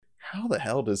how the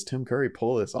hell does Tim Curry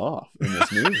pull this off in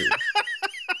this movie?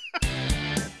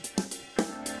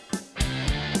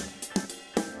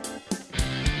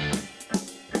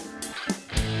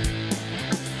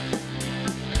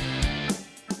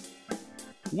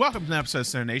 Welcome to an episode of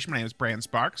Cinenation. My name is Brandon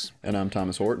Sparks. And I'm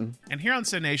Thomas Horton. And here on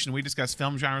Cinenation, we discuss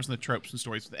film genres and the tropes and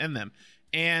stories within them.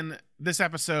 And this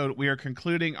episode, we are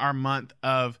concluding our month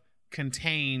of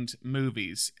contained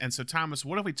movies. And so, Thomas,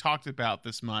 what have we talked about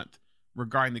this month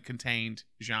regarding the contained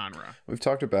genre? We've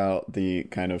talked about the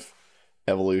kind of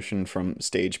evolution from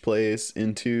stage plays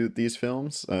into these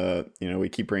films. We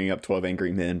keep bringing up 12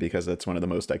 Angry Men because that's one of the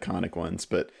most iconic ones.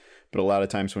 But a lot of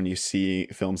times when you see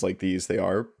films like these, they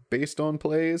are based on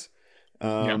plays.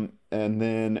 And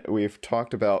then we've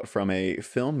talked about, from a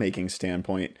filmmaking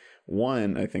standpoint,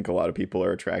 one, I think a lot of people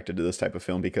are attracted to this type of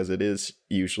film because it is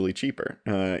usually cheaper.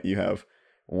 You have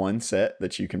one set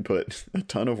that you can put a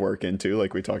ton of work into,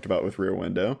 like we talked about with Rear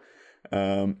Window.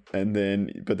 But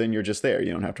then you're just there.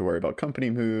 You don't have to worry about company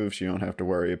moves. You don't have to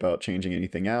worry about changing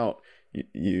anything out.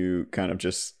 You kind of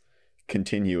just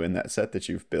continue in that set that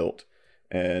you've built.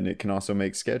 And it can also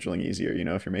make scheduling easier. You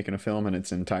know, if you're making a film and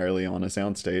it's entirely on a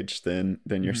soundstage,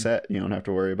 then you're set. You don't have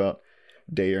to worry about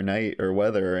day or night or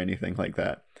weather or anything like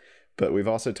that. But we've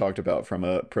also talked about, from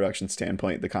a production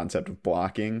standpoint, the concept of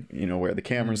blocking, where the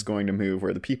camera's going to move,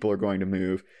 where the people are going to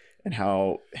move, and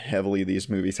how heavily these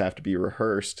movies have to be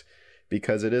rehearsed,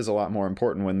 because it is a lot more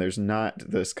important when there's not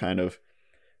this kind of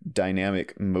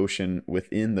dynamic motion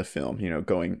within the film,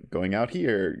 going out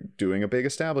here, doing a big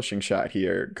establishing shot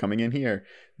here, coming in here.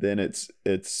 Then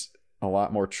it's a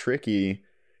lot more tricky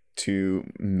to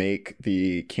make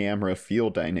the camera feel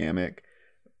dynamic.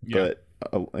 But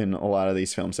in a lot of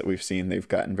these films that we've seen, they've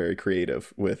gotten very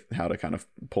creative with how to kind of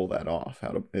pull that off.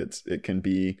 It can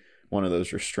be one of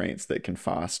those restraints that can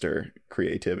foster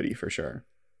creativity for sure.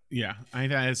 Yeah, I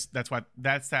think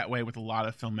that's that way with a lot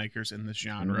of filmmakers in this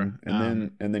genre.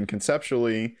 And then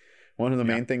conceptually, one of the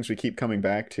main things we keep coming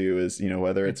back to is,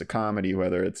 whether it's a comedy,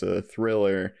 whether it's a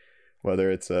thriller, whether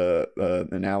it's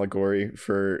an allegory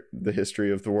for the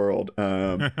history of the world,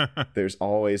 there's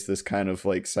always this kind of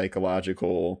like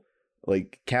psychological,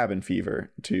 like cabin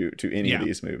fever to any of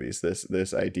these movies.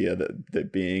 This idea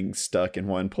that being stuck in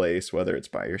one place, whether it's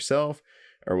by yourself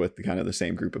or with the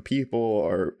same group of people,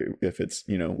 or if it's,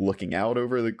 looking out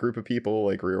over the group of people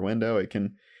like Rear Window, it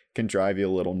can drive you a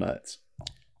little nuts.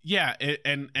 Yeah.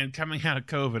 And coming out of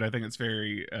COVID, I think it's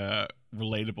very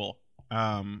relatable.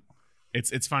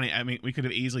 It's funny. I mean, we could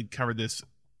have easily covered this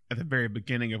at the very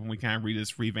beginning of when we kind of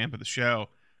this revamp of the show,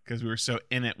 because we were so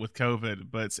in it with COVID,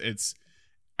 but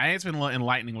I think it's been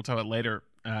enlightening. We'll talk about it later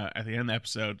at the end of the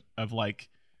episode, of like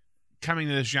coming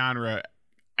to this genre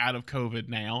out of COVID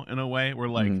now, in a way where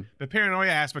like the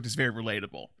paranoia aspect is very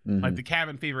relatable. Like the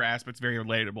cabin fever aspect is very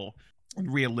relatable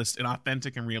and realistic and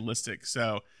authentic and realistic.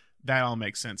 So that all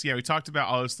makes sense. Yeah, we talked about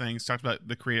all those things, talked about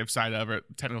the creative side of it,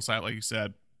 technical side, like you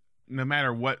said. No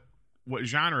matter what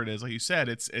genre it is, like you said,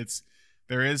 it's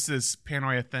there is this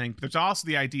paranoia thing, but there's also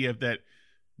the idea that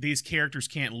these characters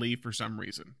can't leave for some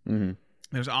reason.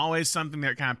 There's always something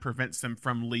that kind of prevents them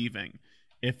from leaving.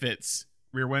 If it's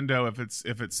Rear Window, if it's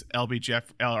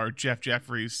Jeff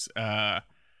Jeffries'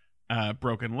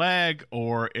 broken leg,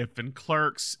 or if in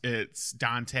Clerks it's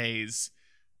Dante's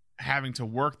having to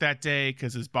work that day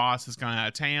because his boss has gone out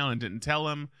of town and didn't tell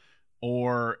him,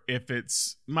 or if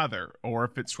it's Mother, or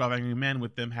if it's 12 Angry Men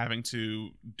with them having to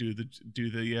do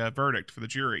the verdict for the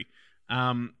jury.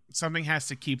 Something has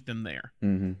to keep them there.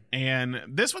 And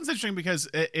this one's interesting because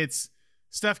it's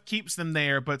stuff keeps them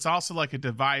there, but it's also like a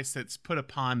device that's put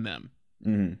upon them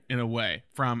in a way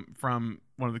from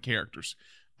one of the characters.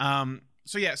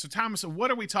 So Thomas, what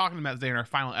are we talking about today in our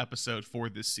final episode for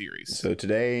this series? So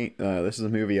today, this is a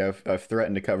movie I've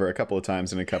threatened to cover a couple of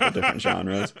times in a couple of different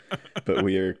genres, but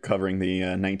we are covering the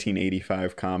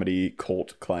 1985 comedy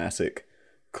cult classic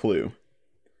Clue.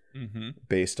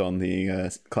 Based on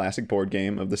the classic board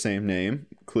game of the same name.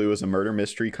 Clue is a murder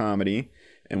mystery comedy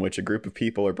in which a group of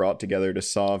people are brought together to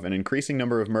solve an increasing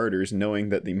number of murders, knowing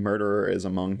that the murderer is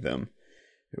among them.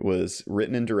 It was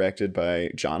written and directed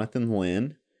by Jonathan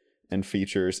Lynn and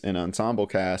features an ensemble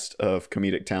cast of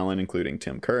comedic talent, including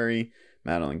Tim Curry,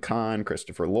 Madeline Kahn,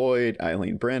 Christopher Lloyd,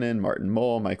 Eileen Brennan, Martin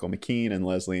Mull, Michael McKean, and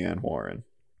Leslie Ann Warren.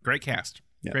 Great cast.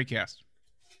 Yeah. Great cast.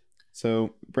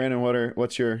 So, Brandon,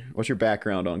 what's your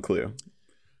background on Clue?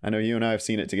 I know you and I have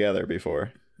seen it together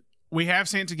before. We have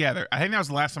seen it together. I think that was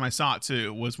the last time I saw it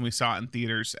too, was when we saw it in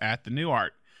theaters at the New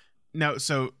Art. No,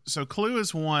 so Clue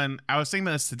is one. I was thinking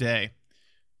about this today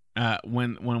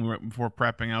when we were before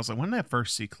prepping. I was like, when did I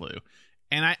first see Clue?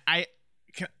 And I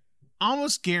can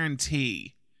almost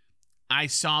guarantee I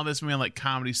saw this movie on like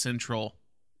Comedy Central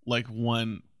like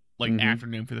one like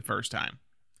afternoon for the first time.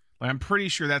 Like I'm pretty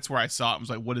sure that's where I saw it. I was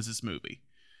like, what is this movie?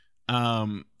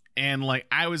 And like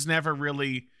I was never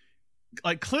really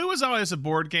like Clue was always a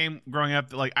board game growing up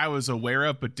that like I was aware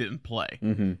of but didn't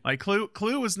play. Like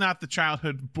Clue was not the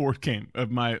childhood board game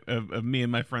of me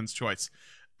and my friend's choice.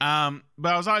 But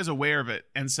I was always aware of it.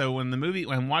 And so when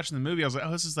I'm watching the movie, I was like,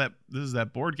 oh, this is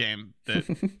that board game that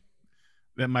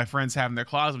that my friends have in their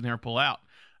closet but never pull out.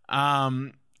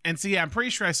 And so yeah, I'm pretty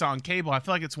sure I saw on cable. I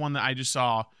feel like it's one that I just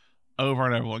saw over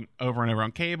and over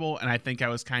on cable, and I think I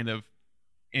was kind of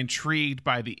intrigued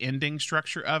by the ending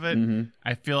structure of it.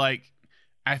 I feel like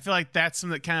that's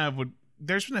something that kind of would.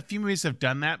 There's been a few movies that have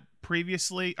done that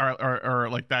previously, or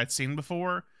like that I'd seen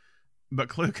before, but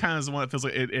Clue kind of is the one that feels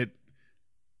like it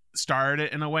started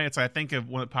it in a way. It's like, I think of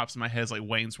one that pops in my head is like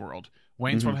Wayne's World.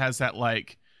 Wayne's World has that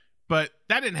like, but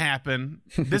that didn't happen.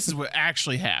 This is what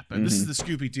actually happened. This is the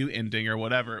Scooby-Doo ending or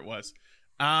whatever it was.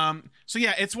 So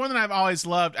yeah, it's one that I've always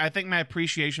loved. I think my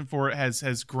appreciation for it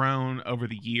has grown over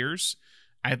the years.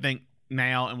 I think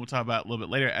now, and we'll talk about it a little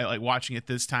bit later, I like watching it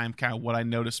this time, kind of what I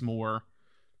noticed more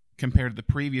compared to the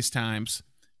previous times.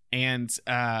 And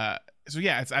so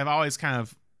yeah, I've always kind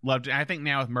of loved it. I think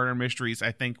now with murder mysteries,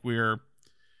 I think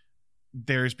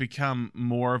there's become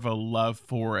more of a love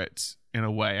for it in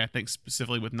a way. I think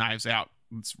specifically with Knives Out,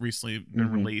 it's recently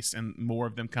been released, and more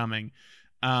of them coming.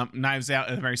 Knives Out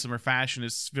in a very similar fashion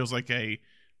feels like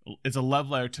it's a love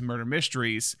letter to murder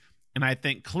mysteries, and I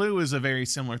think Clue is a very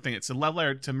similar thing. It's a love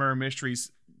letter to murder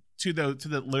mysteries, to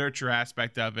the literature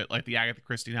aspect of it, like the Agatha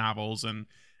Christie novels, and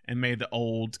made the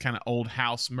old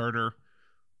house murder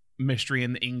mystery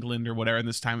in England or whatever. And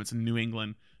this time it's in New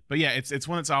England. But yeah, it's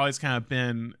one that's always kind of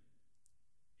been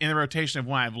in the rotation of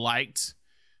one I've liked,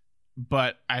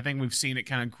 but I think we've seen it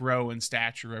kind of grow in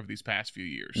stature over these past few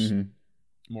years,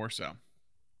 more so.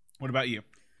 What about you?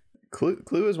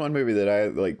 Clue is one movie that I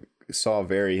like saw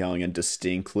very young and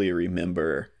distinctly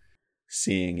remember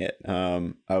seeing it.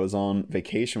 I was on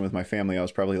vacation with my family. I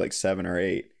was probably like 7 or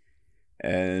 8,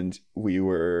 and we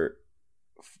were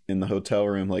in the hotel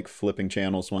room like flipping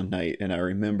channels one night, and I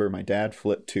remember my dad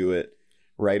flipped to it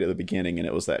right at the beginning, and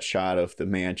it was that shot of the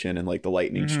mansion and like the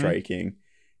lightning striking,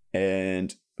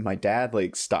 and my dad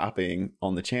like stopping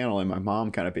on the channel, and my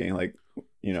mom kind of being like,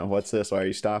 you know, what's this? Why are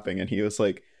you stopping? And he was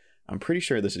like, I'm pretty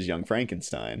sure this is Young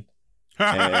Frankenstein.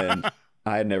 And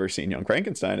I had never seen Young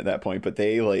Frankenstein at that point, but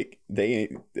they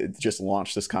just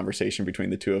launched this conversation between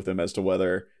the two of them as to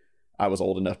whether I was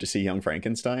old enough to see Young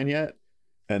Frankenstein yet.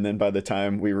 And then by the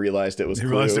time we realized it was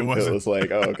Clue, it was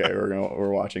like, oh, okay,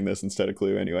 we're watching this instead of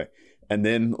Clue anyway. And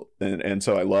then and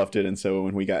so I loved it. And so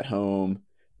when we got home,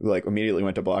 we like immediately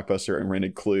went to Blockbuster and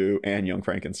rented Clue and Young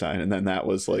Frankenstein. And then that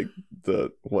was like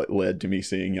what led to me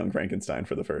seeing Young Frankenstein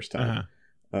for the first time.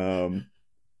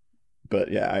 But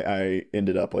yeah, I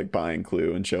ended up like buying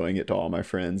Clue and showing it to all my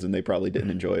friends, and they probably didn't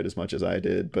enjoy it as much as I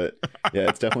did. But yeah,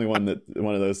 it's definitely one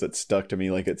of those that stuck to me.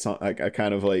 Like it's I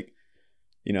kind of like,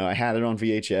 you know, I had it on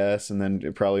VHS, and then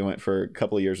it probably went for a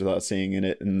couple of years without seeing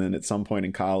it. And then at some point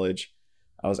in college,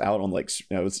 I was out on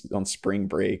I was on a spring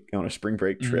break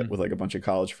trip with like a bunch of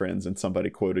college friends, and somebody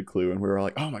quoted Clue, and we were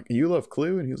like, oh my, you love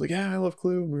Clue? And he was like, yeah, I love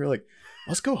Clue. And we were like,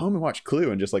 let's go home and watch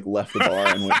Clue, and just like left the bar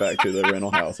and went back to the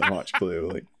rental house and watched Clue.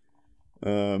 Like,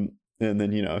 and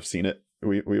then, you know, I've seen it.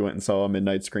 We went and saw a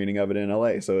midnight screening of it in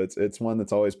LA. So it's one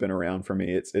that's always been around for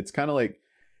me. It's kind of like,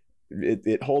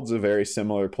 it holds a very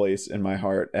similar place in my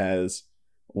heart as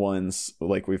ones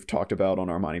like we've talked about on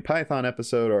our Monty Python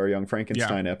episode or our Young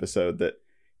Frankenstein episode, that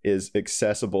is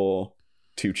accessible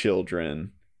to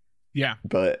children. Yeah.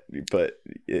 But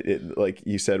it like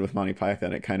you said with Monty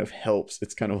Python, it kind of helps.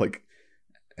 It's kind of like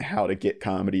how to get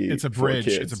comedy. It's a bridge.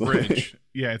 It's a bridge.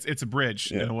 Yeah. It's a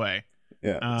bridge in a way.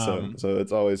 Yeah. So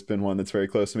it's always been one that's very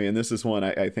close to me. And this is one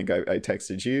I think I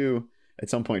texted you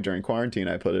at some point during quarantine.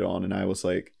 I put it on and I was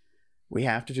like, we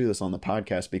have to do this on the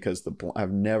podcast because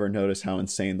I've never noticed how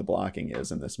insane the blocking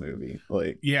is in this movie.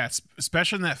 Like, yeah,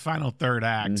 especially in that final third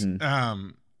act,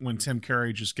 when Tim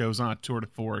Curry just goes on a tour de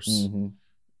force.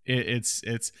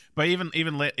 It's but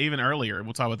even earlier,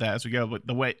 we'll talk about that as we go. But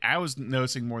the way I was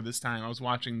noticing more this time, I was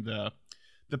watching the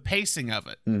pacing of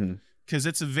it, because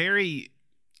it's a very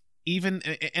even,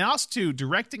 and also too,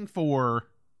 directing for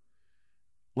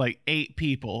like 8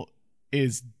 people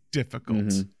is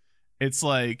difficult. It's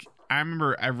like, I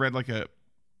remember I read like it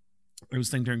was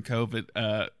thing during COVID,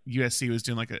 USC was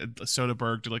doing like a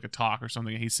Soderbergh did like a talk or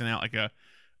something, and he sent out like a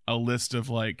list of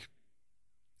like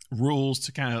rules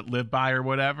to kind of live by or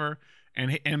whatever,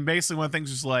 and basically one of the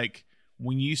things is like,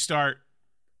 when you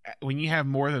have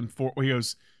more than 4, he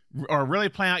goes, or really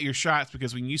plan out your shots,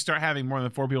 because when you start having more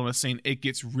than 4 people in a scene, it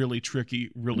gets really tricky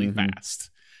really fast.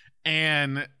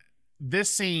 And this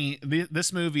scene,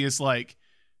 this movie is like,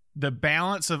 the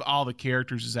balance of all the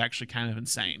characters is actually kind of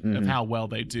insane of how well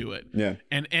they do it. Yeah.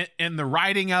 And the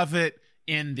writing of it,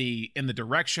 in the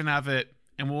direction of it,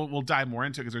 and we'll dive more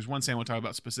into it because there's one scene we'll talk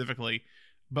about specifically,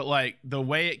 but like the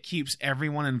way it keeps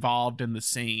everyone involved in the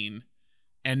scene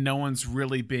and no one's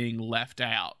really being left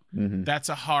out. That's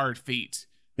a hard feat.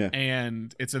 Yeah.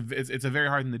 And it's a very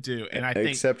hard thing to do. And I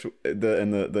think, except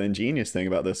the ingenious thing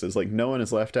about this is like no one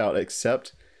is left out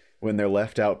except when they're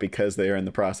left out because they are in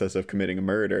the process of committing a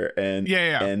murder, and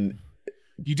and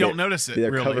you don't notice it.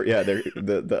 They're really.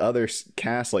 The other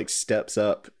cast like steps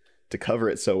up to cover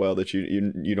it so well that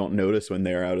you don't notice when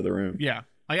they're out of the room. Yeah,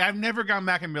 like I've never gone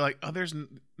back and be like, oh, there's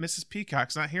Mrs.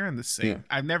 Peacock's not here in this scene. Yeah.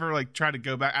 I've never like tried to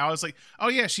go back. I was like, oh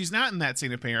yeah, she's not in that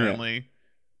scene apparently. Yeah.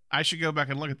 I should go back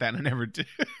and look at that, and I never did.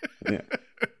 Yeah.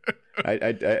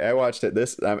 I watched it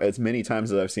as many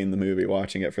times as I've seen the movie.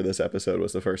 Watching it for this episode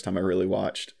was the first time I really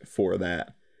watched for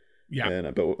that. Yeah,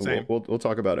 and, but we'll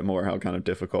talk about it more, how kind of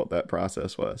difficult that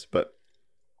process was. But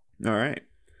all right,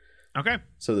 okay.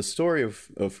 So the story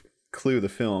of Clue the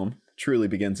film truly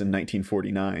begins in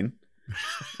 1949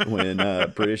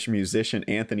 when British musician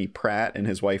Anthony Pratt and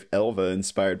his wife Elva,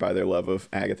 inspired by their love of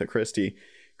Agatha Christie,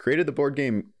 created the board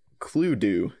game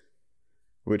Cluedo,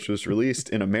 which was released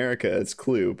in America as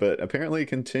Clue, but apparently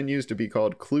continues to be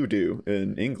called Cluedo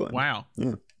in England. Wow.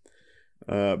 Yeah.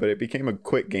 But it became a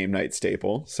quick game night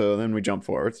staple. So then we jump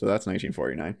forward. So that's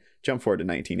 1949. Jump forward to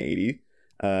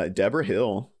 1980. Deborah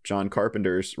Hill, John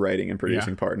Carpenter's writing and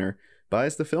producing partner,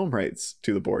 buys the film rights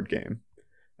to the board game.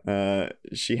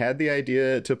 She had the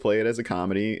idea to play it as a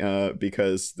comedy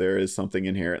because there is something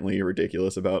inherently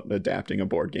ridiculous about adapting a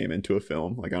board game into a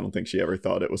film. Like, I don't think she ever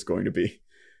thought it was going to be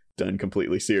done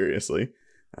completely seriously.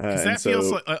 Because that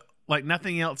feels like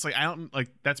nothing else. Like, I don't like,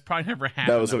 that's probably never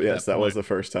happened. That was the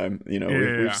first time. You know,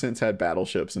 we've since had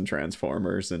Battleships and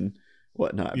Transformers and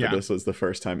whatnot, but this was the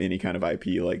first time any kind of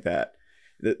IP like that.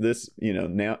 This, you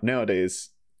know, nowadays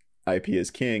IP is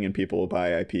king and people will buy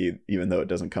IP even though it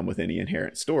doesn't come with any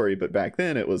inherent story. But back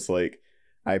then it was like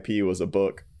IP was a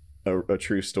book, a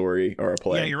true story, or a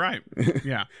play. Yeah, you're right.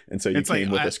 Yeah. And so you came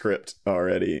with a script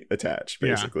already attached,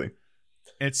 basically. Yeah.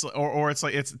 It's or it's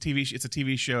like it's a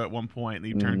TV show at one point and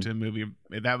you turn to a movie.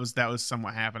 That was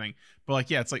somewhat happening. But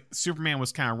like, yeah, it's like Superman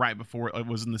was kind of right before it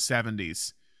was in the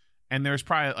 70s. And there's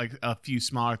probably like a few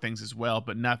smaller things as well,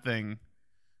 but nothing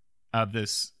of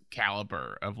this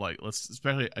caliber of like,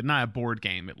 especially not a board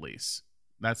game, at least.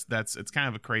 It's kind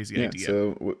of a crazy idea.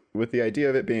 So with the idea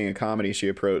of it being a comedy, she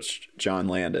approached John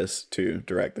Landis to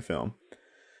direct the film.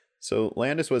 So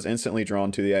Landis was instantly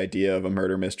drawn to the idea of a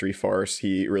murder mystery farce.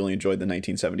 He really enjoyed the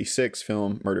 1976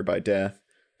 film Murder by Death,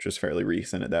 which was fairly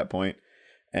recent at that point.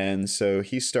 And so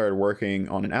he started working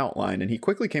on an outline, and he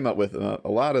quickly came up with a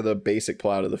lot of the basic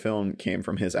plot of the film came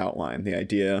from his outline. The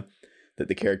idea that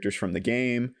the characters from the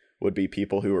game would be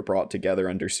people who were brought together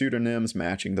under pseudonyms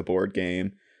matching the board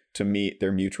game to meet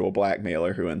their mutual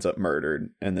blackmailer who ends up murdered,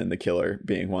 and then the killer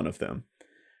being one of them.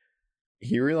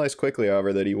 He realized quickly,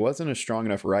 however, that he wasn't a strong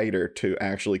enough writer to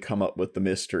actually come up with the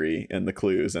mystery and the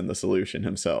clues and the solution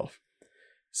himself.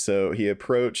 So he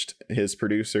approached his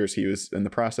producers. He was in the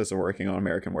process of working on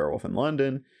American Werewolf in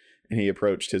London, and he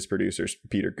approached his producers,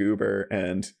 Peter Guber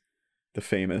and the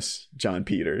famous John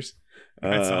Peters.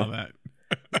 I saw that.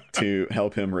 To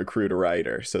help him recruit a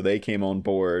writer. So they came on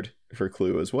board for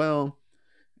Clue as well.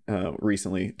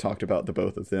 Recently talked about the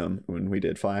both of them when we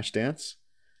did Flashdance.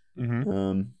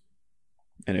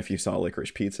 And if you saw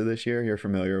Licorice Pizza this year, you're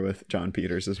familiar with John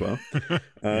Peters as well.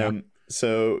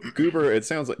 So Guber, it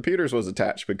sounds like Peters was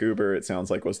attached, but Guber, it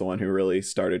sounds like, was the one who really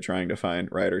started trying to find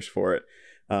writers for it.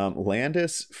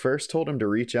 Landis first told him to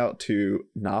reach out to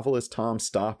novelist Tom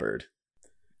Stoppard.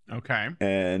 Okay.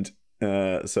 And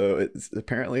so it's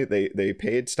apparently they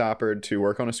paid Stoppard to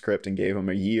work on a script and gave him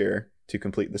a year to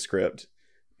complete the script.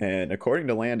 And according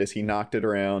to Landis, he knocked it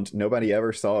around. Nobody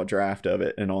ever saw a draft of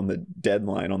it. And on the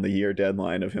year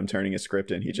deadline of him turning his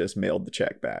script in, he just mailed the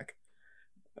check back.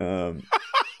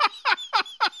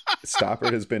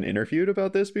 Stoppard has been interviewed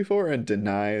about this before and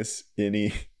denies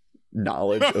any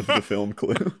knowledge of the film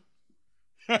Clue.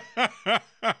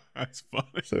 That's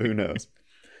funny. So who knows?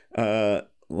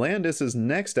 Landis's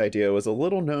next idea was a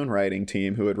little-known writing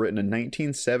team who had written a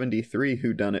 1973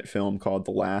 whodunit film called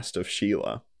The Last of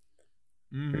Sheila.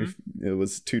 It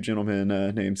was two gentlemen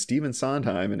named Stephen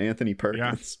Sondheim and Anthony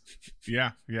Perkins.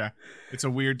 Yeah. It's a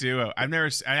weird duo. I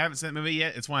haven't seen the movie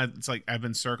yet. It's like I've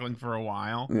been circling for a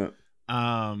while. Yeah.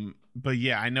 But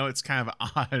yeah, I know it's kind of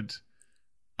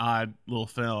odd little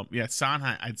film. Yeah,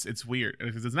 Sondheim. It's weird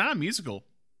because it's not a musical,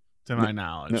 to my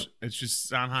knowledge. No. It's just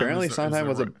Sondheim. Apparently, Sondheim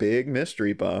was a big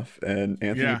mystery buff, and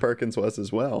Anthony Perkins was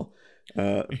as well.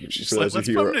 Just let's put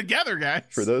them together, guys.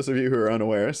 For those of you who are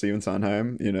unaware, Stephen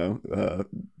Sondheim,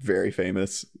 very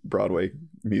famous Broadway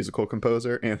musical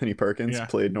composer. Anthony Perkins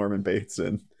played Norman Bates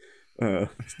in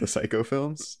the Psycho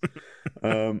films.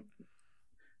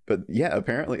 But yeah,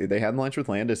 apparently they had lunch with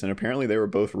Landis, and apparently they were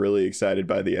both really excited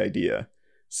by the idea.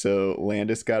 So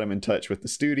Landis got him in touch with the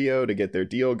studio to get their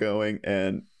deal going,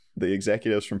 and the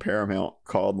executives from Paramount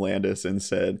called Landis and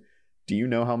said, "Do you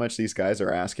know how much these guys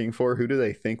are asking for? Who do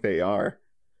they think they are?"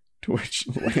 To which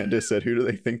Landis said, "Who do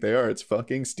they think they are? It's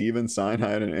fucking Stephen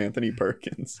Sondheim and Anthony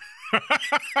Perkins."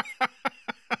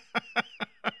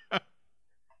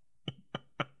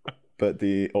 But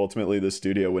ultimately the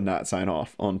studio would not sign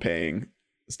off on paying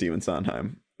Stephen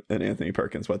Sondheim and Anthony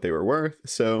Perkins what they were worth.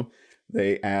 So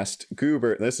they asked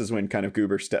Goober. This is when kind of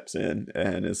Goober steps in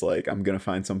and is like, "I'm going to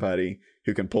find somebody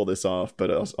who can pull this off, but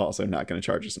also not going to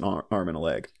charge us an arm and a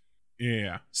leg."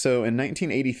 Yeah. So in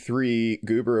 1983,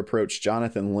 Goober approached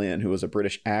Jonathan Lynn, who was a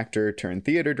British actor turned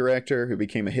theater director who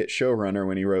became a hit showrunner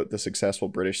when he wrote the successful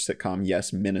British sitcom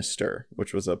Yes, Minister,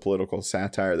 which was a political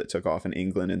satire that took off in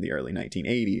England in the early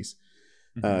 1980s.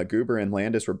 Goober and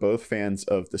Landis were both fans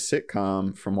of the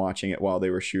sitcom from watching it while they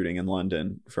were shooting in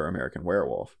London for American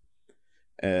Werewolf.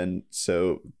 And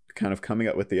so kind of coming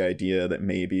up with the idea that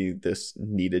maybe this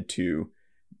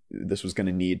was going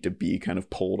to need to be kind of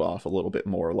pulled off a little bit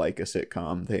more like a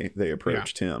sitcom, they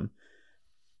approached him.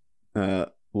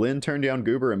 Lynn turned down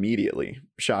Goober immediately,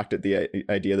 shocked at the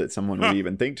idea that someone would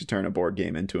even think to turn a board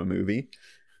game into a movie.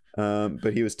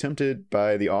 But he was tempted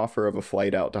by the offer of a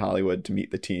flight out to Hollywood to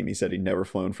meet the team. He said he'd never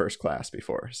flown first class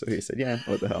before. So he said, "Yeah,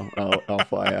 what the hell? I'll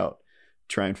fly out,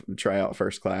 try out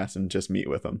first class and just meet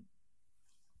with them."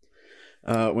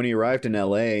 When he arrived in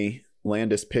LA,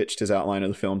 Landis pitched his outline of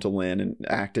the film to Lynn and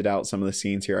acted out some of the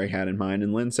scenes here I had in mind.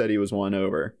 And Lynn said he was won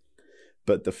over.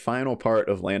 But the final part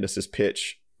of Landis's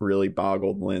pitch really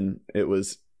boggled Lynn. It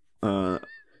was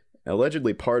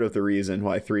allegedly part of the reason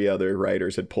why 3 other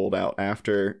writers had pulled out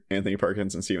after Anthony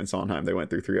Perkins and Stephen Sondheim. They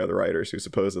went through 3 other writers who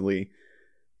supposedly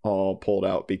all pulled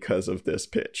out because of this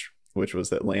pitch, which was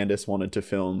that Landis wanted to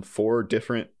film 4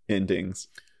 different endings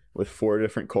with 4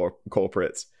 different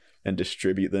culprits and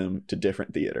distribute them to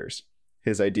different theaters.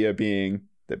 His idea being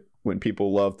that when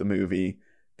people loved the movie,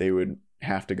 they would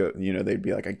have to go, they'd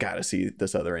be like, "I gotta see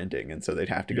this other ending." And so they'd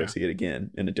have to go see it again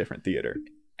in a different theater.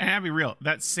 And I'll be real,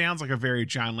 that sounds like a very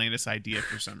John Landis idea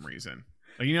for some reason.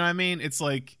 Like, you know what I mean? It's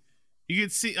like, you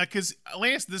could see, like, because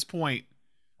Landis at this point,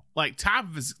 like, top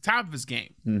of his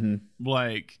game. Mm-hmm.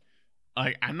 Like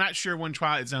I'm not sure when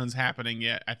Twilight Zone's happening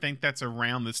yet. I think that's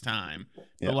around this time.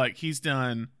 Yeah. But like, he's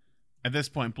done at this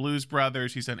point Blues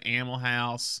Brothers. He's done Animal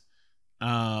House.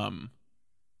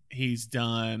 He's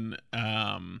done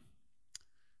I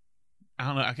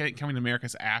don't know. I think Coming to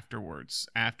America's after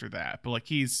that. But like,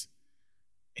 he's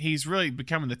really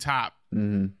becoming the top.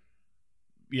 Mm-hmm.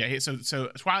 Yeah. So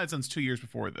Twilight Zone's 2 years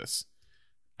before this.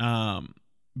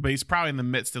 But he's probably in the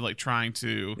midst of like trying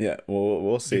to. Yeah. Well,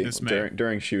 we'll see.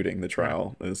 During shooting, the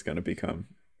trial is going to become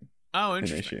an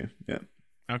issue. Yeah.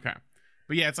 Okay.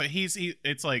 But yeah, it's like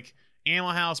it's like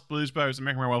Animal House, Blues Brothers,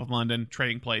 American Werewolf in London,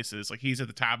 Trading Places. Like, he's at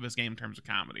the top of his game in terms of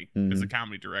comedy. Mm-hmm. As a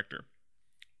comedy director.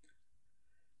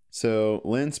 So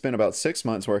Lynn spent about 6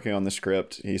 months working on the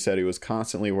script. He said he was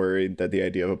constantly worried that the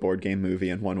idea of a board game movie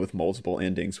and one with multiple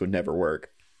endings would never work.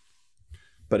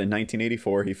 But in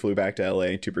 1984, he flew back to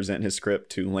LA to present his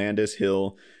script to Landis,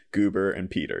 Hill, Goober, and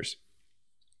Peters.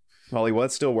 While he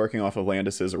was still working off of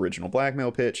Landis's original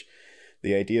blackmail pitch,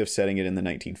 the idea of setting it in the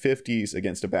 1950s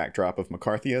against a backdrop of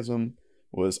McCarthyism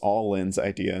was all Lynn's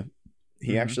idea.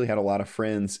 He actually had a lot of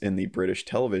friends in the British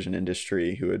television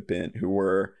industry who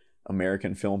were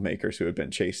American filmmakers who had been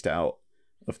chased out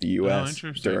of the US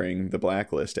during the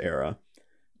Blacklist era.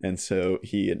 And so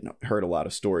he had heard a lot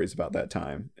of stories about that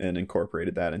time and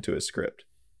incorporated that into his script.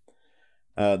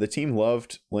 The team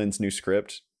loved Lynn's new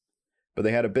script, but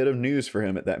they had a bit of news for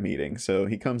him at that meeting. So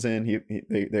he comes in,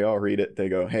 they all read it. They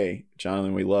go, "Hey,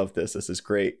 Jonathan, we love this. This is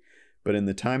great." But in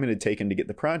the time it had taken to get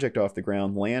the project off the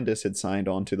ground, Landis had signed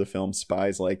on to the film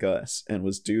Spies Like Us and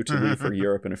was due to leave for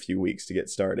Europe in a few weeks to get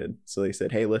started. So they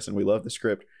said, "Hey, listen, we love the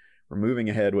script. We're moving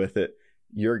ahead with it.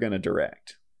 You're going to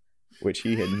direct," which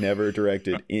he had never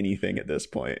directed anything at this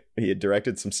point. He had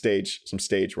directed some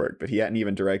stage work, but he hadn't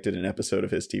even directed an episode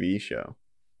of his TV show.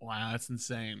 Wow, that's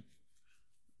insane.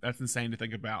 That's insane to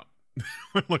think about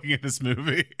when looking at this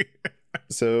movie.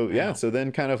 So, yeah, so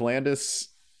then kind of Landis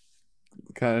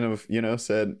kind of,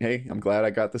 said, hey, I'm glad I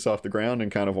got this off the ground,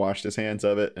 and kind of washed his hands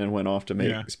of it and went off to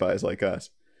make Spies Like Us.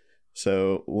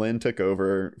 So Lin took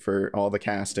over for all the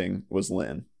casting, was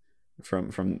Lin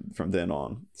from then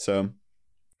on. So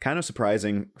kind of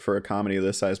surprising for a comedy of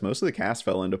this size. Most of the cast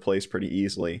fell into place pretty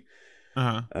easily.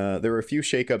 There were a few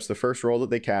shakeups. The first role that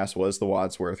they cast was the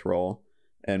Wadsworth role,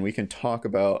 and we can talk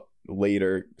about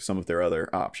later some of their other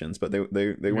options, but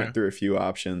they went through a few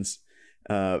options.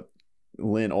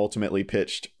 Lin ultimately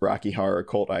pitched Rocky Horror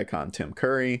cult icon Tim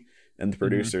Curry, and the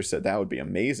producer said that would be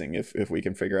amazing if we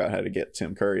can figure out how to get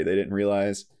Tim Curry. They didn't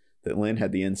realize that Lin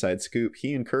had the inside scoop.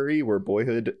 He and Curry were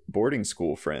boyhood boarding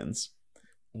school friends.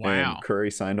 Wow. And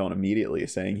Curry signed on immediately,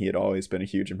 saying he had always been a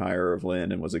huge admirer of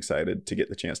Lin and was excited to get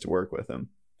the chance to work with him.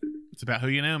 It's about who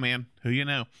you know, man. Who you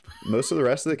know. Most of the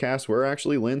rest of the cast were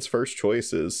actually Lin's first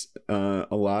choices. A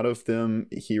lot of them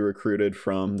he recruited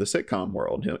from the sitcom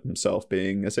world, himself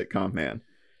being a sitcom man.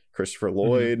 Christopher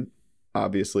Lloyd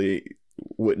obviously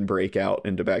wouldn't break out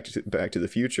into Back to the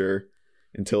Future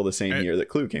until the same year that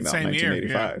Clue came out in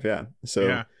 1985.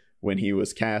 So when he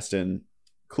was cast in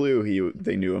Clue,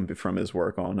 they knew him from his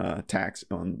work on the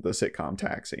sitcom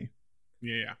Taxi.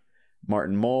 Yeah.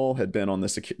 Martin Mull had been on the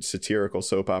satirical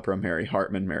soap opera Mary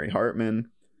Hartman.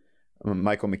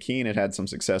 Michael McKean had some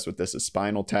success with this as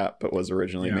Spinal Tap, but was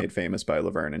originally made famous by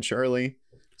Laverne and Shirley.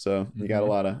 So you got a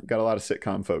lot of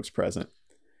sitcom folks present.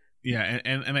 Yeah,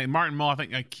 and I mean, Martin Mull, I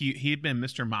think he'd been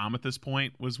Mr. Mom at this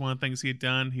point, was one of the things he had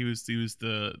done. He was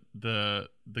the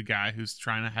guy who's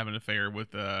trying to have an affair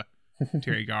with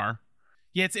Terry Garr.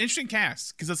 Yeah, it's an interesting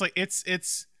cast because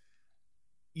it's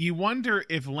you wonder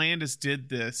if Landis did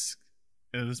this.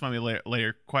 This might be a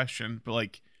later question, but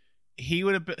like he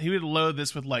would load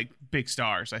this with like big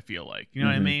stars. I feel like, you know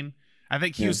what I mean. I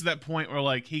think he was at that point where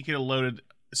like he could have loaded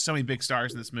so many big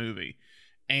stars in this movie,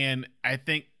 and I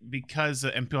think because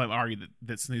and people have argued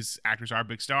that some of these actors are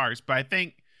big stars, but I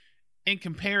think in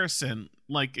comparison,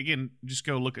 like again, just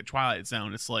go look at Twilight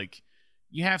Zone. It's like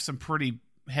you have some pretty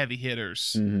heavy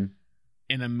hitters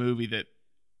in a movie that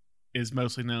is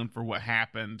mostly known for what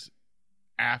happened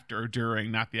after or during,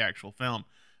 not the actual film.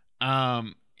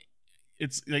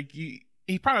 It's like he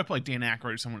probably played Dan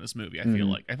Aykroyd or someone in this movie. I feel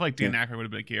like Dan Aykroyd would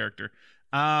have been a character.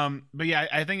 But yeah,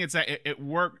 I think it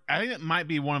worked. I think it might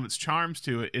be one of its charms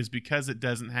to it is because it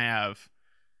doesn't have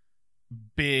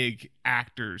big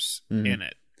actors in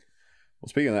it. Well,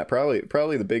 speaking of that,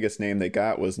 probably the biggest name they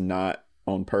got was not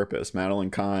on purpose.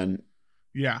 Madeline Kahn.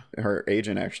 Yeah, her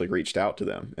agent actually reached out to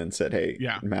them and said, "Hey,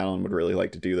 Madeline would really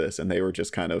like to do this," and they were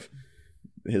just kind of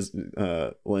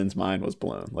Lin's mind was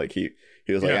blown. Like he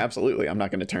was like, "Absolutely, I'm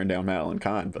not going to turn down Madeline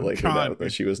Kahn," but like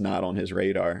that she was not on his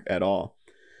radar at all.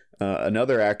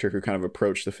 Another actor who kind of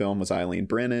approached the film was Eileen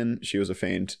Brennan. She was a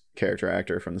famed character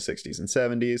actor from the 60s and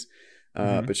 70s,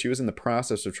 but she was in the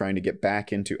process of trying to get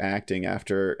back into acting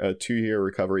after a 2-year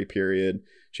recovery period.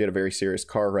 She had a very serious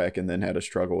car wreck and then had a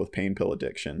struggle with pain pill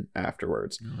addiction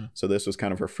afterwards. So this was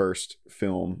kind of her first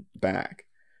film back.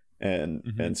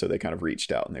 And so they kind of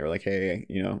reached out and they were like, "Hey,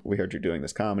 we heard you're doing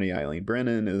this comedy. Eileen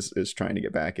Brennan is trying to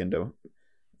get back into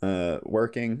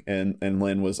working." And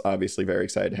Lin was obviously very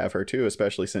excited to have her too,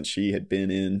 especially since she had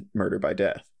been in Murder by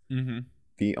Death.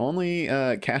 The only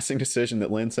casting decision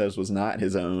that Lin says was not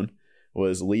his own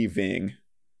was Lee Ving,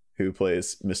 who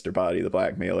plays Mr. Body, the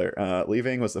blackmailer. Lee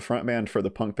Ving was the frontman for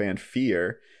the punk band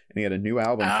Fear, and he had a new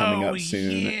album coming up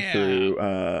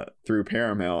soon through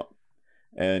Paramount.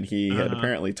 And he had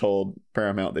apparently told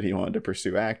Paramount that he wanted to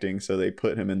pursue acting, so they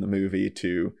put him in the movie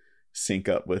to sync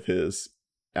up with his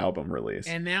album release.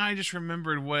 And now I just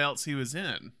remembered what else he was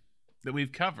in that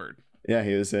we've covered. Yeah,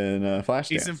 he was in Flashdance.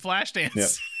 He's in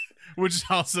Flashdance, which is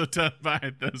also done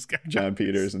by those guys. John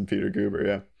Peters and Peter Guber,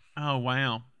 yeah. Oh,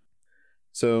 wow.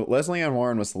 So Leslie Ann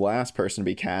Warren was the last person to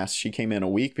be cast. She came in a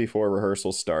week before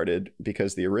rehearsals started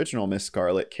because the original Miss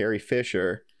Scarlet, Carrie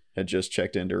Fisher, had just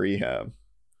checked into rehab.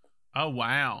 Oh,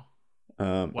 wow.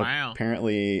 Wow.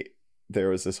 Apparently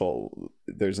there's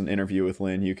an interview with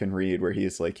Lin you can read where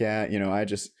he's like, "Yeah,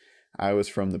 I was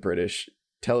from the British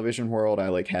television world. I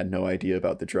like had no idea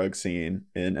about the drug scene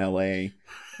in LA.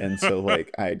 And so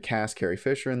like I had cast Carrie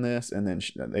Fisher in this, and then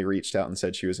they reached out and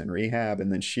said she was in rehab.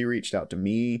 And then she reached out to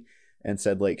me and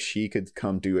said like she could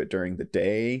come do it during the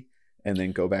day and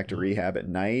then go back to rehab at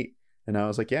night." And I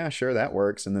was like, "Yeah, sure, that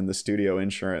works." And then the studio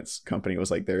insurance company was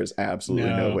like, "There's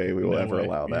absolutely no way we will ever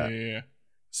allow that." Yeah.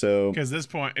 So, because this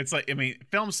point, it's like, I mean,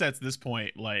 film sets at this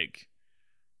point, like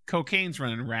cocaine's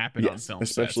running rapid on film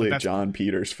sets. Especially like, John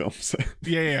Peters film set.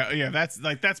 Yeah.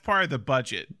 That's part of the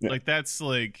budget. Yeah. That's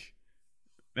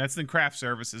the craft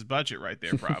services budget right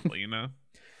there, probably,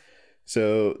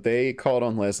 So they called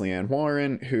on Leslie Ann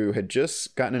Warren, who had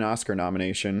just gotten an Oscar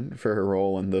nomination for her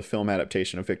role in the film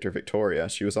adaptation of Victor Victoria.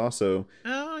 She was also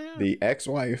Oh yeah. the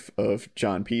ex-wife of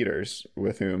John Peters,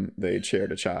 with whom they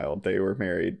shared a child. They were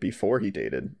married before he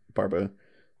dated Barbara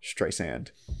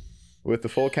Streisand. With the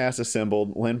full cast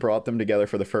assembled, Lynn brought them together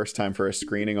for the first time for a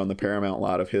screening on the Paramount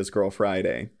lot of His Girl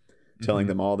Friday, telling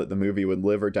them all that the movie would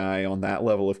live or die on that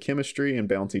level of chemistry and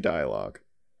bouncy dialogue.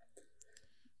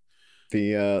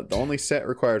 The only set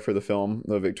required for the film,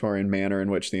 the Victorian manor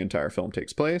in which the entire film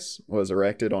takes place, was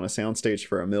erected on a soundstage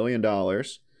for $1 million,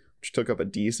 which took up a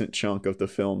decent chunk of the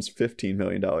film's $15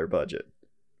 million budget.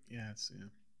 Yeah.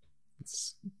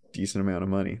 It's a decent amount of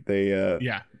money. They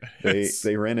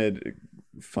they rented,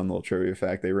 fun little trivia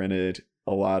fact, they rented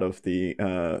a lot of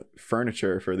the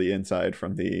furniture for the inside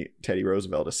from the Teddy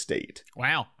Roosevelt estate.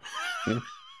 Wow. Yeah.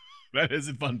 That is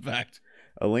a fun fact.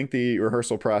 A lengthy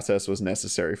rehearsal process was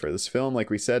necessary for this film. Like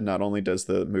we said, not only does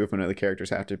the movement of the characters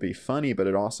have to be funny, but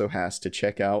it also has to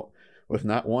check out with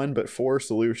not one, but 4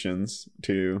 solutions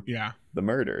to the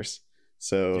murders.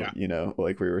 So,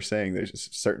 like we were saying, there's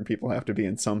just certain people have to be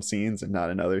in some scenes and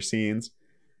not in other scenes.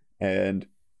 And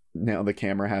now the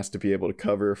camera has to be able to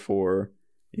cover for,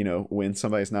 when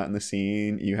somebody's not in the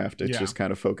scene, you have to just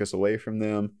kind of focus away from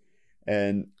them.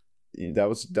 And that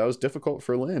was difficult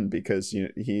for Lynn, because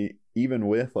he, even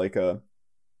with like a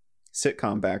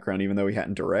sitcom background, even though he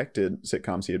hadn't directed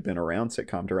sitcoms, he had been around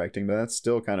sitcom directing, but that's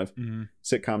still kind of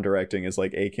sitcom directing is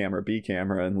like A camera, B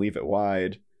camera, and leave it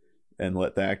wide and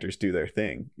let the actors do their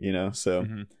thing, so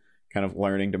kind of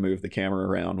learning to move the camera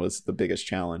around was the biggest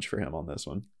challenge for him on this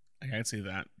one. I can see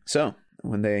that. So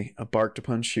when they embarked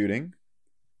upon shooting,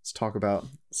 let's talk about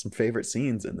some favorite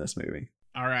scenes in this movie.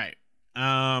 All right.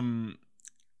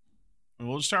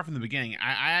 We'll just start from the beginning.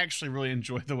 I actually really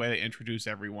enjoyed the way they introduce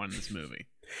everyone in this movie.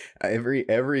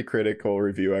 Every critical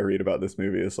review I read about this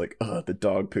movie is like, oh, the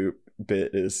dog poop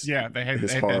bit is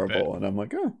horrible. And I'm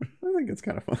like, oh, I think it's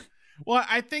kind of fun. Well,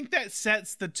 I think that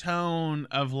sets the tone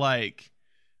of like,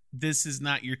 this is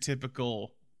not your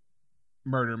typical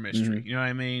murder mystery. You know what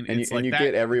I mean? And you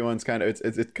get everyone's kind of,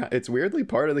 it's weirdly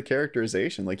part of the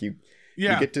characterization. Like you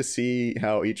get to see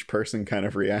how each person kind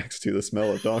of reacts to the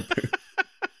smell of dog poop.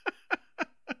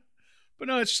 But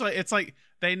no, it's like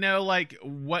they know like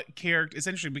what character. It's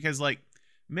interesting because like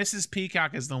Mrs.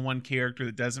 Peacock is the one character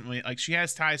that doesn't really like. She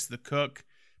has ties to the cook,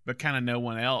 but kind of no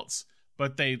one else.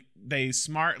 But they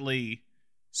smartly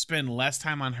spend less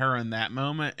time on her in that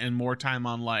moment and more time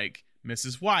on like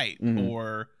Mrs. White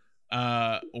or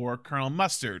Colonel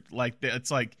Mustard. Like it's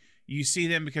like you see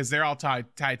them because they're all tied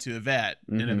to Yvette,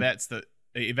 and Yvette's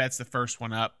the first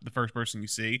one up, the first person you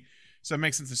see. So it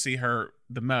makes sense to see her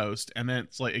the most, and then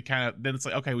it's like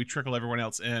okay, we trickle everyone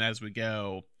else in as we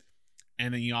go,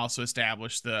 and then you also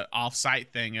establish the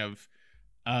off-site thing of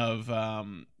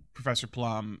Professor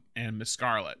Plum and Miss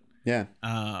Scarlet. Yeah,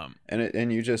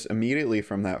 and you just immediately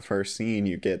from that first scene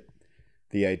you get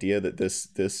the idea that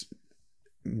this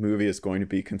movie is going to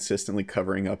be consistently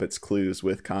covering up its clues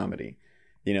with comedy.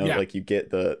 Like you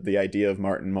get the idea of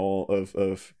Martin Mull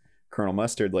of Colonel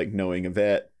Mustard, like knowing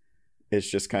Yvette. It's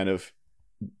just kind of,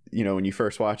 when you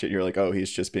first watch it, you're like, oh,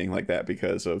 he's just being like that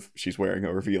because of she's wearing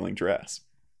a revealing dress.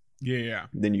 Yeah.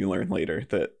 Then you learn later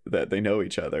that they know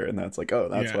each other, and that's like, oh,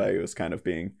 that's why he was kind of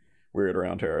being weird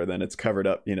around her. Then it's covered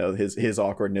up, his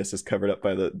awkwardness is covered up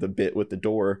by the bit with the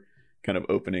door kind of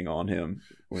opening on him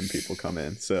when people come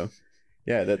in. So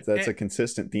yeah, that's a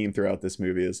consistent theme throughout this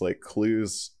movie, is like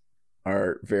clues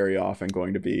are very often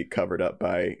going to be covered up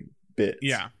by bits.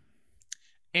 Yeah.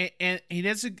 And he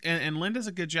does and Lynn does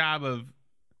a good job of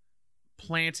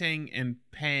planting and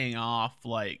paying off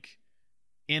like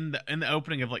in the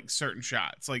opening of like certain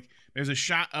shots. Like there's a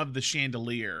shot of the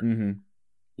chandelier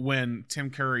when Tim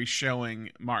Curry's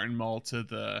showing Martin Mull to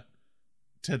the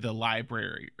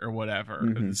library or whatever,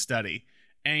 or the study,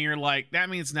 and you're like, that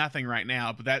means nothing right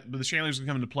now, but the chandelier's gonna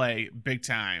come into play big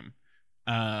time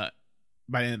by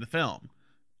the end of the film.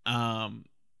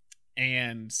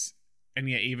 And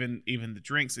yeah, even the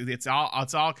drinks, it's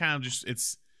all kind of just,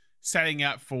 it's setting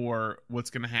up for what's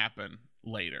going to happen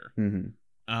later.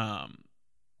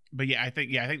 But yeah, I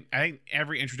think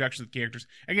every introduction of the characters,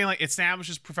 again, like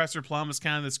establishes Professor Plum as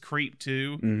kind of this creep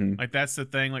too. Like that's the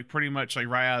thing. Like pretty much like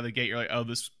right out of the gate, you're like, oh,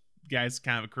 this guy's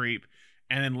kind of a creep.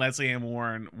 And then Leslie Ann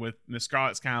Warren with Miss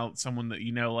Scarlett's kind of someone that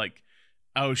like,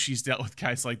 oh, she's dealt with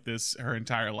guys like this her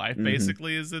entire life.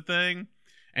 Basically, is the thing.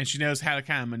 And she knows how to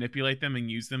kind of manipulate them and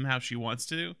use them how she wants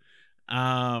to.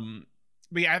 But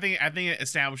yeah, I think it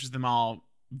establishes them all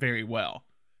very well.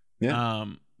 Yeah.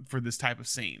 For this type of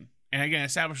scene. And again,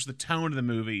 establishes the tone of the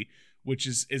movie which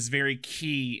is very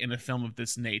key in a film of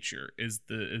this nature, is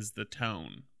the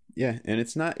tone. Yeah, and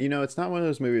it's not, it's not one of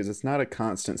those movies. It's not a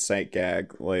constant sight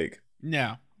gag like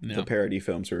No. the parody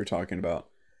films we were talking about.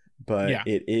 But Yeah.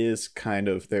 it is kind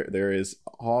of there is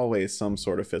always some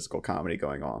sort of physical comedy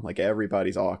going on. Like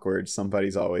everybody's awkward,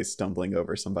 somebody's always stumbling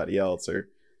over somebody else or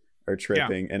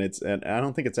tripping, and I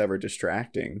don't think it's ever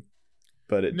distracting,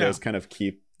 but it does kind of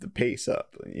keep the pace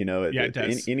up. It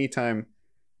does. Anytime,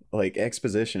 like,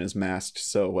 exposition is masked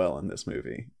so well in this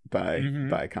movie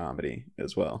by comedy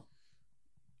as well.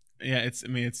 Yeah, it's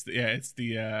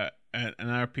the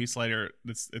another piece later.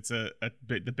 It's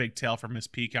the big tale from Miss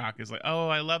Peacock is like, oh,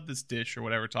 I love this dish or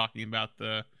whatever, talking about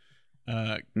the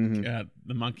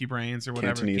monkey brains or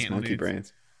whatever. Cantonese monkey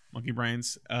brains. Monkey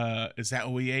brains. Is that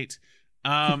what we ate?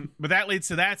 But that leads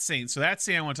to that scene. So that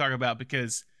scene I want to talk about,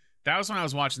 because that was when I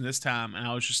was watching this time, and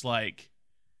I was just like,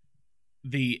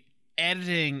 the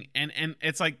editing and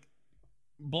it's like,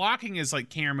 blocking is like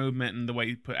camera movement and the way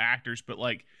you put actors, but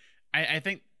like I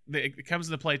think it comes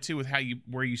into play too with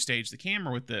where you stage the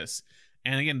camera with this.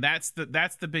 And again, that's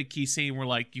the big key scene where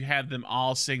like you have them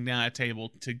all sitting down at a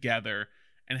table together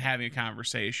and having a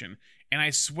conversation. And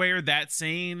I swear that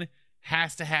scene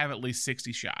has to have at least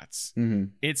 60 shots.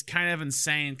 It's kind of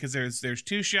insane because there's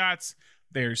 2 shots,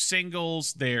 there's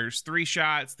singles, there's 3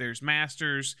 shots, there's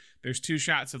masters, there's 2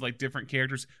 shots of like different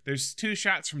characters, there's 2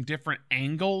 shots from different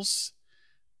angles,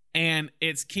 and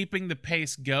it's keeping the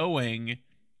pace going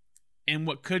in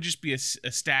what could just be a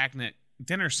stagnant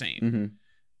dinner scene.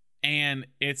 And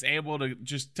it's able to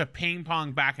just to ping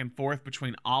pong back and forth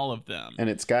between all of them. And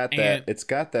it's got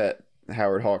that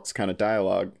Howard Hawks kind of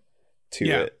dialogue to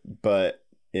it, but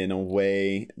in a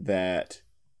way that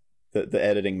the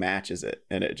editing matches it,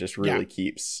 and it just really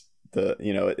keeps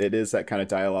it is that kind of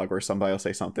dialogue where somebody will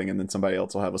say something and then somebody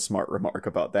else will have a smart remark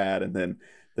about that, and then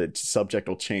the subject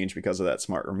will change because of that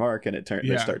smart remark, and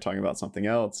they start talking about something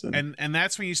else, and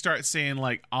that's when you start seeing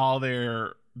like all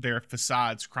their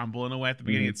facades crumble in a way. At the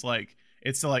beginning, it's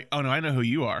like oh no, I know who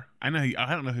you are. I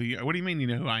don't know who you are. What do you mean you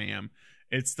know who I am?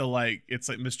 It's like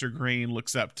Mr. Green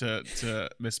looks up to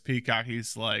Miss Peacock.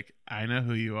 He's like, I know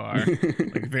who you are.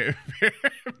 Like very, very,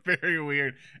 very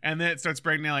weird. And then it starts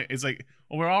breaking down. Like, it's like,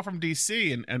 well, we're all from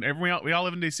DC, and we all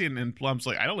live in DC. And Plum's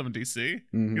like, I don't live in DC.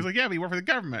 He's like, yeah, but you work for the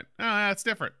government. Oh, that's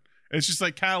different. It's just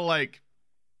like kind of like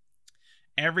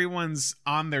everyone's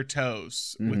on their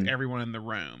toes with everyone in the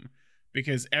room,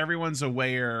 because everyone's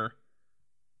aware.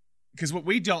 Because what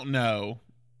we don't know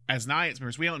as audience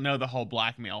members, we don't know the whole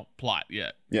blackmail plot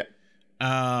yet. Yeah.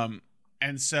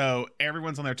 And so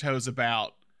everyone's on their toes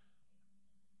about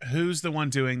who's the one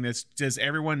doing this. Does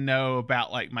everyone know about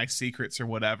like my secrets or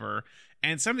whatever?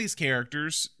 And some of these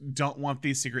characters don't want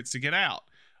these secrets to get out.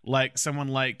 Like someone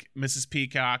like Mrs.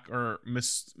 Peacock or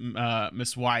Miss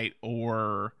White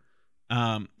or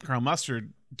Colonel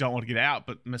Mustard don't want to get out,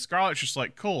 but Miss Scarlet's just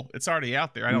like, cool, it's already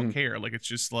out there. I don't care. Like, it's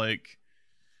just like,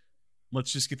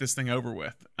 let's just get this thing over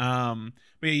with. But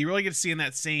yeah, you really get to see in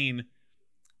that scene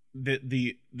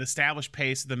the established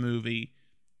pace of the movie,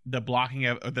 the blocking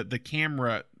of the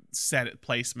camera set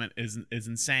placement is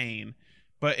insane.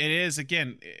 But it is,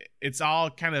 again, it's all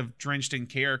kind of drenched in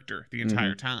character the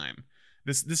entire time.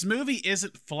 This movie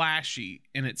isn't flashy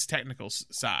in its technical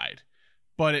side,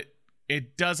 but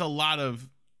it does a lot of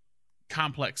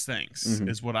complex things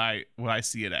is what I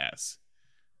see it as.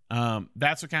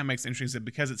 That's what kind of makes it interesting, is that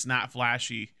because it's not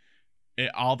flashy,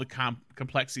 all the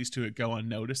complexities to it go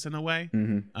unnoticed in a way.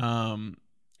 And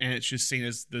it's just seen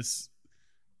as this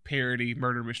parody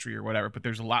murder mystery or whatever, but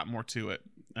there's a lot more to it.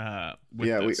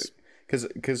 Because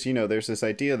there's this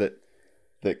idea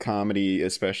that comedy,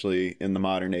 especially in the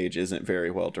modern age, isn't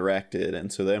very well directed.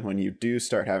 And so then when you do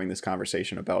start having this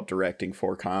conversation about directing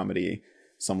for comedy,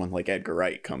 someone like Edgar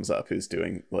Wright comes up, who's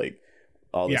doing like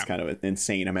all this kind of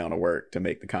insane amount of work to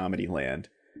make the comedy land.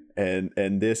 And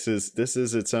this is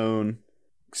its own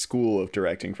school of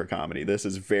directing for comedy. This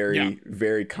is very,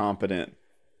 very competent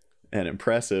and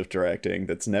impressive directing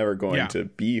that's never going to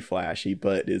be flashy,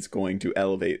 but is going to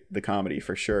elevate the comedy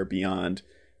for sure beyond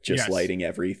just lighting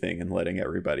everything and letting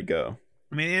everybody go.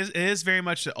 I mean, it is very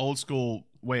much the old school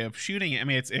way of shooting it. I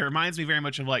mean, it reminds me very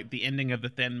much of like the ending of The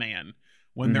Thin Man,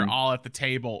 when they're all at the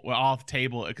table,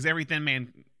 because every Thin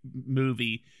Man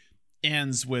movie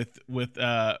ends with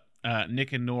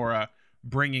Nick and Nora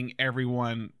bringing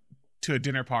everyone to a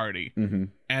dinner party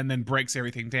and then breaks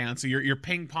everything down. So you're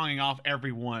ping-ponging off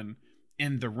everyone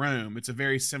in the room. It's a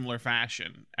very similar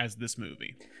fashion as this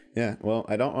movie. Yeah, well,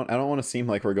 I don't want to seem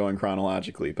like we're going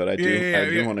chronologically, but I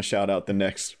do want to shout out the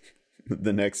next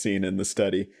scene in the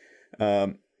study,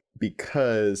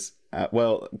 because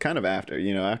well, kind of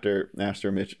after,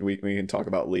 after Mitch, we can talk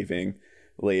about leaving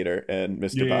later and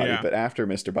Mr. Body, but after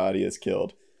Mr. Body is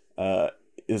killed,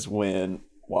 is when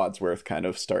Wadsworth kind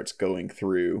of starts going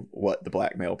through what the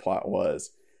blackmail plot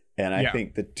was. And I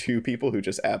think the two people who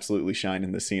just absolutely shine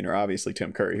in the scene are obviously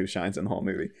Tim Curry, who shines in the whole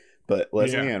movie, but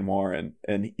Leslie Ann Warren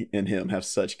and him have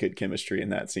such good chemistry in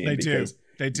that scene.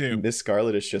 They do. Miss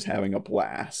Scarlet is just having a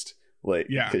blast,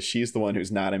 because she's the one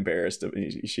who's not embarrassed of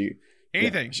she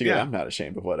anything. She goes, I'm not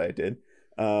ashamed of what I did.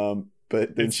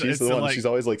 But then she's the one. She's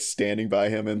always standing by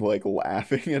him and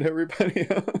laughing at everybody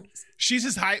else. She's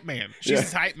his hype man. She's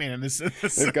his hype man in this.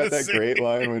 They've got that great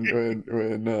line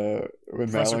when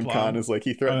Madeline Kahn is like,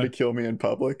 he threatened to kill me in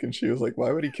public, and she was like,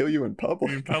 why would he kill you in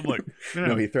public? In public?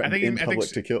 No, he threatened in public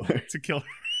to kill her. To kill her.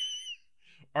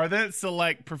 Or that's so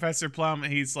Professor Plum.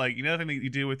 He's like, the thing that you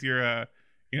do with your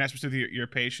you're not supposed to do your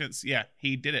patients. Yeah,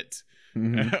 he did it,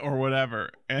 or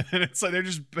whatever. And it's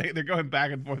they're going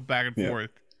back and forth.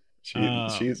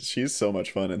 She's so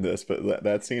much fun in this, but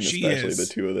that scene especially, the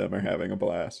two of them are having a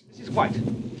blast. Mrs. White,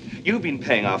 you've been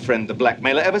paying our friend the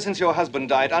blackmailer ever since your husband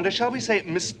died under, shall we say,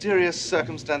 mysterious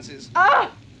circumstances.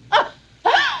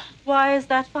 Why is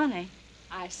that funny?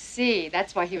 I see.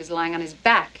 That's why he was lying on his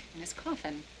back in his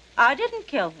coffin. I didn't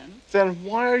kill him. Then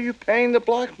why are you paying the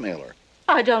blackmailer?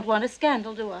 I don't want a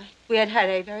scandal, do I? We had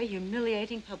a very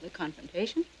humiliating public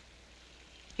confrontation.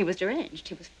 He was deranged.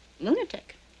 He was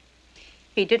lunatic.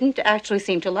 He didn't actually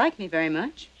seem to like me very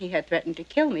much. He had threatened to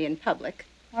kill me in public.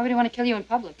 Why would he want to kill you in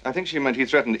public? I think she meant he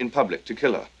threatened in public to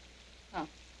kill her. Oh.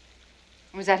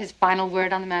 Was that his final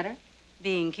word on the matter?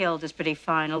 Being killed is pretty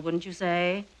final, wouldn't you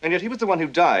say? And yet he was the one who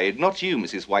died, not you,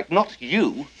 Mrs. White, not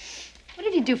you. What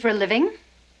did he do for a living?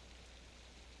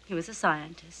 He was a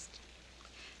scientist.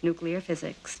 Nuclear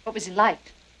physics. What was he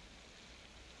like?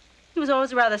 He was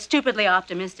always a rather stupidly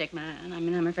optimistic man. I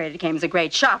mean, I'm afraid it came as a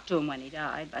great shock to him when he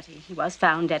died, but he was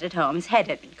found dead at home. His head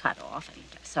had been cut off, and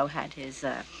so had his,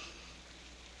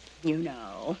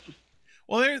 Well,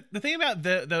 the thing about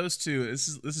those two, this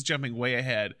is jumping way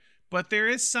ahead, but there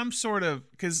is some sort of,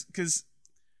 because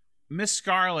Miss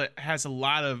Scarlet has a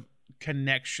lot of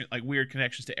weird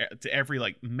connections to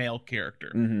every male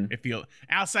character, if you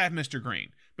outside of Mr.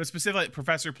 Green, but specifically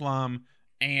Professor Plum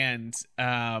and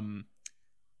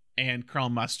Colonel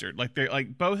Mustard. They're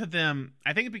both of them,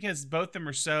 I think because both of them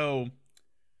are so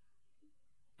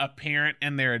apparent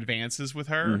in their advances with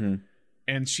her,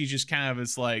 and she just kind of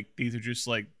is these are just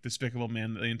despicable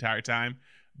men the entire time.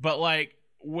 But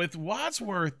with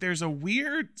Wadsworth, there's a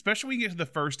weird, especially when you get to the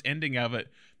first ending of it,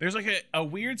 there's a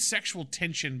weird sexual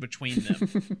tension between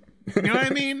them. You know what I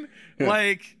mean?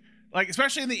 Yeah.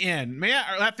 Especially in the end, maybe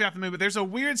I left throughout the movie, but there's a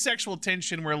weird sexual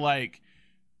tension where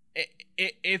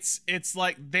it's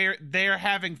they're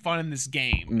having fun in this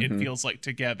game. It feels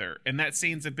together, and that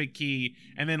scene's a big key.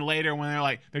 And then later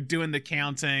when they're doing the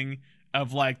counting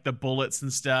of the bullets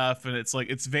and stuff, and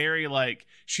it's very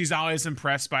she's always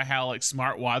impressed by how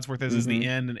smart Wadsworth is the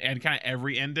end, and kind of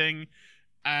every ending.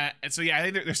 And so I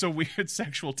think there's a weird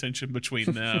sexual tension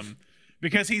between them.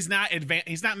 Because he's not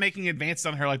making advances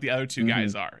on her like the other two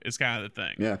guys are. Is kind of the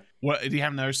thing. Yeah. What do you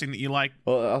have another scene that you like?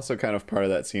 Well, also kind of part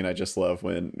of that scene I just love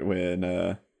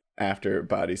when after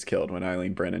Body's killed, when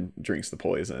Eileen Brennan drinks the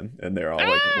poison and they're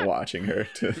all watching her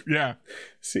to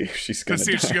see if she's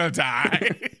gonna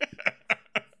die.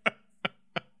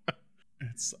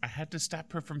 I had to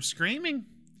stop her from screaming.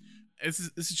 This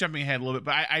is jumping ahead a little bit,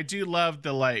 but I do love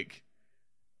the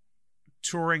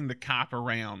touring the cop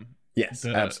around. Yes,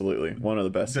 absolutely. One of the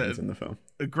best scenes in the film.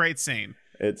 A great scene.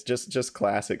 It's just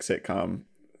classic sitcom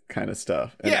kind of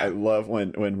stuff. And I love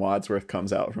when Wadsworth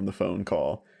comes out from the phone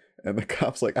call and the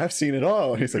cop's like, I've seen it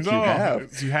all. And he's like, you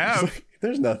have? You have?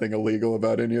 There's nothing illegal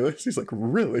about any of this. He's like,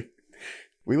 really?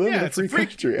 We live in a free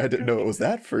country. I didn't know it was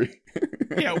that free.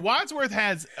 Yeah, Wadsworth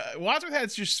has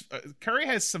Curry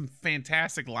has some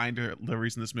fantastic line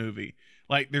deliveries in this movie.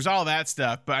 There's all that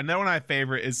stuff, but I know one of my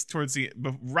favorite is towards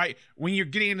right when you're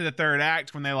getting into the third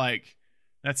act when they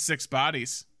that's 6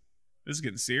 bodies. This is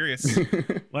getting serious.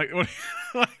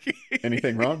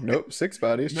 Anything wrong? Nope, 6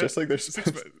 bodies, just like there's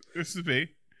this would be,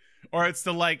 or it's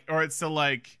the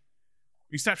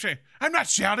you stop shouting. I'm not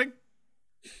shouting.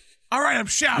 All right, I'm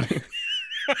shouting.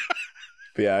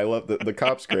 But yeah, I love the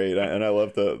cop's great, and I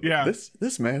love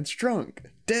this man's drunk,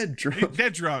 dead drunk,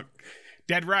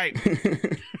 dead right.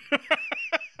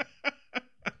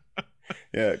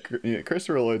 Yeah,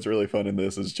 Christopher Lloyd's really fun in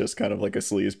this. Is just kind of like a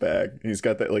sleaze bag. He's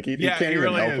got that he can't even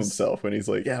really help himself when he's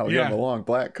like, "Yeah, I'll give him a long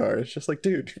black car." It's just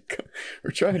dude,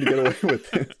 we're trying to get away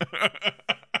with it.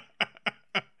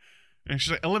 And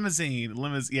she's like, a limousine.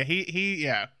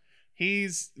 Yeah,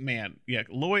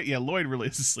 Lloyd really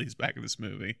is a sleazebag in this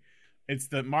movie. It's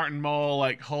the Martin Mull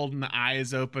like holding the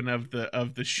eyes open of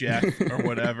the chef or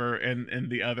whatever in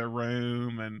the other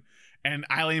room, and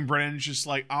Eileen Brennan's just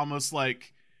like almost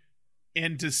like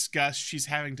in disgust she's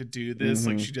having to do this,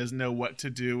 like she doesn't know what to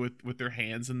do with their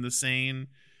hands in the scene.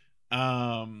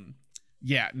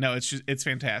 It's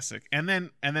fantastic. And then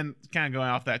kind of going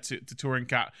off that to Touring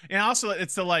Cop, and also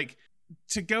it's the like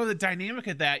to go the dynamic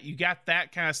of that, you got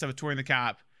that kind of stuff of Touring the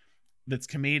Cop that's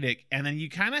comedic, and then you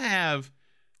kind of have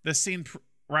the scene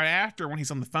right after when he's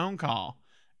on the phone call,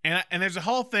 and there's a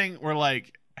whole thing where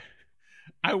like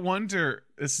I wonder,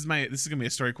 this is gonna be a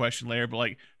story question later, but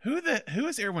like who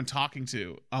is everyone talking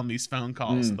to on these phone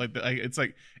calls? It's like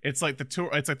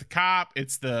the cop,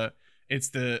 it's the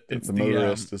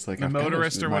motorist is like the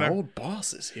motorist or whatever. My old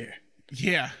boss is here.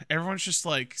 Yeah, everyone's just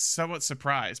like somewhat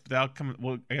surprised, but that'll come.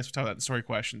 Well, I guess we'll talk about it in story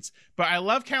questions. But I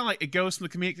love kind of like it goes from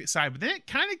the comedic side, but then it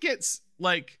kind of gets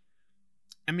like,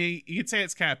 I mean, you could say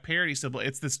it's kind of parody still, but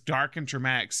it's this dark and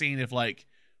dramatic scene of like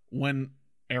when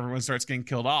everyone starts getting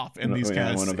killed off, and these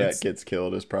guys. When a vet gets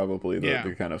killed is probably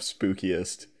the kind of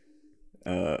spookiest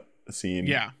scene.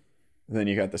 Yeah. Then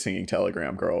you got the singing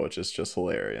telegram girl, which is just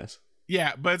hilarious.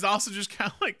 Yeah, but it's also just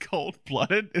kind of like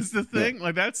cold-blooded is the thing. Yeah.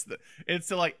 Like it's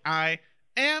like I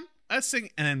am a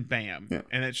sing, and then bam,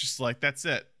 and it's just like that's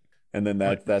it. And then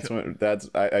I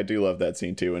do love that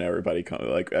scene too when everybody comes,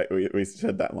 like we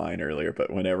said that line earlier,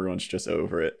 but when everyone's just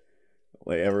over it,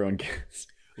 like everyone gets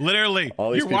literally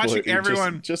all these you're people watching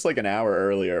everyone just like an hour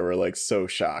earlier were like so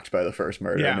shocked by the first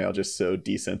murder, and now just so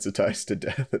desensitized to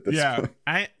death at this point.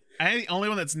 I think the only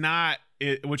one that's not.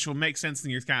 Which will make sense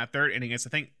in your kind of third ending is I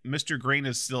think Mr. Green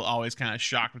is still always kind of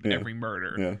shocked with every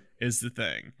murder is the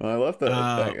thing. Well, I love that.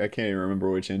 I can't even remember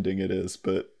which ending it is,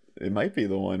 but it might be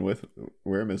the one with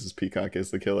where Mrs. Peacock is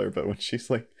the killer. But when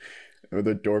she's like, when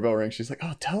the doorbell rings, she's like,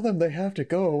 "Oh, tell them they have to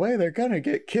go away. They're gonna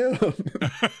get killed."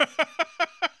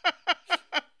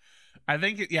 I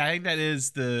think that is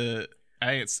the.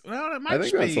 I think that's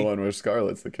the one where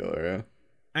Scarlett's the killer. Yeah.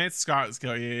 And it's Scarlett's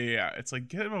killer. Yeah. It's like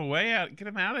get him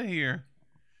out of here.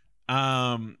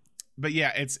 But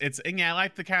yeah, I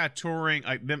like the kind of touring,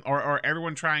 like them or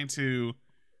everyone trying to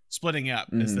splitting up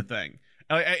is the thing.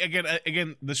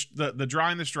 Again, the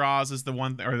drawing the straws is the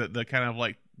one, or the kind of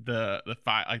like the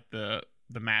fight, like the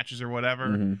matches or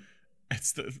whatever.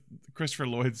 It's the Christopher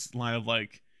Lloyd's line of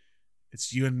like,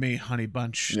 it's you and me, honey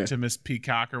bunch, to Miss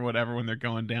Peacock or whatever when they're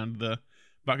going down to the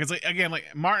buckets. Like again,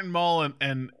 like Martin Mull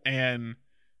and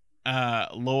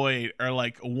Lloyd are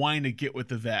like wanting to get with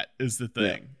the vet is the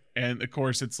thing. And of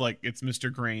course it's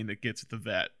Mr. Green that gets with the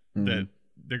vet that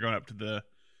they're going up to the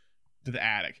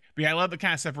attic. But yeah, I love the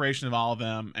kind of separation of all of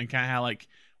them, and kind of how like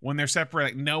when they're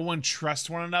separated, like, no one trusts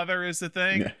one another is the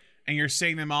thing. And you're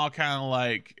seeing them all kind of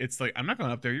like, it's like, I'm not going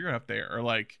up there, you're going up there. Or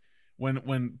like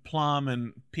when Plum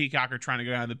and Peacock are trying to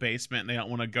go down to the basement and they don't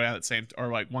want to go down at the same, or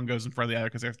like one goes in front of the other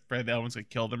because they're afraid the other one's going to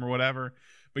kill them or whatever.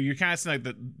 But you're kind of seeing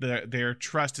like their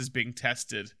trust is being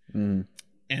tested in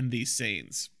these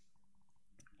scenes.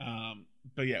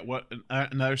 But yeah, what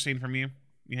another scene from you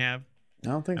have? I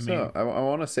don't think so. I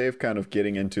want to save kind of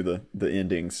getting into the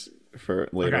endings for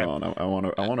later on. I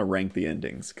want to rank the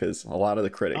endings because a lot of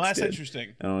the critics. Oh, that's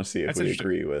interesting. I want to see if we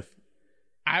agree with.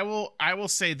 I will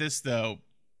say this though,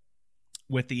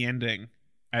 with the ending,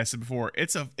 as I said before,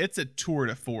 it's a tour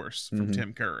de force from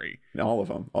Tim Curry. All of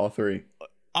them, all three.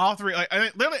 Like I mean,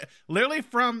 literally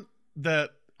from the.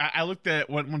 I looked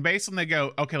at when based on they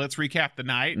go, okay, let's recap the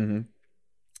night.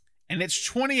 And it's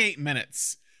 28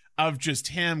 minutes of just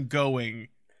him going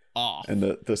off. And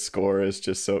the score is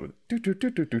just so...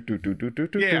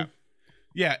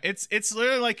 Yeah, it's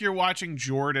literally like you're watching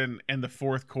Jordan in the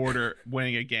fourth quarter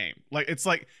winning a game. Like it's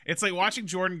like watching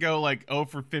Jordan go like 0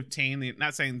 for 15.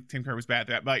 Not saying Tim Curry was bad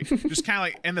at that, but like, just kind of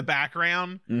like in the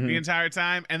background the entire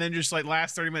time. And then just like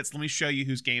last 30 minutes, let me show you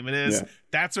whose game it is. Yeah.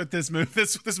 That's what this movie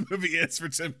is for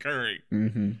Tim Curry.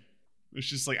 It's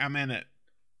just like, I'm in it.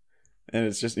 And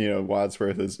it's just,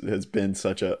 Wadsworth has been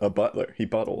such a butler. He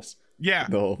buttles the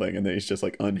whole thing, and then he's just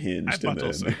like unhinged. And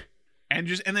then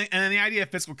the idea of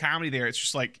physical comedy there, it's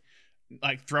just like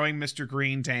throwing Mr.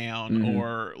 Green down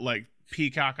or like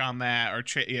Peacock on that, or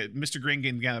Mr. Green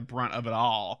getting the brunt of it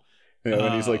all. Yeah,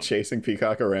 when he's like chasing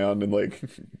Peacock around and like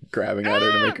grabbing at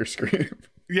her to make her scream.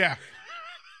 Yeah.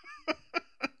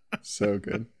 So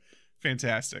good.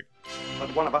 Fantastic.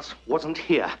 But one of us wasn't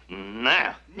here.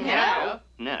 No.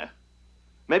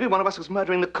 Maybe one of us was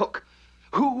murdering the cook.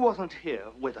 Who wasn't here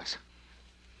with us?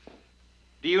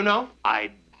 Do you know?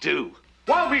 I do.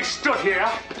 While we stood here,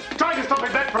 trying to stop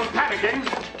Yvette from panicking,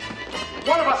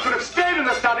 one of us could have stayed in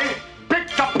the study,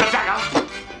 picked up the dagger,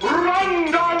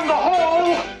 run down the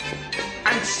hall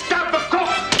and stab the cook.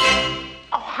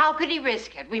 Oh, how could he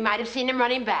risk it? We might have seen him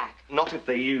running back. Not if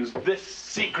they used this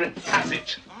secret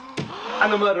passage.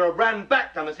 And the murderer ran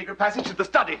back down the secret passage to the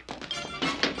study.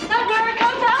 That where it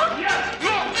comes out? Yes,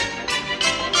 look!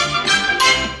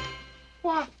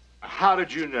 What? How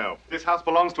did you know? This house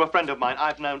belongs to a friend of mine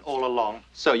I've known all along.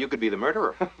 So you could be the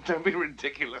murderer. Don't be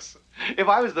ridiculous. If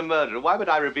I was the murderer, why would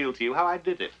I reveal to you how I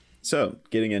did it? So,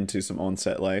 getting into some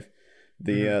on-set life,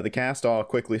 the cast all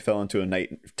quickly fell into a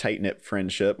tight-knit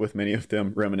friendship, with many of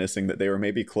them reminiscing that they were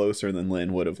maybe closer than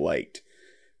Lin would have liked.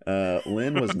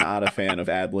 Lin was not a fan of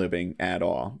ad-libbing at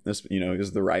all. This, he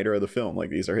was the writer of the film. Like,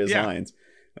 these are his lines.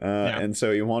 And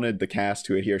so he wanted the cast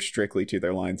to adhere strictly to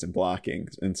their lines and blocking.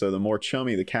 And so the more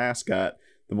chummy the cast got,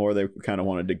 the more they kind of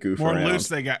wanted to goof around. More loose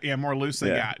they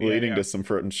got. Leading to some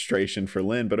frustration for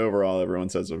Lin. But overall, everyone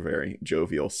says a very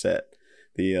jovial set.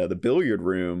 The billiard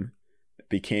room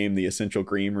became the essential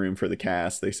green room for the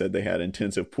cast. They said they had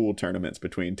intensive pool tournaments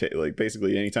between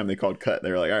basically anytime they called cut,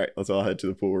 they were like, all right, let's all head to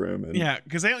the pool room. And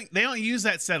because they don't use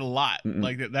that set a lot.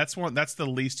 Like that's the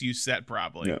least used set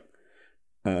probably.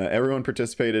 Everyone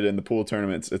participated in the pool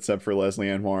tournaments except for Leslie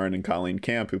Ann Warren and Colleen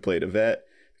Camp, who played Yvette,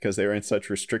 because they were in such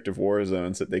restrictive war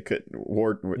zones that they couldn't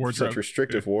such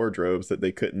restrictive wardrobes that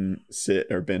they couldn't sit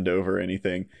or bend over or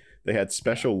anything. They had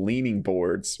special leaning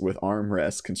boards with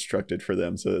armrests constructed for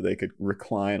them so that they could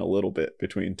recline a little bit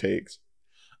between takes.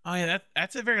 Oh yeah,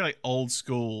 that's a very old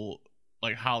school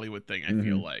Hollywood thing. I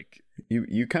feel like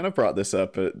you kind of brought this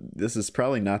up, but this is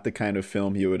probably not the kind of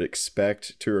film you would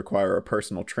expect to require a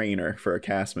personal trainer for a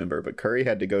cast member. But Curry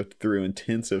had to go through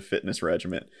intensive fitness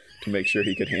regimen to make sure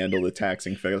he could handle the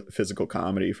taxing physical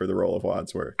comedy for the role of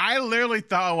Wadsworth. I literally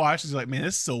thought I watched this man,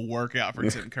 this is a workout for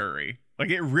Tim Curry.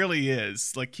 It really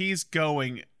is. He's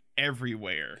going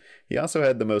everywhere. He also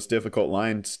had the most difficult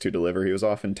lines to deliver. He was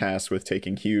often tasked with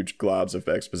taking huge globs of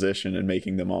exposition and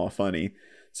making them all funny.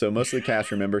 So most of the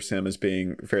cast remembers him as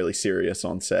being fairly serious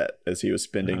on set, as he was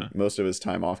spending most of his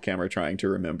time off camera trying to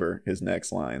remember his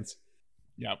next lines.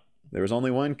 Yep. There was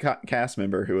only one cast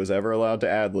member who was ever allowed to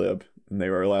ad-lib, and they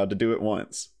were allowed to do it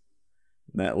once.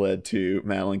 And that led to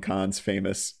Madeline Kahn's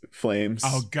famous flames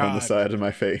on the side of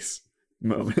my face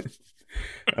moment.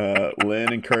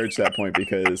 Lin encouraged that point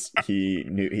because he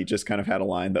knew he just kind of had a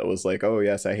line that was like, oh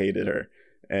yes, I hated her,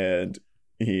 and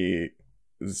he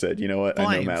said, you know what,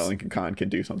 I know Madeline Kahn can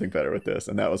do something better with this.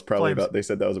 And that was probably they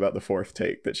said that was about the fourth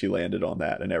take that she landed on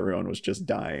that, and everyone was just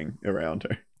dying around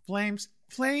her. Flames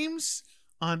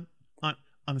on the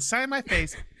side of my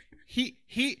face,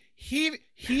 heaving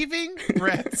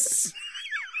breaths.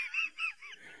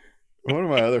 One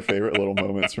of my other favorite little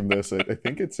moments from this, I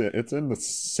think it's in the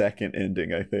second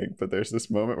ending, I think, but there's this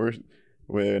moment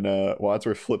when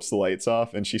Wadsworth flips the lights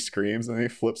off and she screams, and he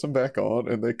flips them back on,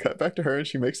 and they cut back to her and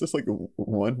she makes this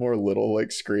one more little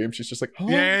scream. She's just like, oh.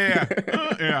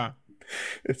 Yeah.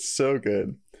 It's so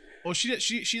good. Well, she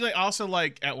also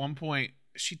at one point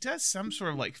she does some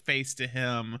sort of face to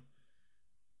him.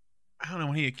 I don't know,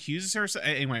 when he accuses her.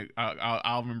 Anyway,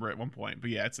 I'll remember at one point. But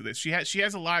yeah, she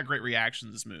has a lot of great reactions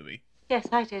in this movie. Yes,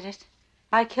 I did it.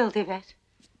 I killed Yvette.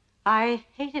 I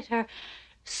hated her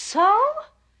so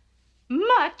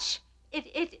much.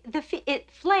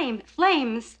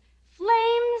 Flames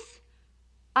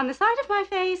on the side of my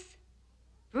face,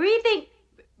 heaving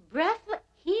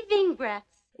breaths.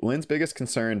 Lin's biggest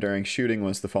concern during shooting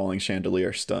was the falling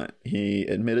chandelier stunt. He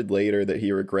admitted later that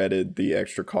he regretted the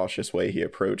extra cautious way he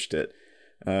approached it.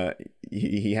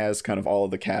 He has kind of all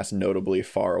of the cast notably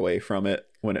far away from it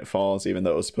when it falls, even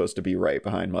though it was supposed to be right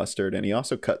behind Mustard. And he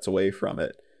also cuts away from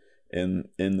it in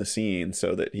the scene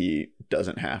so that he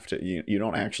doesn't have to. You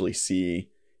don't actually see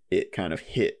it kind of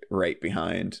hit right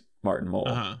behind Martin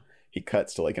Mull. He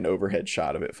cuts to an overhead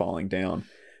shot of it falling down.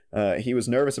 He was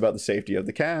nervous about the safety of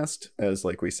the cast, as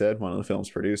we said, one of the film's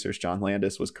producers, John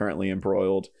Landis, was currently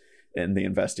embroiled in the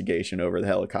investigation over the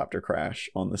helicopter crash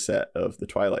on the set of the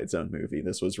Twilight Zone movie.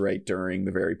 This was right during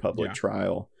the very public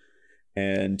trial.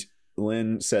 And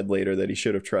Lin said later that he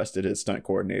should have trusted his stunt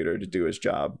coordinator to do his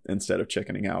job instead of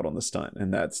chickening out on the stunt.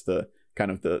 And that's the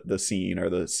kind of the scene or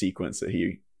the sequence that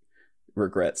he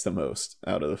regrets the most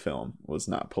out of the film, was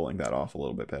not pulling that off a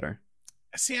little bit better.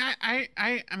 See,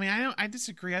 I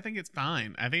disagree. I think it's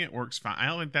fine. I think it works fine. I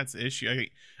don't think that's the issue.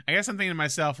 I guess I'm thinking to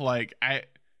myself,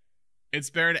 it's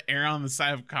better to err on the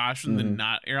side of caution than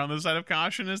not err on the side of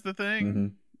caution is the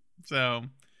thing. So,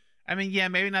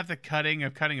 maybe not the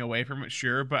cutting away from it,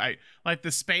 sure, but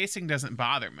the spacing doesn't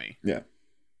bother me. Yeah.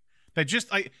 They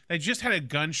just had a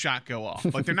gunshot go off.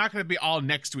 They're not going to be all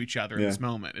next to each other in this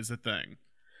moment is the thing.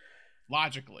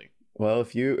 Logically. Well,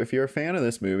 if you're a fan of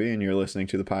this movie and you're listening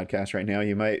to the podcast right now,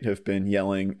 you might have been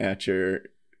yelling at your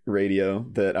radio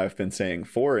that I've been saying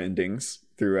 4 endings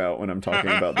throughout when I'm talking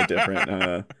about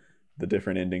the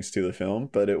different endings to the film.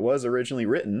 But it was originally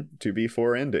written to be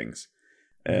 4 endings,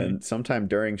 and sometime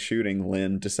during shooting,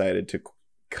 Lynn decided to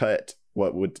cut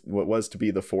what was to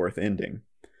be the 4th ending.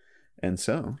 And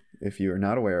so, if you are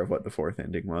not aware of what the 4th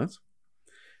ending was,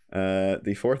 the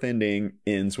 4th ending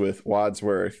ends with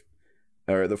Wadsworth.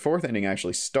 Or the 4th ending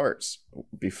actually starts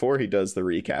before he does the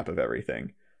recap of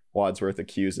everything. Wadsworth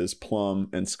accuses Plum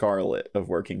and Scarlett of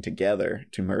working together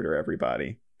to murder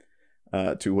everybody.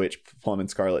 To which Plum and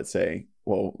Scarlett say,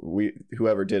 well,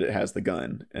 whoever did it has the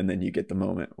gun. And then you get the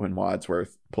moment when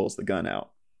Wadsworth pulls the gun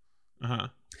out.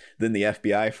 Then the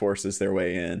FBI forces their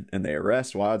way in and they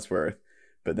arrest Wadsworth.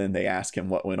 But then they ask him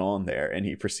what went on there. And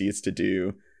he proceeds to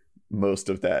do most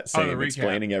of that same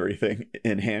explaining everything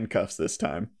in handcuffs this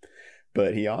time.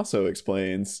 But he also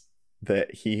explains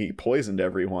that he poisoned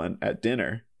everyone at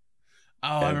dinner.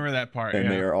 I remember that part. And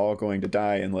they are all going to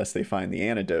die unless they find the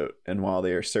antidote. And while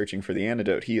they are searching for the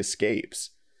antidote, he escapes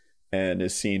and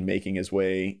is seen making his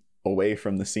way away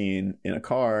from the scene in a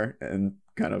car and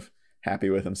kind of happy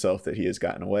with himself that he has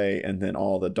gotten away. And then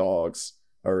all the dogs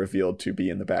are revealed to be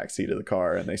in the backseat of the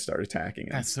car and they start attacking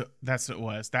him. That's what it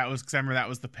was. That was, because I remember that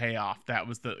was the payoff. That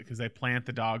was because they plant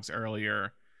the dogs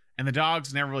earlier. And the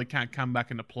dogs never really kind of come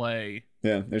back into play.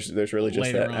 Yeah, there's really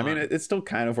just that. On. I mean, it still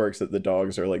kind of works that the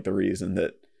dogs are like the reason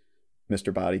that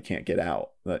Mr. Body can't get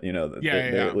out. That, you know,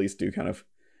 they at least do kind of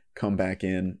come back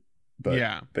in. But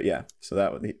yeah. So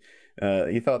that would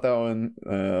he thought that one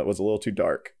was a little too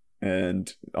dark,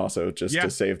 and also just to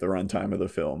save the runtime of the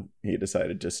film, he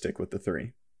decided to stick with the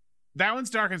 3. That one's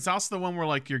dark, and it's also the one where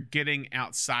like you're getting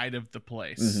outside of the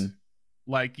place.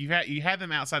 Like you had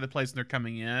them outside the place and they're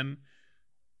coming in.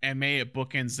 And maybe it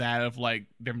bookends that of like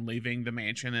them leaving the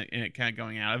mansion and it kind of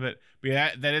going out of it. But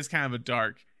yeah, that is kind of a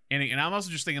dark ending. And I'm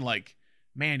also just thinking like,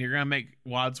 man, you're gonna make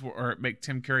Wadsworth or make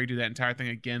Tim Curry do that entire thing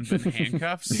again, but in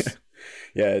handcuffs.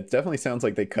 Yeah, it definitely sounds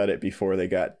like they cut it before they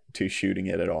got to shooting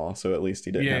it at all. So at least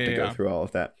he didn't have to go through all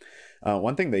of that.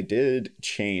 One thing they did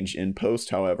change in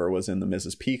post, however, was in the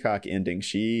Mrs. Peacock ending.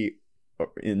 She,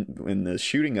 in the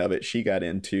shooting of it, she got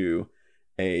into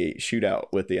a shootout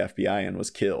with the FBI and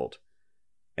was killed.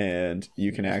 And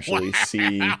you can actually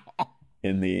see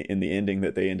in the ending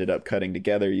that they ended up cutting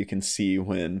together, you can see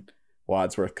when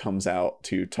Wadsworth comes out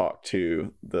to talk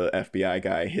to the FBI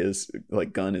guy, his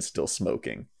like gun is still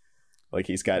smoking. Like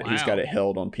he's got it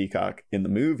held on Peacock. In the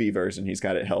movie version, he's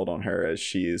got it held on her as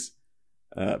she's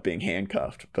being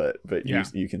handcuffed. But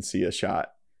you can see a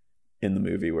shot in the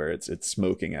movie where it's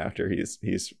smoking after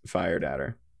he's fired at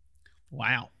her.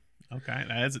 Wow. Okay.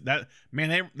 That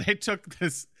man, they took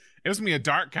this. It was going to be a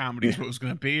dark comedy is what it was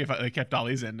going to be if they kept all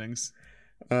these endings.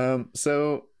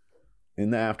 So,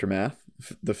 in the aftermath,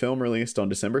 the film released on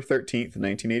December 13th,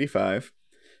 1985,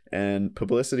 and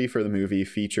publicity for the movie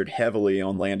featured heavily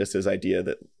on Landis's idea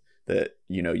that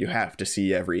you know, you have to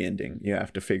see every ending. You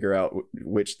have to figure out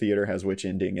which theater has which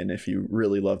ending, and if you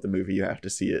really love the movie, you have to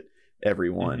see it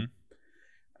every one.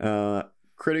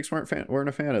 Critics weren't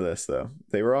a fan of this, though.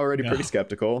 They were already pretty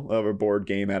skeptical of a board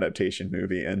game adaptation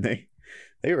movie, and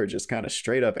they were just kind of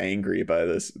straight up angry by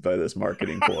this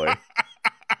marketing ploy.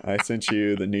 I sent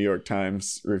you the New York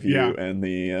Times review and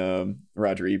the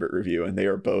Roger Ebert review, and they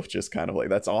are both just kind of like,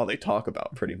 that's all they talk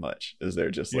about pretty much, is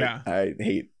they're just like, I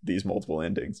hate these multiple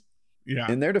endings.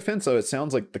 In their defense, though, it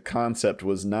sounds like the concept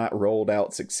was not rolled out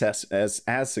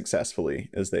as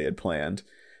successfully as they had planned.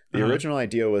 The original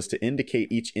idea was to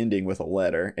indicate each ending with a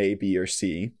letter, A, B, or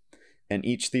C, and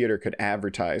each theater could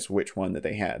advertise which one that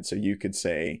they had. So you could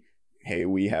say, hey,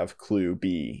 we have clue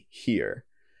B here.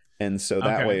 And so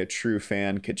that way a true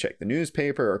fan could check the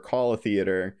newspaper or call a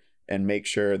theater and make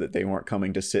sure that they weren't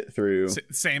coming to sit through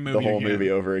same movie the whole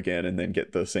movie over again and then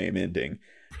get the same ending.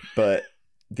 But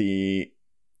the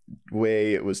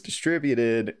way it was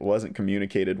distributed wasn't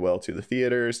communicated well to the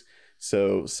theaters.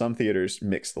 So some theaters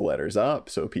mixed the letters up.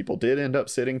 So people did end up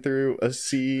sitting through a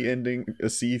C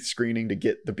screening to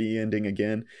get the B ending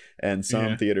again. And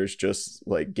some theaters just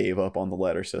like gave up on the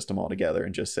letter system altogether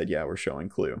and just said, yeah, we're showing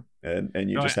Clue. And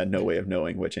you just had no way of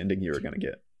knowing which ending you were going to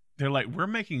get. They're like, we're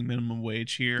making minimum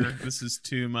wage here. This is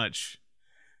too much.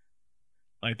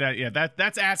 Like that. Yeah,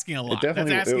 that's asking a lot.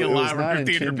 That's asking a lot for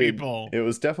theater people. It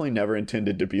was definitely never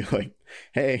intended to be like,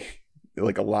 hey,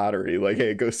 like a lottery, like,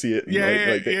 hey, go see it.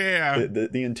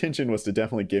 The intention was to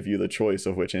definitely give you the choice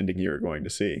of which ending you were going to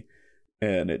see,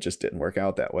 and it just didn't work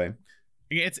out that way.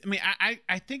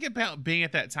 I think about being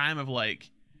at that time of like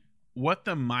what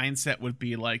the mindset would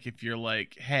be like if you're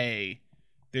like, hey,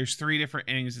 there's 3 different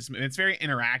endings. It's very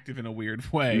interactive in a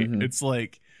weird way. Mhm. It's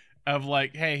like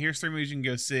hey, here's 3 movies you can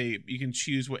go see. You can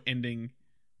choose what ending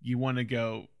you want to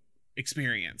go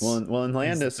experience. Well, and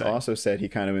Landis also said he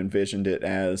kind of envisioned it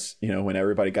as, when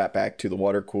everybody got back to the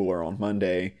water cooler on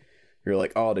Monday, you're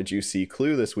like, oh, did you see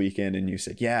Clue this weekend? And you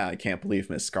said, yeah, I can't believe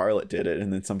Miss Scarlet did it.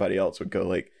 And then somebody else would go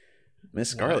like, Miss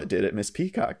Scarlet did it, Miss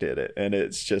Peacock did it. And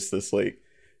it's just this like,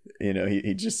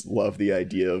 he just loved the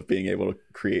idea of being able to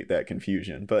create that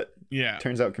confusion. But yeah,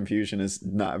 turns out confusion is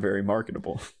not very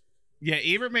marketable. Yeah,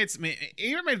 Ebert made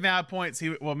valid points.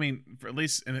 At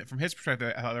least from his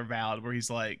perspective, how they're valid. Where he's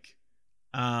like,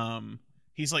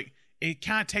 it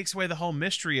kind of takes away the whole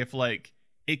mystery if like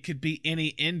it could be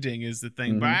any ending is the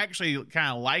thing. But I actually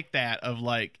kind of like that of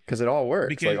like because it all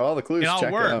works. Like all the clues, it all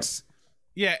check works. Out.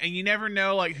 Yeah, and you never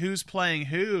know like who's playing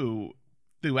who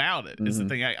throughout it is the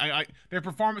thing. I their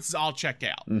performances all check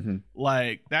out.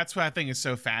 Like that's what I think is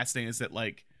so fascinating is that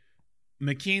like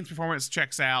McKean's performance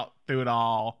checks out through it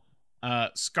all.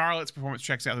 Scarlett's performance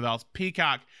checks out the dolls.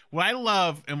 Peacock, what I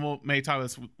love, and we'll maybe talk about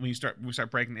this when we start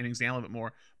breaking the innings down a little bit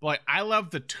more. But like, I love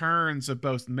the turns of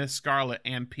both Miss Scarlet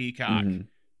and Peacock when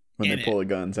they pull the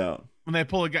guns out. When they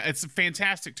pull a gun, it's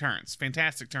fantastic turns,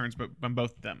 but on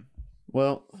both of them.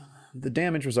 Well, the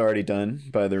damage was already done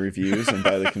by the reviews and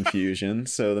by the confusion.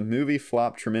 So the movie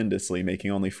flopped tremendously,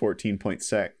 making only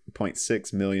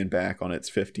 $14.6 million back on its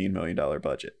 $15 million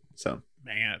budget. So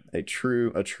man, a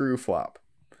true flop.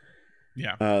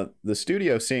 Yeah. The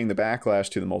studio, seeing the backlash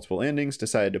to the multiple endings,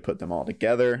 decided to put them all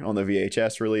together on the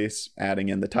VHS release, adding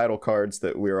in the title cards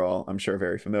that we're all, I'm sure,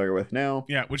 very familiar with now.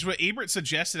 Yeah, which is what Ebert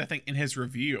suggested, I think, in his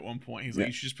review at one point. He's like,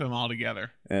 you should just put them all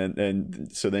together. And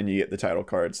so then you get the title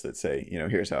cards that say,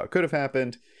 here's how it could have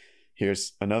happened.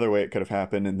 Here's another way it could have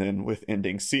happened. And then with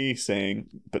ending C saying,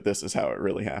 but this is how it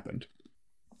really happened.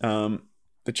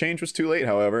 The change was too late,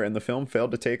 however, and the film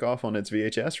failed to take off on its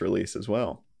VHS release as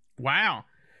well. Wow.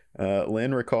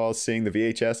 Lynn recalls seeing the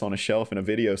VHS on a shelf in a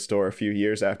video store a few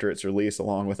years after its release,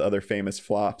 along with other famous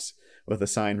flops, with a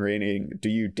sign reading, "Do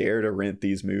you dare to rent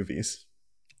these movies?"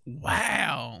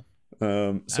 Wow.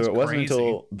 So it wasn't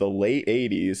until the late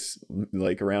 80s,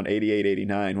 like around 88,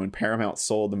 89, when Paramount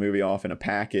sold the movie off in a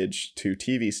package to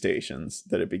TV stations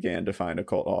that it began to find a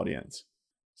cult audience.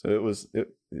 So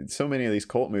so many of these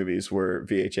cult movies were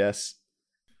VHS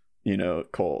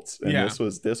cults, and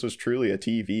this was truly a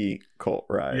TV cult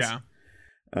rise.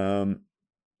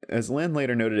 As Lynn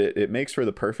later noted, it makes for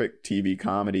the perfect TV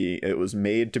comedy. It was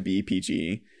made to be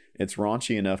PG. It's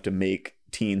raunchy enough to make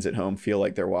teens at home feel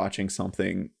like they're watching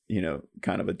something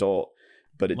kind of adult,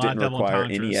 but it didn't require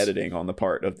any editing on the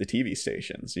part of the TV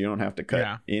stations. You don't have to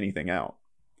cut anything out.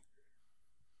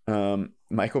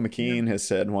 Michael McKean has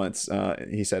said once,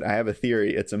 he said, "I have a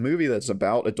theory. It's a movie that's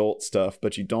about adult stuff,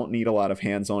 but you don't need a lot of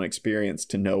hands-on experience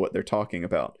to know what they're talking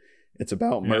about. It's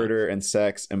about murder and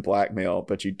sex and blackmail,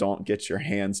 but you don't get your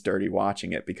hands dirty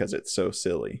watching it because it's so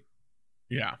silly."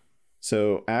 Yeah.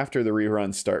 So after the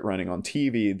reruns start running on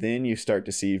TV, then you start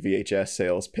to see VHS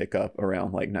sales pick up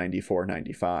around like 94,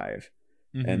 95.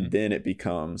 And then it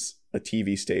becomes a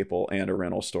TV staple and a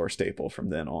rental store staple from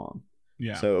then on.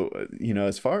 Yeah. So,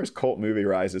 as far as cult movie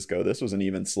rises go, this was an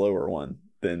even slower one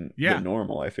than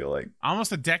normal, I feel like.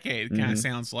 Almost a decade, kind of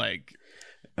sounds like.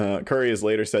 Curry has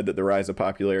later said that the rise of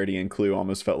popularity in Clue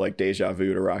almost felt like deja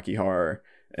vu to Rocky Horror,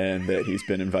 and that he's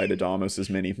been invited to almost as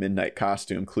many midnight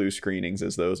costume Clue screenings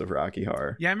as those of Rocky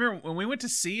Horror. Yeah, I remember when we went to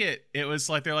see it, it was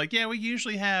like, they're like, yeah, we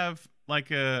usually have like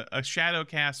a shadow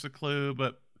cast with Clue,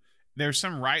 but there's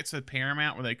some rights at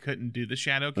Paramount where they couldn't do the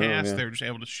shadow cast. They were just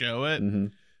able to show it.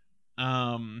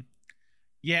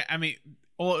 Yeah, I mean,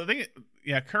 well, I think,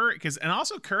 Curry, and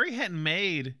also Curry hadn't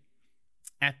made,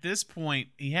 at this point,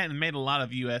 he hadn't made a lot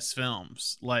of U.S.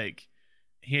 films. Like,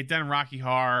 he had done Rocky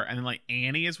Horror, and then like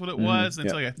Annie is what it was.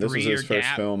 Until like a 3-year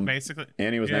gap, film. Basically.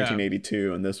 Annie was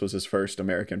 1982, and this was his first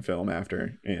American film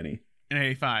after Annie. In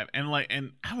 85,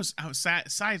 and I was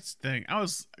side thing. I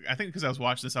think because I was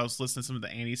watching this, I was listening to some of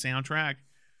the Annie soundtrack.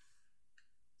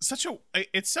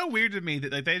 It's so weird to me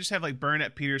that like they just have like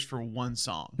Bernadette Peters for one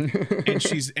song, and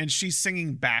she's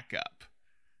singing backup.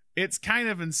 It's kind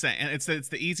of insane, and it's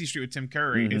the Easy Street with Tim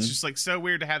Curry. It's just like so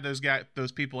weird to have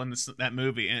those people in that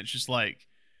movie, and it's just like,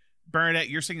 Bernadette,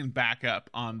 you're singing backup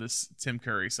on this Tim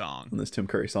Curry song. On this Tim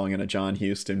Curry song in a John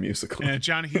Huston musical. In a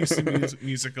John Huston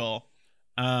musical.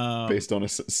 Based on a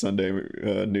Sunday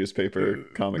newspaper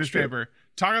comic strip.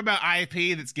 Talk about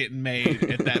IP that's getting made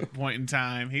at that point in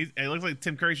time. It looks like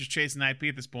Tim Curry's just chasing IP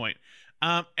at this point.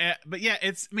 But yeah,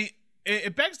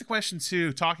 it begs the question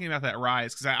too, talking about that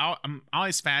rise, because I'm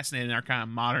always fascinated in our kind of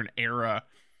modern era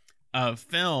of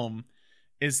film,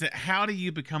 is that how do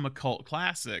you become a cult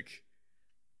classic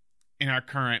in our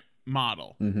current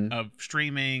model of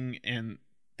streaming and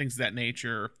things of that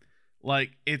nature?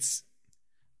 Like, it's,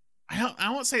 I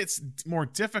won't say it's more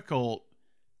difficult.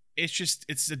 It's just,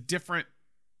 it's a different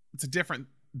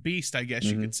beast, I guess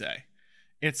you could say.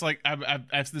 It's like, I've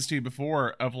said this to you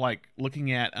before, of like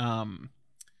looking at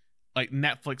like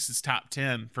Netflix's top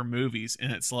 10 for movies,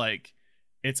 and it's like,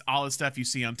 it's all the stuff you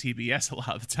see on TBS a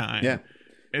lot of the time. Yeah.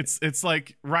 It's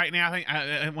like right now, I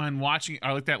think when watching,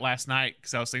 I looked at last night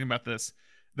because I was thinking about this.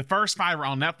 The first 5 were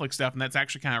on Netflix stuff, and that's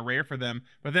actually kind of rare for them.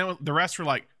 But then the rest were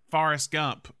like Forrest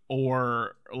Gump,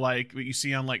 or like what you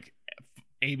see on like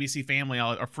ABC Family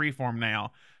or Freeform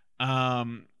now.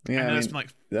 Yeah, I mean, like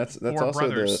that's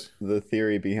also the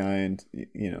theory behind,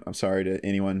 you know, I'm sorry to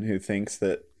anyone who thinks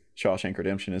that Shawshank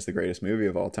Redemption is the greatest movie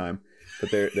of all time,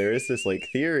 but there is this like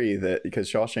theory that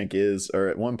because Shawshank is, or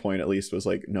at one point at least was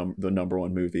like the number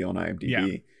 1 movie on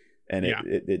IMDb, and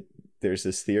it there's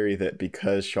this theory that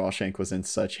because Shawshank was in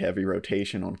such heavy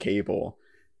rotation on cable,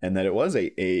 and that it was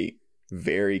a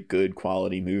very good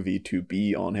quality movie to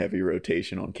be on heavy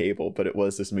rotation on cable, but it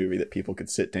was this movie that people could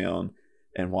sit down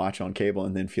and watch on cable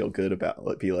and then feel good about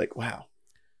it, be like, wow,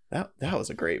 that was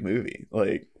a great movie.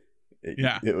 Like,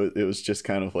 it was just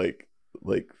kind of like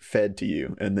fed to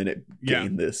you, and then it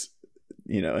gained this,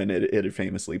 you know, and it had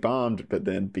famously bombed, but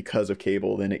then because of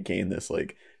cable, then it gained this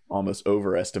like almost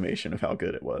overestimation of how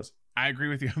good it was. I agree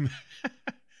with you on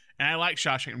that. And I like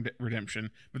Shawshank Redemption,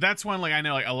 but that's one, like, I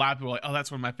know like a lot of people are like, oh,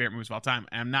 that's one of my favorite movies of all time.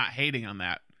 And I'm not hating on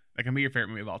that. That can be your favorite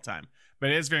movie of all time,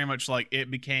 but it is very much like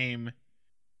it became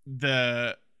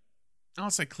I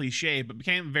don't say cliche, but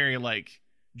became very like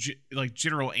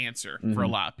general answer for a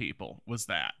lot of people was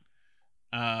that.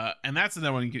 And that's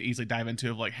another one you could easily dive into,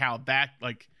 of like how that,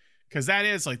 like, because that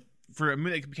is like, for a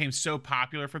movie that became so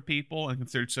popular for people and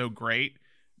considered so great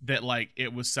that like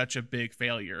it was such a big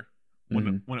failure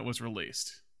when it was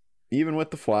released. Even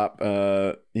with the flop,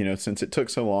 you know, since it took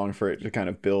so long for it to kind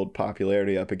of build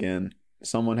popularity up again,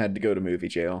 someone had to go to movie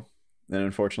jail, and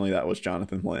unfortunately that was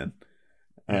Jonathan Lynn.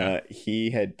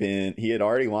 He had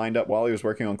already lined up, while he was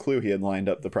working on Clue, he had lined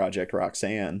up the project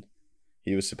Roxanne.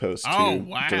 He was supposed to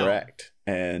direct,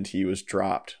 and he was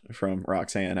dropped from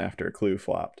Roxanne after Clue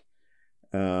flopped.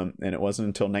 And it wasn't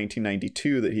until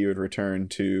 1992 that he would return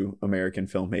to American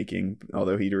filmmaking,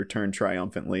 although he returned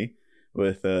triumphantly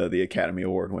with the Academy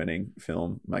Award winning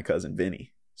film My Cousin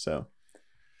Vinny. So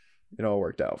it all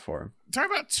worked out for him. Talk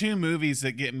about 2 movies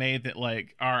that get made that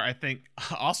like are, I think,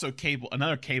 also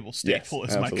another cable staple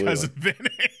is absolutely. My Cousin Vinny.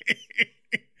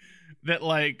 That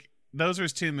like, those are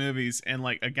his 2 movies, and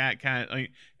like a guy kind of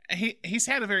like, he's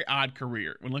had a very odd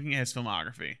career when looking at his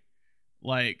filmography.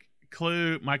 Like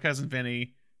Clue, My Cousin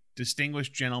Vinny,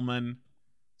 Distinguished Gentleman,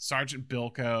 Sergeant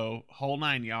Bilko, Whole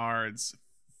 9 Yards,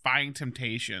 Fighting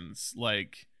Temptations,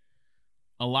 like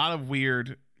a lot of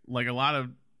weird, like a lot of,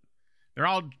 they're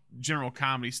all general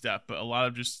comedy stuff, but a lot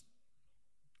of just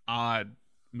odd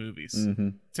movies.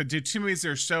 To do 2 movies that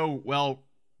are so well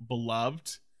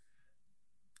beloved,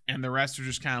 and the rest are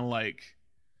just kind of like,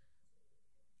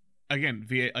 again,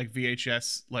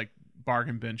 VHS, like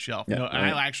bargain bin shelf. Yeah, no,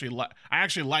 right. I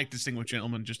actually like Distinguished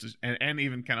Gentleman just as, and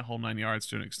even kind of Whole 9 Yards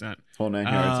to an extent. Whole 9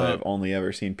 Yards I've only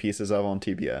ever seen pieces of on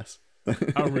TBS.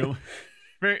 Oh, really?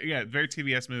 Very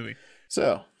TBS movie.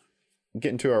 So,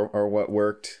 getting to our what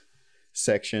worked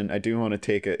section, I do want to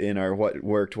take in our what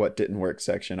worked, what didn't work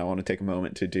section. I want to take a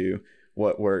moment to do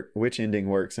what worked, which ending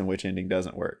works and which ending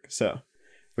doesn't work. So,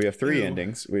 we have 3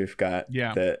 endings. We've got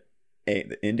the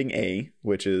ending A,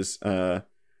 which is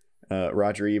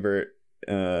Roger Ebert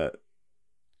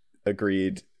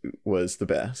agreed was the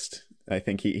best. I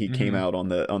think he came out on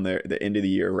the end of the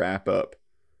year wrap up.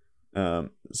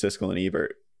 Siskel and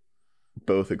Ebert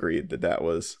both agreed that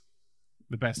was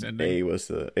the best ending. A was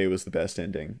the best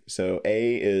ending. So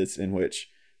A is in which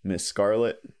Miss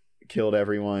Scarlet killed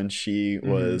everyone. She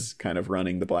was kind of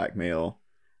running the blackmail,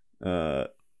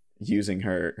 using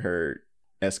her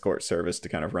escort service to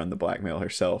kind of run the blackmail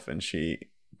herself, and she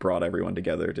brought everyone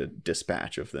together to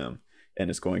dispatch of them,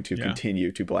 and is going to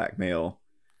continue to blackmail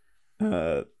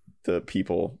the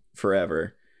people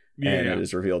forever. And it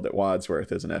is revealed that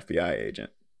Wadsworth is an FBI agent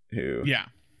who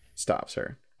stops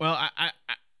her. Well,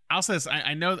 I'll say this.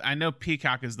 I know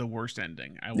Peacock is the worst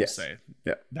ending. I will say.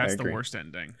 Yeah, that's the worst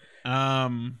ending.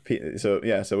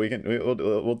 So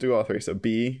we'll do all 3. So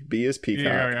B is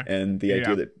Peacock, and the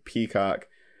idea that Peacock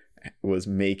was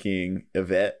making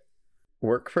Yvette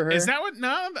work for her. Is that what? No,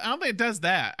 I don't think it does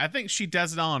that. I think she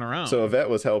does it all on her own. So Yvette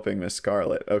was helping Miss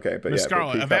Scarlet. Okay, but Miss yeah,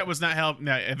 Scarlet. but Yvette was not helping.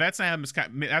 No, Yvette's not helping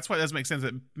Miss. That's why it doesn't make sense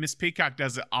that Miss Peacock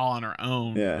does it all on her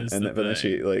own. Yeah, but then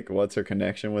she like, what's her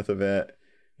connection with Yvette?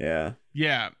 Yeah.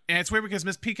 Yeah, and it's weird because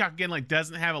Miss Peacock again like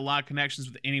doesn't have a lot of connections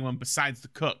with anyone besides the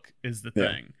cook is the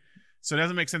thing. So it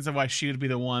doesn't make sense of why she would be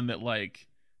the one that like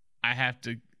I have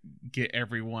to get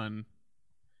everyone.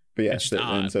 But yeah,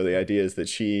 and so the idea is that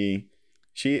she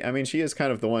is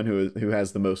kind of the one who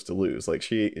has the most to lose. Like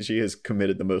she has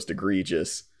committed the most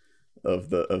egregious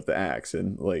of the acts,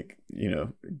 and like, you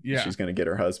know, she's going to get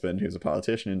her husband, who's a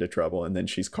politician, into trouble, and then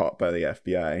she's caught by the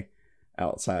FBI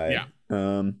outside.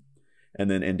 And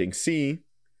then ending C,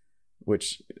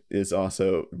 which is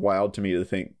also wild to me to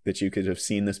think that you could have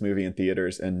seen this movie in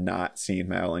theaters and not seen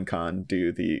Madeline Kahn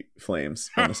do the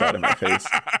flames on the side of my face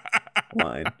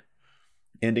line.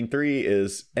 Ending 3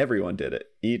 is everyone did it.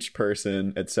 Each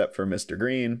person except for Mr.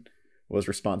 Green was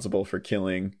responsible for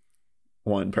killing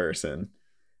one person.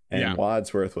 And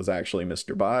Wadsworth was actually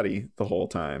Mr. Body the whole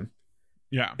time.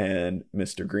 Yeah. And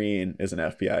Mr. Green is an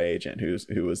FBI agent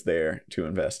who was there to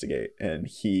investigate, and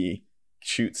he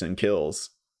shoots and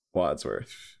kills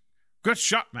Wadsworth. Good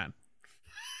shot, man.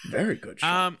 Very good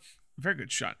shot. Very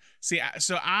good shot. See,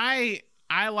 so I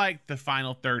like the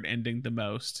final third ending the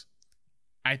most.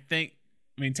 I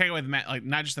mean, take away the like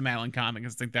not just the Madeline Kahn,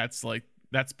 because I think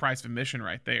that's price of admission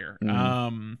right there.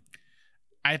 Mm-hmm.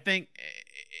 I think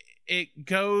it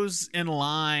goes in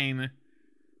line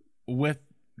with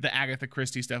the Agatha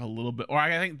Christie stuff a little bit, or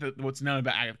I think what's known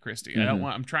about Agatha Christie. Mm-hmm.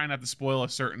 I'm trying not to spoil a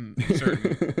certain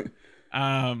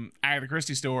Agatha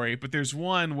Christie story, but there's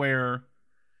one where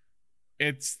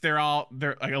they're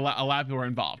like a lot of people are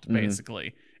involved,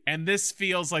 basically. And this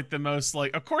feels like the most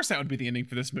like, of course that would be the ending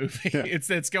for this movie. Yeah.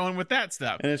 It's going with that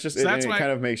stuff. And it's just, so it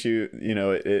kind of makes you, you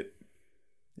know,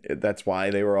 that's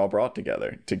why they were all brought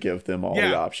together, to give them all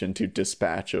the option to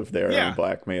dispatch of their own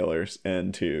blackmailers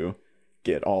and to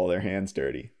get all their hands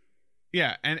dirty.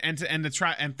 Yeah, and to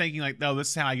try and thinking like, no, this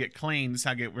is how I get clean. This is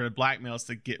how I get rid of blackmails,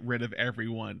 to get rid of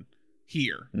everyone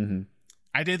here. Mm-hmm.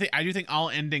 I do think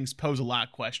all endings pose a lot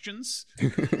of questions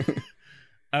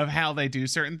of how they do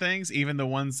certain things, even the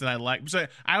ones that I like. So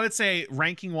I would say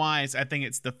ranking wise, I think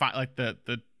it's the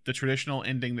traditional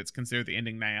ending that's considered the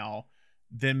ending now,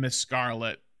 then Miss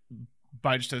Scarlet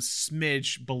by just a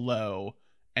smidge below,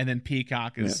 and then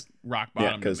Peacock is rock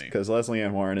bottom. Yeah, because Leslie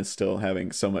Ann Warren is still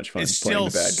having so much fun playing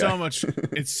the bad guy.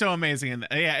 It's so amazing, and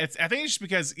I think it's just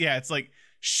because it's like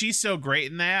she's so great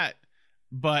in that,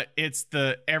 but it's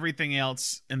the everything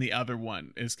else in the other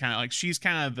one is kind of like she's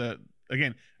kind of the.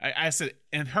 Again, I said,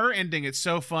 and her ending, it's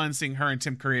so fun seeing her and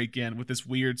Tim Curry again with this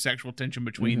weird sexual tension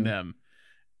between them.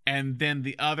 And then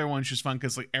the other one's just fun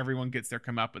because like everyone gets their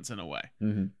comeuppance in a way.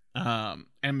 Mm-hmm.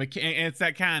 And it's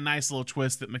that kind of nice little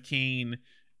twist that McKean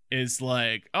is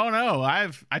like, oh no,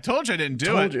 I told you I didn't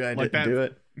do it. I didn't do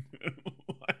it.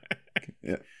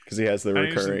 Yeah, because he has the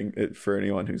recurring, for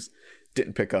anyone who's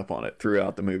didn't pick up on it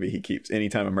throughout the movie, he keeps,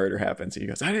 anytime a murder happens, he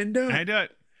goes, I didn't do it. I do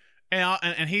it.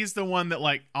 And he's the one that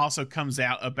like also comes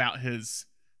out about his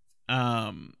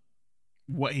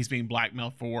what he's being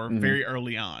blackmailed for very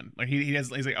early on. Like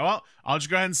he's like, oh well, I'll just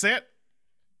go ahead and say it.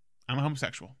 I'm a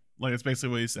homosexual. Like that's basically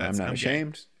what he says. I'm not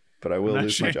ashamed, but I will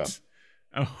lose my job.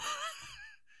 Oh,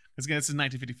 this is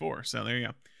 1954, so there you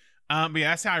go. But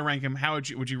yeah, that's how I rank him. How would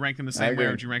you rank him the same way?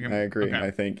 Or would you rank him? I agree. Okay.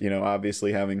 I think, you know,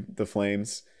 obviously having the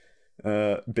flames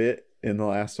bit in the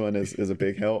last one is a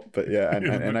big help. But yeah,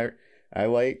 and I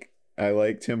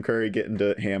like Tim Curry getting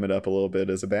to ham it up a little bit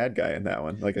as a bad guy in that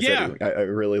one. Like I said, I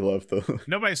really love the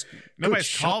nobody's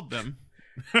called them.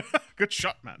 Good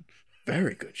shot, man.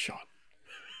 Very good shot.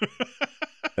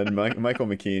 And Michael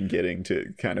McKean getting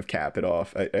to kind of cap it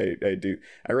off. I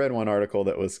read one article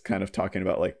that was kind of talking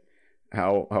about like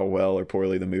how well or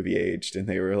poorly the movie aged, and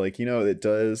they were like, you know, it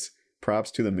does,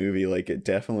 props to the movie, like it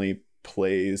definitely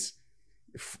plays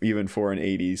even for an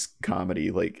 80s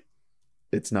comedy, like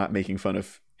it's not making fun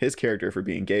of his character for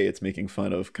being gay, it's making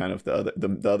fun of kind of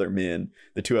the other men,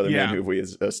 the two other men who we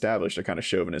established are kind of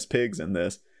chauvinist pigs in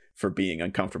this, for being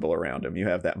uncomfortable around him. You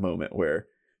have that moment where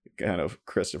kind of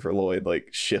Christopher Lloyd like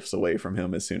shifts away from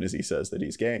him as soon as he says that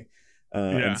he's gay.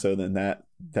 And so then that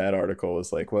article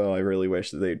was like, well, I really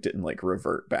wish that they didn't like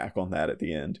revert back on that at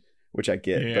the end, which I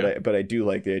get, but I do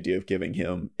like the idea of giving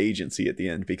him agency at the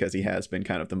end, because he has been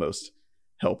kind of the most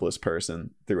helpless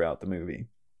person throughout the movie.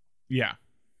 Yeah.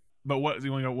 But what do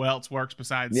you want to go? What else works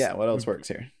besides? Yeah, what else works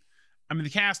here? I mean, the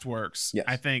cast works. Yes.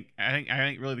 I think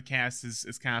really the cast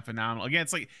is kind of phenomenal. Again,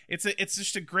 it's like it's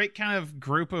just a great kind of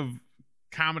group of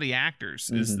comedy actors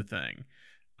is the thing.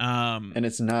 And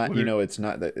it's not, it's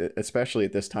not that, especially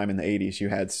at this time in the 80s,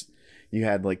 you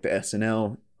had like the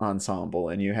SNL ensemble,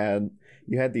 and you had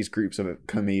these groups of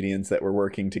comedians that were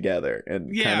working together,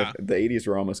 and kind of the 80s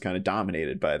were almost kind of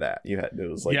dominated by that. It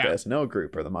was like the SNL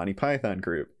group or the Monty Python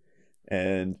group,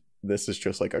 and this is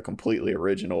just like a completely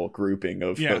original grouping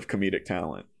of comedic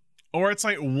talent. Or it's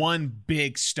like one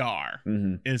big star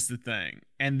is the thing,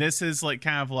 and this is like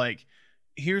kind of like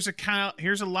here's a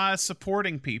lot of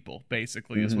supporting people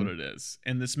basically is what it is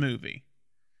in this movie,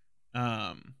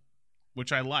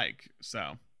 which I like.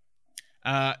 So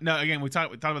no, again, we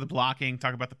talk about the blocking,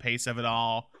 talk about the pace of it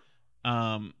all.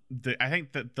 I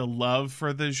think that the love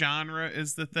for the genre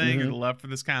is the thing, or the love for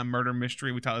this kind of murder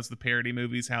mystery. We talk about the parody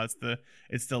movies, how it's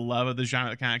the love of the genre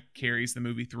that kind of carries the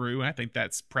movie through. And I think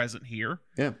that's present here.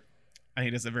 Yeah, I think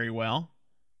it does it very well.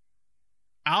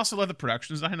 I also love the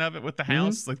production design of it with the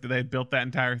house, like they built that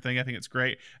entire thing. I think it's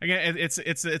great. Again, it's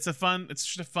just a fun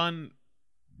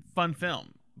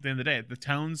film. At the end of the day, the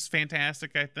tone's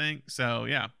fantastic, I think. So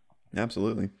yeah,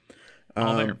 absolutely.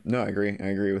 No, I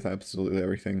agree with absolutely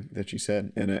everything that you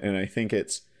said, and I think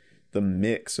it's the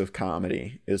mix of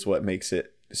comedy is what makes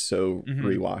it so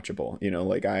rewatchable.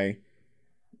 Like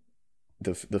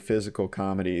the physical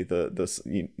comedy,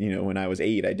 when I was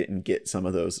 8, I didn't get some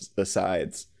of those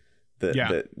asides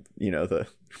that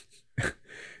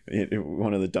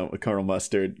one of the dumb Colonel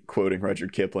Mustard quoting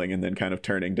Rudyard Kipling and then kind of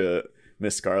turning to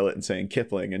Miss Scarlet and saying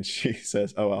Kipling, and she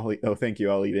says, thank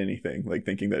you, I'll eat anything, like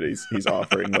thinking that he's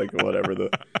offering like whatever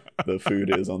the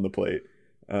food is on the plate.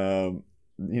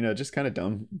 Just kind of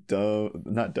dumb,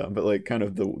 not dumb, but like kind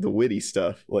of the witty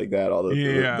stuff like that. All the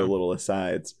little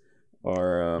asides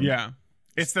are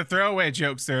it's the throwaway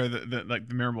jokes there, the like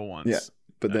the memorable ones. Yeah,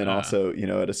 but then also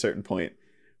at a certain point,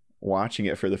 watching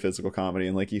it for the physical comedy,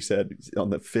 and like you said, on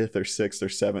the 5th or 6th or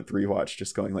 7th rewatch,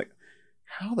 just going like,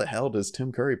 how the hell does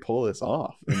Tim Curry pull this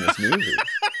off in this movie?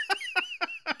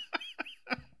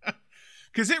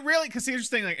 Because here's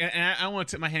the thing, like, and I don't want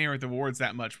to tip my hand here with the awards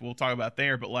that much. We'll talk about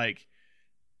there, but like,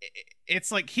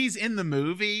 it's like he's in the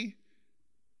movie,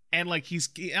 and like I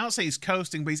don't say he's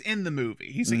coasting, but he's in the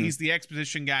movie. He's the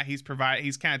exposition guy. He's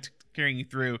kind of carrying you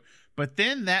through. But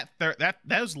then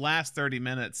those last 30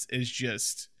 minutes is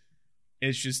just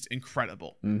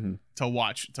incredible to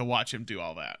watch him do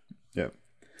all that. Yeah.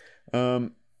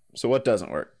 So what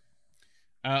doesn't work?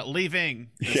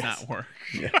 Leaving does not work.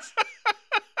 Yes.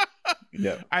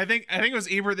 Yeah. I think it was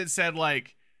Ebert that said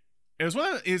like it was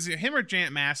him or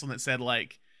Janet Maslin that said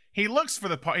like he looks for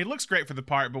the part, he looks great for the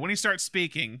part, but when he starts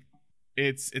speaking,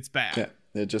 it's bad. Yeah.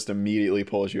 It just immediately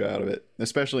pulls you out of it,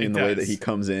 especially in the way that he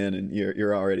comes in and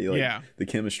you're already like the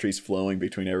chemistry's flowing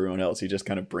between everyone else. He just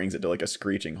kind of brings it to like a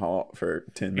screeching halt for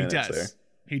 10 minutes there.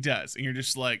 He does. And you're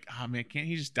just like, oh man, can't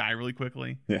he just die really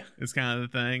quickly? Yeah. It's kind of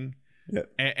the thing. Yeah.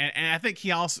 And I think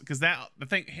he also,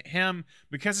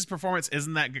 because his performance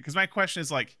isn't that good. Because my question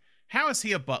is like, how is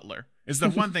he a butler? Is the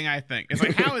one thing I think. It's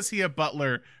like, how is he a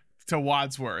butler to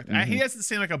Wadsworth? He doesn't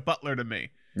seem like a butler to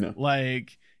me. No.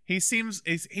 Like, he seems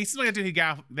like a dude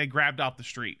they grabbed off the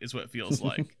street is what it feels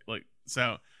like.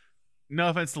 So no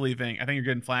offense to Lee Ving. I think you're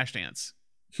good in Flashdance.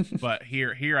 But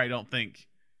here I don't think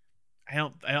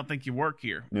you work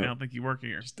here. No. I don't think you work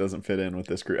here. Just doesn't fit in with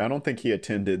this group. I don't think he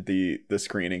attended the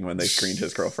screening when they screened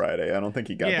His Girl Friday. I don't think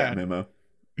he got that memo.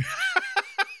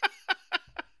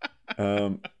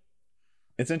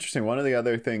 It's interesting. One of the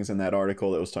other things in that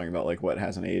article that was talking about like what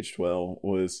hasn't aged well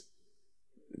was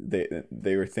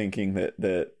they were thinking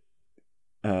that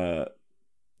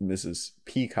Mrs.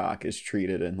 Peacock is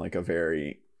treated in like a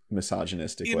very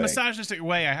misogynistic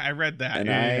way. I read that,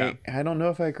 and I don't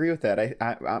know if I agree with that.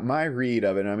 I my read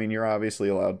of it, I mean, you're obviously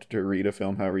allowed to read a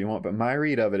film however you want, but my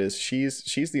read of it is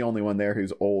she's the only one there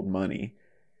who's old money,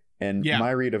 and my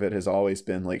read of it has always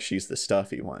been like she's the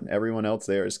stuffy one. Everyone else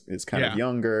there is kind of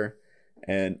younger,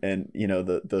 and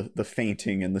the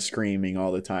fainting and the screaming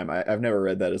all the time. I've never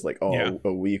read that as like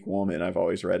a weak woman. I've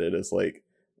always read it as like,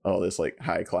 oh, this like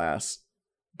high class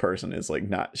person is like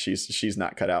not she's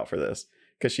not cut out for this.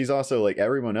 Because she's also like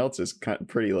everyone else is kind of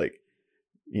pretty like,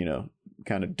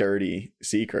 kind of dirty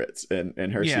secrets,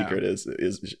 and her secret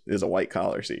is a white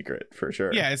collar secret for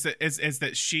sure. Yeah, it's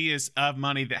that she is of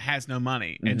money that has no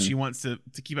money, and she wants to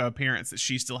keep up appearance that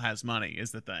she still has money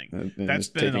is the thing. And that's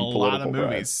been in a lot of movies.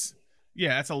 Bribes.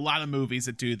 Yeah, that's a lot of movies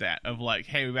that do that. Of like,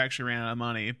 hey, we've actually ran out of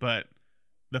money, but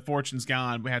the fortune's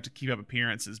gone. We have to keep up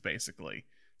appearances, basically.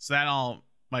 So that all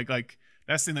like.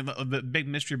 That's the big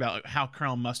mystery about like how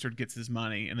Colonel Mustard gets his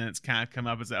money, and then it's kind of come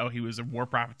up as he was a war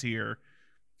profiteer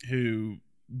who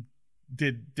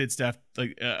did stuff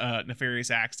like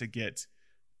nefarious acts to get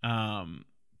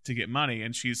to get money,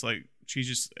 and she's a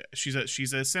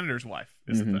senator's wife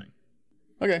is the thing.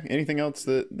 Okay. Anything else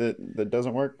that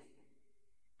doesn't work?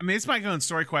 I mean, this might go in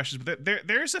story questions, but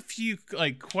there's a few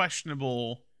like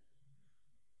questionable,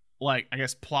 like I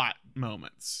guess plot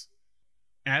moments,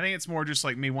 and I think it's more just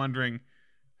like me wondering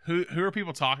who are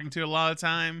people talking to a lot of the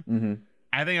time. Mm-hmm.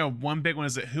 I think one big one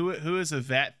is that who is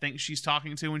Yvette thinks she's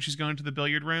talking to when she's going to the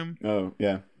billiard room. Oh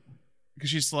yeah,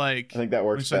 because she's like, I think that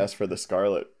works best for the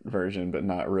Scarlet version, but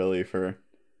not really for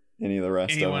any of the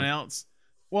rest. Anyone else?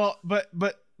 Well, but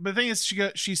the thing is,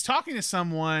 she's talking to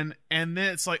someone, and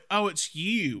then it's like, oh, it's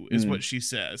you, is what she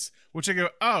says. Which I go,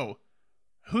 oh,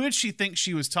 who did she think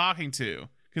she was talking to?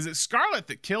 Because it's Scarlet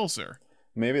that kills her.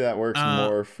 Maybe that works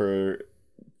more for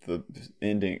the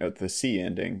ending of the C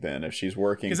ending than if she's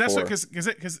working. Because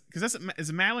that's is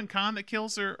it Madeline Kahn that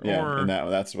kills her? Yeah, or... and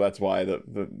that's why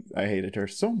I hated her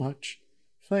so much.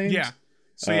 Flames. Yeah.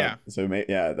 So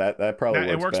that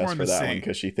probably works best for that one C.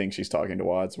 because she thinks she's talking to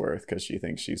Wadsworth because she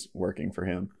thinks she's working for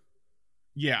him.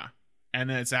 Yeah, and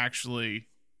then it's actually,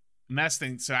 and that's the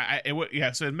thing. So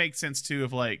so it makes sense too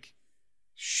of like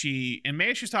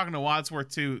maybe she's talking to Wadsworth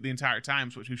too the entire time,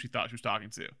 is who she thought she was talking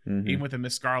to, even with the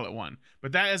Miss Scarlet one.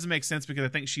 But that doesn't make sense because I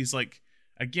think she's like,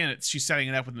 again, she's setting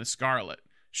it up with Miss Scarlet.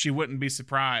 She wouldn't be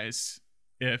surprised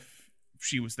if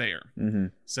she was there.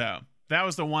 So that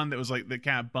was the one that was like that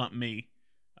kind of bumped me.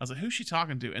 I was like, who's she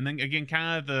talking to? And then again,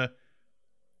 kind of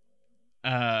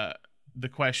the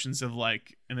questions of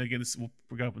like, and again, we'll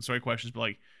go up in story questions, but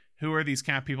like, who are these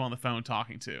kind of people on the phone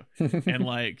talking to? And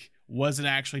like, was it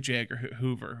actually J. Edgar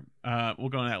Hoover? We'll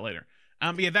go into that later.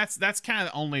 But yeah, that's kind of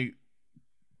the only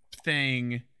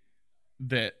thing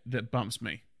that bumps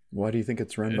me. Why do you think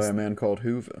it's run by a man called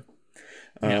Hoover?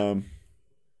 Yeah.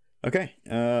 Okay.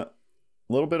 A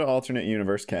little bit of alternate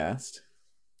universe cast.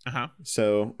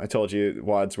 So I told you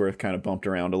Wadsworth kind of bumped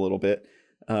around a little bit.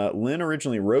 Lynn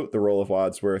originally wrote the role of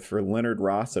Wadsworth for Leonard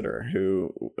Rossiter,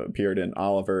 who appeared in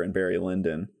Oliver and Barry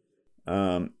Lyndon.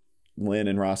 Lynn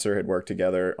and Rossiter had worked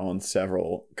together on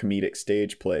several comedic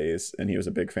stage plays, and he was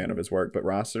a big fan of his work. But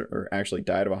Rossiter actually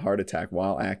died of a heart attack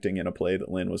while acting in a play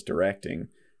that Lynn was directing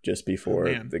just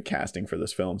before the casting for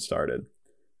this film started.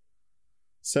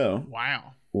 So,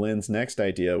 wow. Lynn's next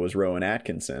idea was Rowan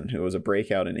Atkinson, who was a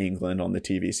breakout in England on the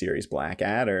TV series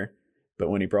Blackadder, but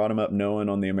when he brought him up, no one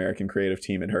on the American creative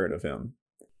team had heard of him.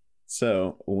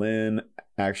 So Lynn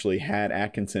actually had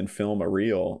Atkinson film a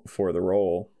reel for the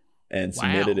role and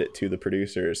submitted it to the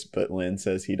producers, but Lynn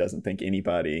says he doesn't think any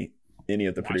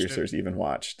of the producers even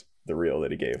watched the reel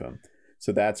that he gave him.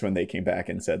 So that's when they came back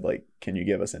and said, like, can you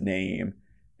give us a name?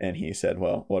 And he said,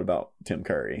 well, what about Tim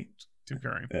Curry?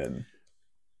 And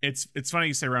it's funny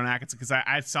you say Rowan Atkinson, because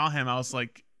I saw him. I was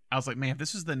like, man, if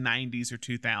this was the 90s or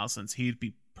 2000s, he'd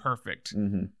be perfect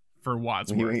for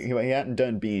Wadsworth. He hadn't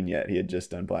done Bean yet. He had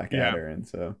just done Blackadder, and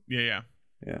so yeah.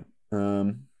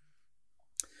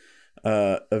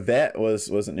 Yvette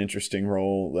was an interesting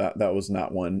role. That was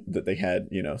not one that they had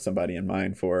somebody in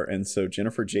mind for, and so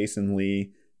Jennifer Jason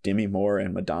Leigh, Demi Moore,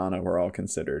 and Madonna were all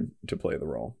considered to play the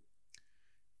role.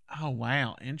 Oh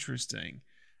wow, interesting.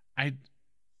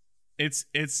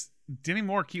 It's Demi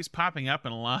Moore keeps popping up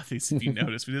in a lot of these. If you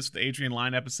notice, we just the Adrian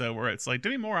Lyne episode where it's like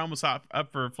Demi Moore almost up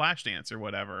for Flashdance or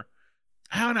whatever.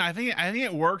 I don't know. I think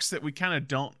it works that we kind of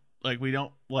don't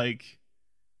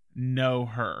know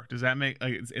her. Does that make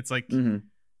like it's like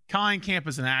Colleen Camp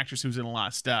is an actress who's in a lot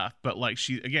of stuff, but like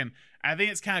I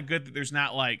think it's kind of good that there's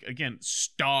not like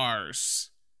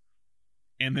stars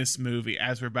in this movie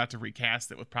as we're about to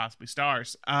recast it with possibly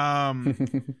stars.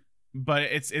 But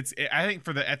I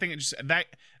think it just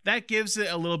that gives it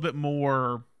a little bit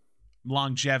more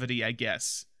longevity, I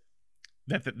guess,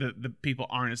 that the people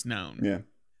aren't as known. Yeah.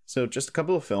 So just a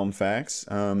couple of film facts.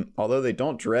 Although they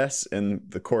don't dress in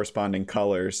the corresponding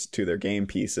colors to their game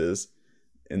pieces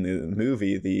in the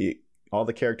movie, all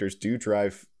the characters do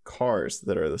drive cars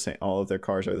that are the same. All of their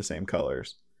cars are the same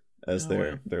colors as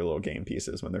their little game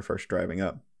pieces when they're first driving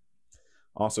up.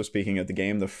 Also, speaking of the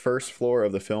game, the first floor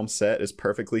of the film set is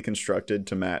perfectly constructed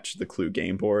to match the Clue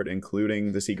game board,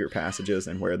 including the secret passages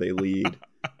and where they lead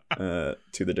to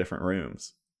the different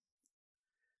rooms.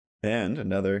 And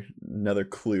another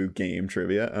Clue game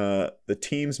trivia. The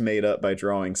teams made up by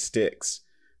drawing sticks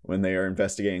when they are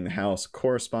investigating the house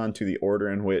correspond to the order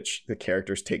in which the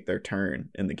characters take their turn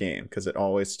in the game, because it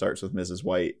always starts with Mrs.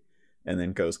 White and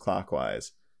then goes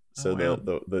clockwise. So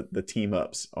the team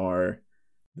ups are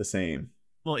the same.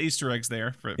 Little Easter eggs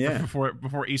there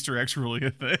before Easter eggs were really a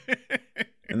thing.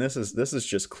 And this is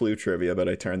just Clue trivia, but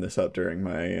I turned this up during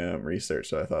my research,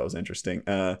 so I thought it was interesting.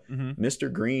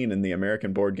 Mr. Green in the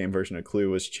American board game version of Clue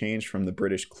was changed from the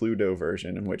British Cluedo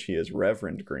version, in which he is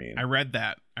Reverend Green. I read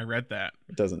that.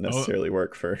 It doesn't necessarily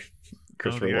work for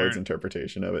Christopher Lloyd's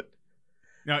interpretation of it.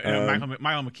 No,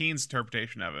 Michael McKean's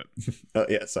interpretation of it. Oh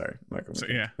yeah, sorry, Michael. So,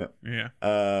 McKean.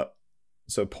 yeah.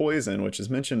 So poison, which is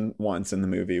mentioned once in the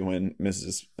movie when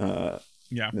Mrs.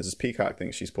 Peacock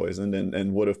thinks she's poisoned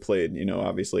and would have played,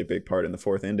 obviously a big part in the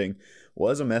fourth ending,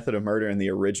 was a method of murder in the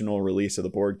original release of the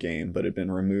board game, but had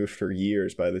been removed for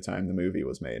years by the time the movie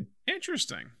was made.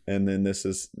 Interesting. And then this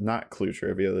is not Clue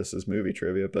trivia, this is movie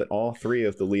trivia, but all three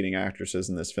of the leading actresses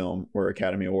in this film were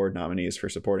Academy Award nominees for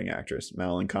supporting actress.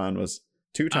 Madeline Kahn was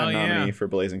two-time nominee for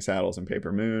Blazing Saddles and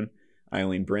Paper Moon,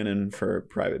 Eileen Brennan for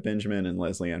Private Benjamin, and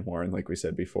Leslie Ann Warren, like we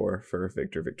said before, for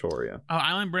Victor Victoria. Oh,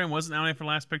 Eileen Brennan wasn't nominated for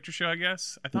Last Picture Show, I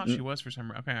guess? I thought she was for some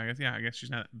reason. Okay, I guess she's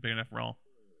not a big enough role.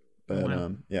 But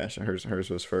hers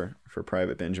was for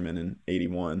Private Benjamin in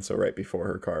 1981, so right before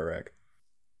her car wreck.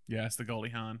 Yeah, it's the Goldie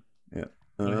Hawn. Yeah.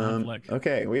 Goldie Hawn flick.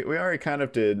 Okay, we already kind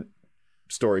of did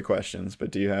story questions,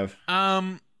 but do you have...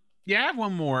 Yeah, I have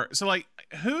one more. So, like,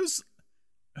 who's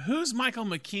Michael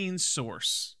McKean's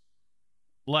source?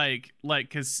 Like,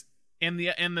 because in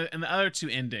the other two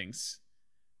endings,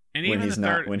 and even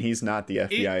when he's not the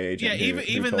FBI agent,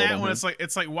 even that one,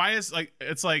 it's like why is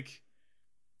it's like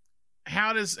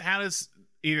how does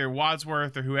either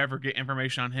Wadsworth or whoever get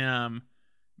information on him,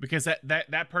 because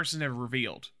that person never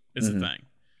revealed is the thing.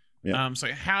 Yeah.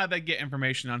 So how did they get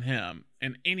information on him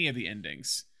in any of the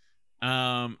endings? So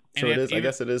I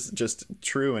guess it is just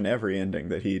true in every ending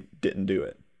that he didn't do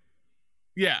it.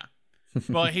 Yeah.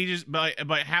 But he just but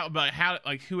how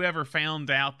like whoever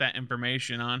found out that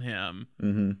information on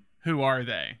him, who are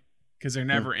they? Because they're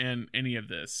never in any of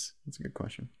this. That's a good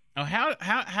question. Oh,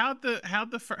 how did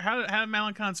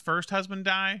Madeline Kahn's first husband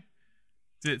die?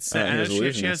 Did it say? He was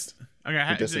illusionist.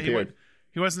 He disappeared.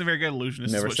 He wasn't a very good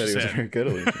illusionist. Never said he was a very good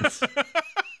illusionist.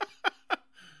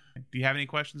 Do you have any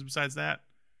questions besides that?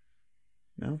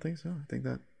 I don't think so. I think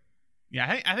that.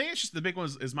 Yeah, I think it's just the big one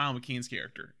is Michael McKean's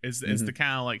character. Is the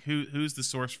kind of like who's the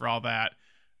source for all that,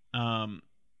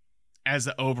 as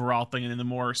the overall thing, and then the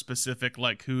more specific,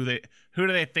 like who do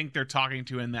they think they're talking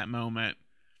to in that moment?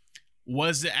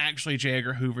 Was it actually J.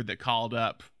 Edgar Hoover that called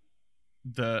up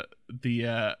the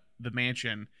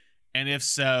mansion? And if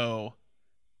so,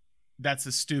 that's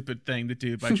a stupid thing to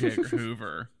do by J. Edgar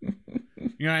Hoover.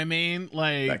 You know what I mean?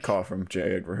 Like that call from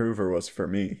J. Edgar Hoover was for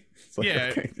me. It's like,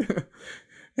 yeah. Okay.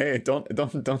 Hey, don't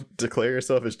declare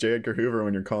yourself as J. Edgar Hoover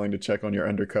when you're calling to check on your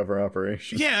undercover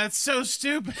operation. Yeah, that's so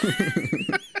stupid.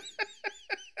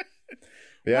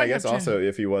 Yeah, I guess also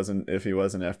if he was an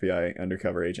FBI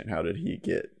undercover agent, how did he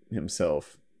get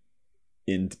himself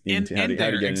into how did he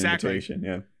get an invitation?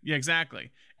 Yeah,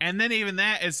 exactly. And then even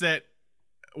that is that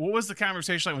what was the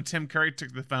conversation like when Tim Curry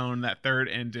took the phone in that third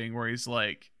ending where he's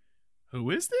like,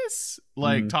 "Who is this?"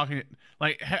 Like talking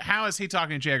like how is he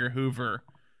talking to J. Edgar Hoover?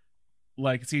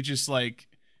 Like, is he just like,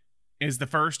 is the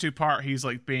first two part he's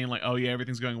like being like, oh yeah,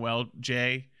 everything's going well,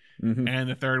 Jay, and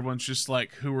the third one's just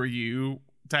like, who are you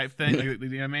type thing? Like, you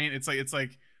know what I mean? It's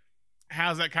like,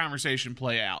 how's that conversation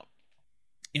play out?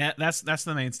 Yeah, that's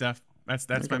the main stuff. That's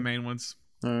okay. My main ones.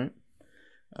 All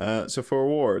right. So for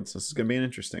awards, this is gonna be an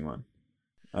interesting one.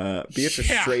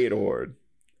 Beatrice Straight Award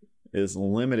is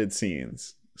limited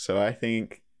scenes, so I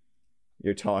think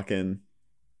you're talking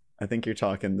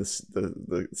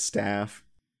the staff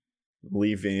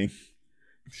leaving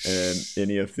and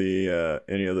any of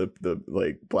the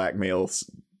like blackmail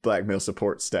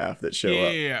support staff that show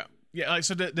up. Yeah. Like,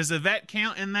 so does Yvette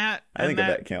count in that? I think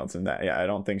Yvette counts in that. Yeah, I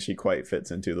don't think she quite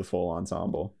fits into the full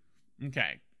ensemble.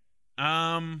 Okay. Okay,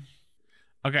 I'm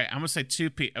gonna say two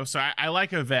people. So I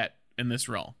like Yvette in this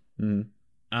role.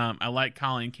 I like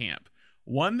Colleen Camp.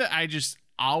 One that I just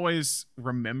always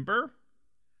remember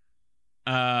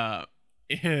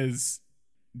is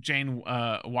Jane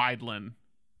Wiedlin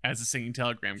as a singing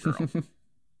telegram girl,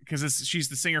 because she's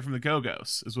the singer from the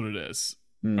Go-Go's is what it is,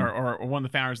 or one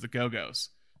of the founders of the Go-Go's.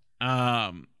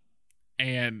 And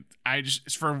I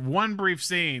just, for one brief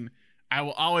scene, I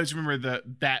will always remember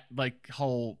that like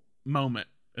whole moment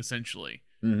essentially.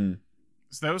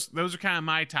 So those are kind of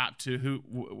my top two.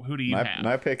 Who do you have?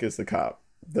 My pick is the cop.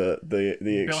 The Bill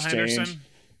exchange. Henderson?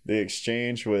 The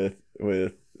exchange with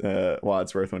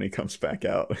Wadsworth when he comes back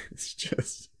out. It's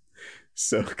just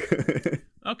so good.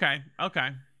 Okay.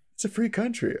 It's a free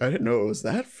country. I didn't know it was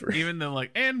that free. Even though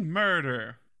like, and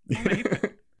murder.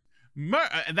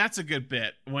 That's a good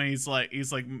bit when he's like I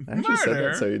actually said murder.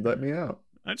 that so you'd let me out.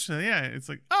 Actually, yeah, it's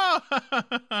like, oh.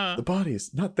 The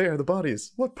bodies, not there. The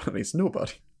bodies. What bodies?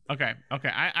 Nobody. Okay.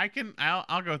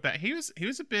 I'll go with that. He was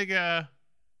a big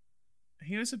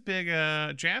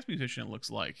jazz musician. It looks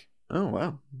like. Oh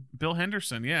wow. Bill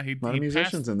Henderson. Yeah, A lot of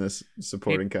musicians in this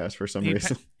supporting cast for some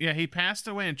reason. He passed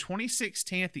away in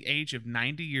 2016 at the age of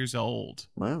 90 years old.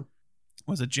 Wow.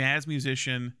 Was a jazz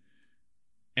musician,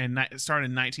 and started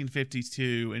in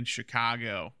 1952 in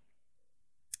Chicago,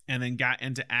 and then got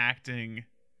into acting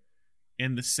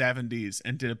in the 70s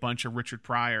and did a bunch of Richard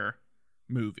Pryor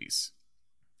movies.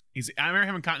 I remember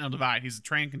him in Continental Divide. He's a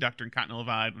train conductor in Continental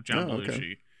Divide with John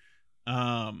Belushi.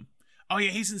 Okay.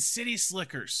 He's in City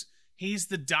Slickers. He's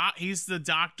the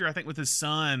doctor, I think, with his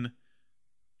son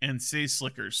in City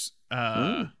Slickers.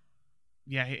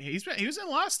 Yeah, he was in a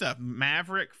lot of stuff.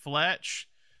 Maverick, Fletch,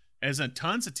 as in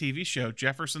tons of TV show.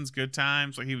 Jefferson's Good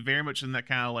Times. Like, he was very much in that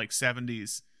kind of like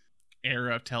 70s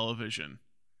era of television.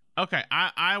 Okay,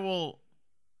 I will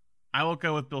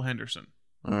go with Bill Henderson.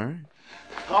 All right.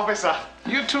 Officer,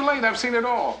 you're too late. I've seen it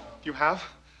all. You have?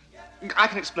 I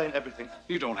can explain everything.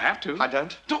 You don't have to. I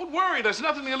don't? Don't worry. There's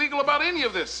nothing illegal about any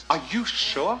of this. Are you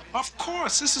sure? Of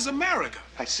course. This is America.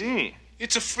 I see.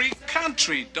 It's a free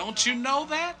country. Don't you know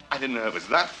that? I didn't know it was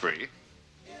that free.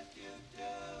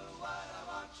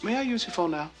 May I use your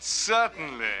phone now?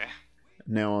 Certainly.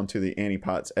 Now on to the Annie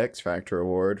Potts X Factor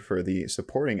Award for the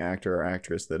supporting actor or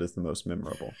actress that is the most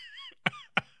memorable.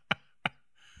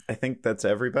 I think that's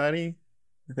everybody.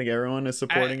 I think everyone is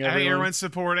supporting everyone. I think everyone's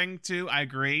supporting too. I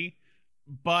agree.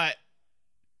 But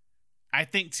I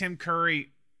think Tim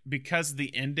Curry, because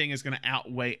the ending, is going to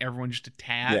outweigh everyone just a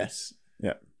tad. Yes.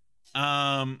 Yeah.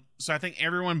 So I think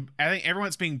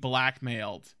everyone's being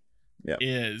blackmailed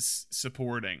is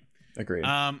supporting. Agreed.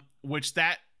 Which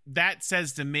that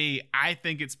says to me, I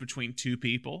think it's between two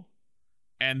people,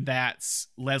 and that's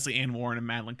Leslie Ann Warren and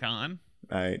Madeline Kahn.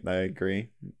 I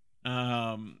agree.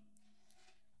 The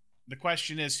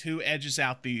question is, who edges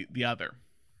out the other?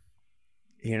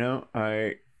 You know,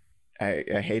 I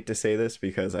hate to say this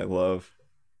because I love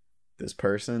this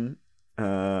person,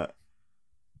 but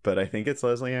I think it's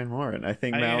Leslie Ann Warren. I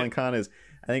think Madeline Kahn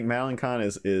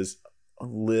is a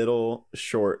little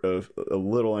short of a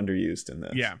little underused in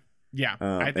this. Yeah.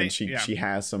 I think she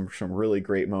has some really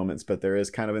great moments, but there is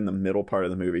kind of in the middle part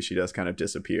of the movie she does kind of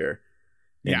disappear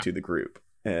into the group,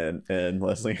 and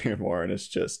Leslie Ann Warren is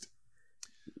just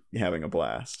having a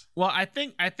blast. Well, I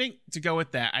think to go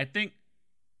with that, I think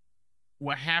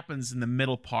what happens in the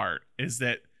middle part is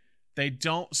that they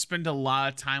don't spend a lot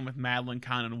of time with Madeline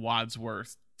Kahn and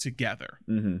Wadsworth together,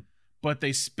 but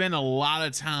they spend a lot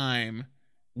of time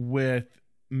with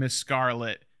Miss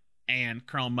Scarlet and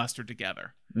Colonel Mustard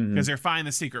together, because they're finding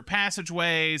the secret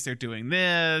passageways. They're doing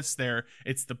this.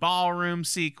 It's the ballroom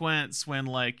sequence when,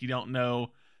 like, you don't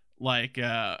know, like,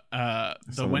 the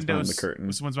windows,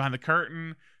 someone's behind the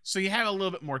curtain. So you have a little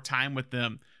bit more time with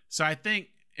them. So I think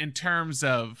in terms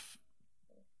of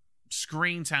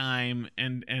screen time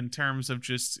and in terms of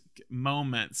just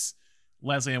moments,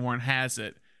 Leslie Ann Warren has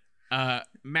it.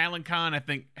 Madeline Kahn, I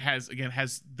think, has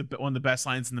one of the best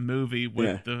lines in the movie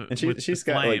with she's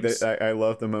got flames. Like I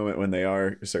love the moment when they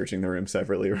are searching the room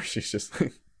separately, where she's just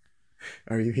like,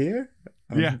 "Are you here?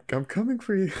 I'm coming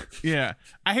for you." Yeah.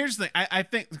 Here's the thing. I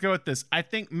think, to go with this, I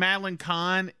think Madeline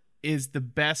Kahn is the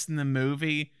best in the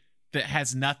movie that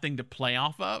has nothing to play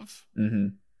off of.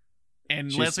 And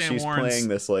Leslie Ann Warren's playing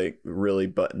this like really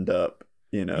buttoned up,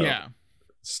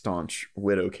 staunch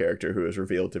widow character who is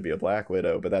revealed to be a Black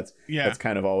Widow, but that's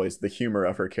kind of always the humor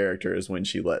of her character, is when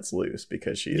she lets loose,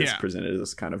 because she is presented as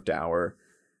this kind of dour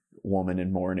woman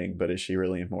in mourning, but is she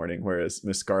really in mourning? Whereas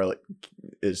Miss Scarlet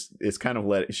is kind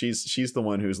of she's the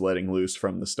one who's letting loose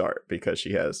from the start, because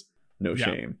she has no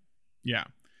shame. Yeah.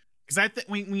 Because I think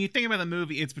when you think about the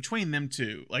movie, it's between them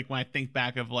two. Like, when I think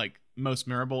back of like most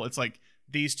memorable, it's like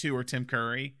these two or Tim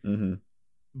Curry.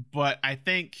 But I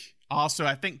think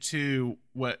too,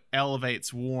 what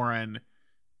elevates Warren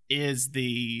is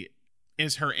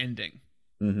her ending,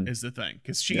 is the thing,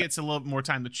 because she gets a little more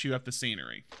time to chew up the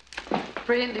scenery.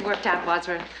 Brilliantly worked out,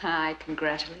 Wadsworth. I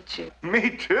congratulate you. Me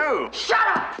too. Shut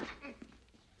up!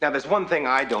 Now, there's one thing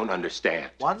I don't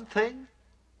understand. One thing?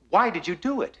 Why did you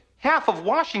do it? Half of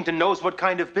Washington knows what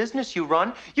kind of business you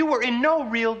run. You were in no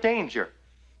real danger.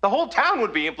 The whole town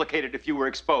would be implicated if you were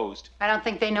exposed. I don't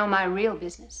think they know my real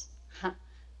business.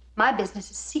 My business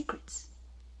is secrets,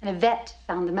 and Yvette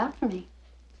found them out for me.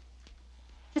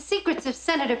 The secrets of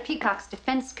Senator Peacock's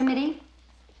Defense Committee,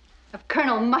 of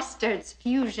Colonel Mustard's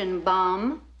fusion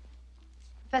bomb,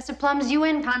 Professor Plum's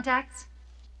UN contacts,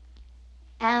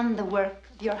 and the work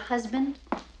of your husband,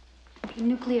 the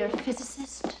nuclear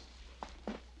physicist.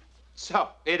 So,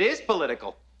 it is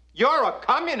political. You're a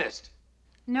communist.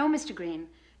 No, Mr. Green.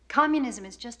 Communism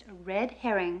is just a red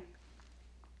herring.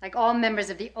 Like all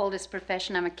members of the oldest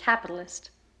profession, I'm a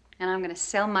capitalist. And I'm going to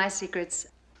sell my secrets,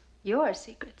 your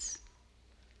secrets,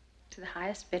 to the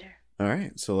highest bidder. All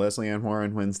right, so Leslie Ann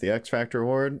Warren wins the X Factor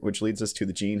Award, which leads us to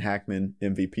the Gene Hackman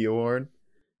MVP Award.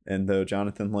 And though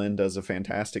Jonathan Lynn does a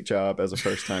fantastic job as a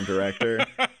first-time director,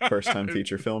 first-time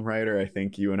feature film writer, I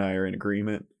think you and I are in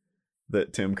agreement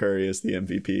that Tim Curry is the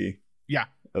MVP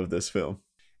of this film.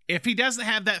 If he doesn't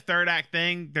have that third act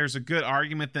thing, there's a good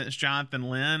argument that it's Jonathan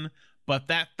Lynn. But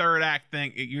that third act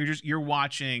thing, you're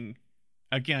watching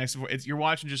again. You're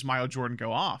watching just Michael Jordan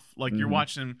go off. Like you're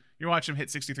watching him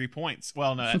hit 63 points.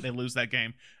 Well, no, they lose that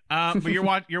game. But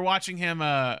you're watching him.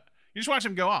 You just watch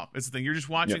him go off. It's the thing. You're just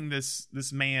watching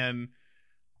this man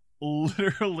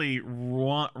literally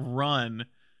run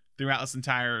throughout this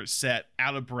entire set,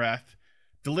 out of breath,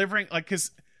 delivering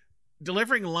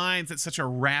lines at such a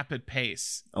rapid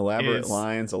pace. Elaborate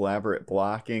lines, elaborate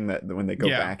blocking, that when they go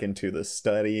back into the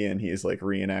study and he's like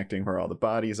reenacting where all the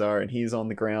bodies are and he's on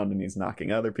the ground and he's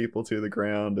knocking other people to the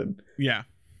ground, and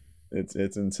it's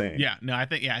insane. I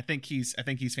think he's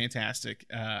fantastic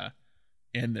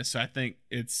in this. So I think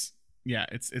it's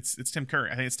Tim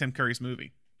Curry. I think it's Tim Curry's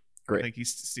movie. Great. I think he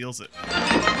steals it.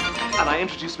 And I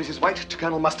introduced Mrs. White to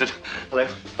Colonel Mustard. Hello.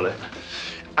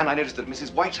 And I noticed that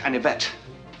Mrs. White and Yvette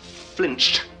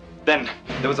flinched. Then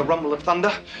there was a rumble of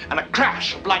thunder and a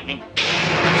crash of lightning.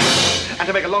 And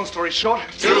to make a long story short,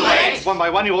 Too late! One by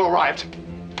one, you all arrived.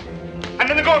 And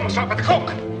then the Gordon was struck by the cook.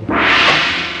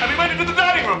 And we went into the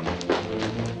dining room.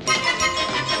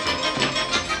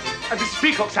 And Mrs.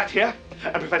 Peacock sat here,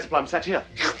 and Professor Plum sat here,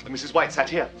 and Mrs. White sat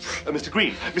here, and Mr.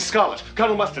 Green, Miss Scarlet,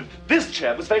 Colonel Mustard. This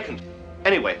chair was vacant.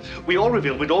 Anyway, we all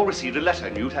revealed we'd all received a letter,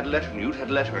 and you'd had a letter, and you'd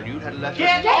had a letter, and you'd had a letter.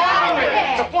 Get out of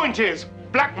here! The point is,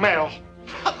 blackmail.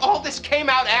 All this came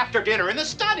out after dinner in the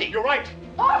study. You're right.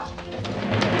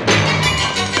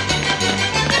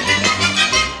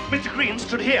 Mr. Green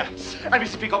stood here, and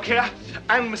Mrs. Peacock here,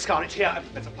 and Miss Scarlet here, and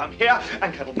Professor Plum here,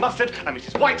 and Colonel Mustard, and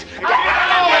Mrs. White.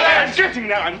 I'm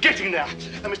getting there.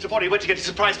 And Mr. Body went to get his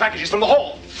surprise packages from the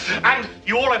hall. And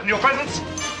you all opened your presents.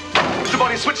 Mr.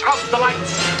 Body switched out the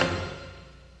lights.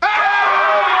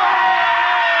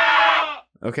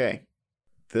 Okay,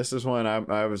 this is one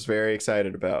I was very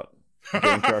excited about.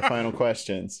 Getting to our final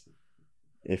questions.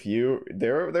 If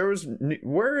there was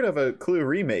word of a Clue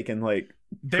remake in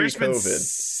There's been pre-COVID.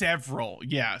 Several,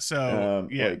 So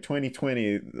like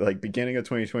 2020, like beginning of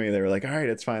 2020, they were like, "All right,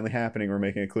 it's finally happening. We're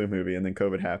making a Clue movie," and then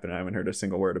COVID happened. I haven't heard a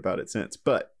single word about it since.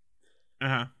 But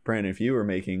Brandon, if you were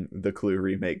making the Clue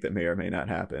remake that may or may not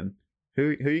happen,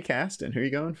 who you casting? Who are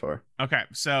you going for? Okay,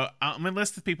 so I'm gonna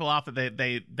list the people off that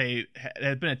they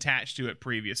had been attached to it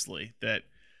previously. That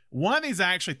one of these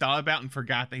I actually thought about and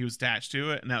forgot that he was attached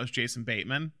to it, and that was Jason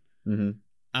Bateman.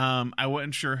 I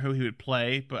wasn't sure who he would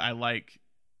play, but I like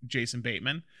Jason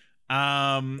Bateman.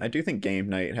 I do think Game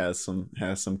Night has some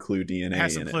Clue DNA.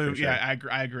 Has some in Clue, it, sure. yeah,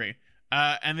 I agree.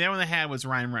 And the other one they had was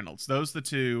Ryan Reynolds. Those are the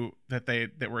two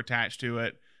that were attached to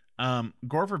it.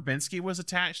 Gore Verbinski was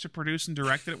attached to produce and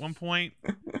direct it at one point.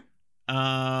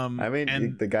 I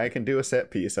mean, the guy can do a set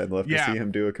piece. I'd love to see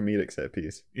him do a comedic set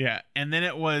piece. Yeah, and then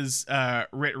it was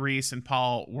Rit Reese and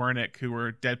Paul Wernick, who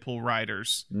were Deadpool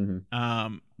writers,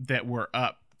 that were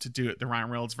up to do it, the Ryan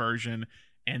Reynolds version.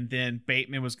 And then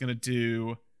Bateman was going to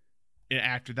do it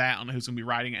after that. I don't know who's going to be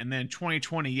writing it. And then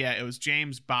 2020, it was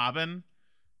James Bobbin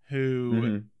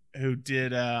who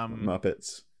did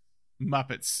Muppets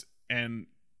and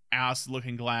Alice the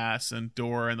Looking Glass and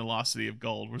Dora and the Lost City of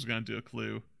Gold was going to do a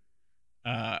Clue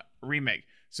remake.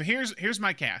 So here's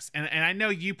my cast, and I know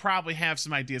you probably have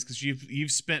some ideas because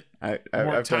you've spent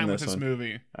more time with this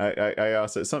movie. I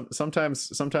also sometimes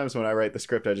when I write the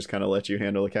script, I just kind of let you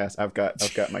handle the cast. I've got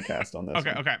my cast on this.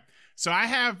 Okay. So I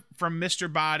have from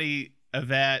Mr. Body,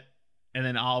 Yvette, and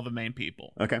then all the main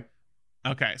people. Okay.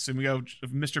 So we go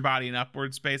Mr. Body and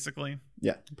upwards, basically.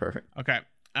 Yeah, perfect. Okay.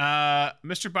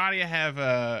 Mr. Body, I have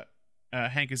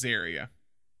Hank Azaria.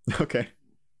 Okay.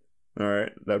 All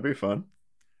right, that'd be fun.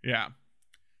 Yeah.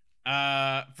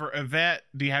 For Yvette,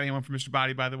 do you have anyone for Mr.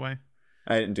 Body, by the way?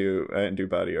 I didn't do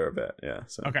Body or Yvette. Yeah.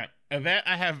 So okay, Yvette,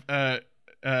 I have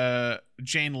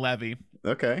Jane Levy.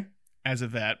 Okay. As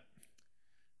Yvette.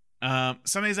 Some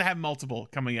of these I have multiple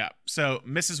coming up. So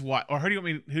Mrs. White, or who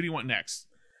do you want next?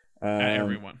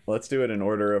 Everyone. Let's do it in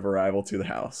order of arrival to the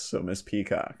house. So Miss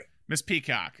Peacock. Miss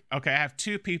Peacock. Okay, I have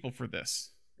two people for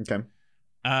this. Okay.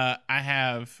 I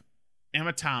have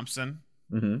Emma Thompson.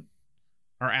 Mm-hmm.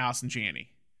 Or Allison Janney.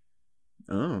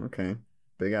 Oh, okay.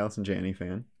 Big Allison Janney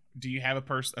fan. Do you have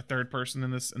a third person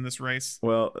in this race?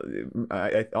 Well,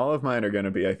 all of mine are going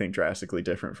to be, I think, drastically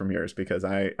different from yours because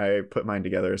I put mine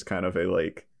together as kind of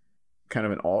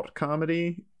an alt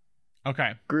comedy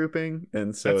Okay. grouping,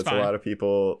 and so That's it's fine. a lot of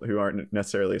people who aren't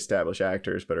necessarily established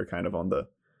actors but are kind of on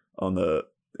the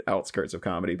outskirts of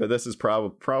comedy. But this is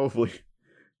probably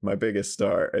my biggest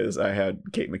star. Is I had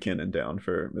Kate McKinnon down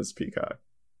for Miss Peacock.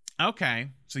 Okay.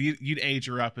 So you'd age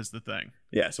her up is the thing.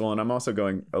 Yes, well, and I'm also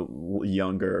going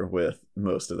younger with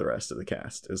most of the rest of the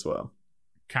cast as well.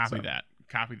 Copy that.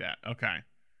 Okay.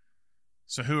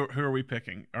 So who are we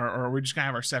picking, or are we just gonna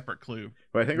have our separate clue?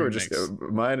 But I think we're just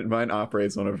mine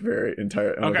operates on a very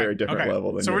different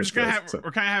level than so we're yours just gonna does, have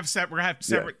we're gonna have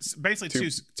separate basically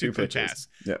two clue pitches. tasks.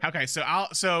 Yeah. Okay,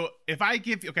 so if I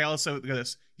give you so look at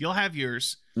this, you'll have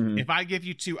yours. Mhm. If I give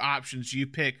you two options, you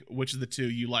pick which of the two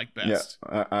you like Yeah, best.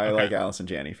 I like Allison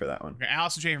Janney for that one. Okay,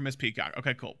 Allison Janney for Miss Peacock.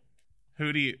 Okay, cool.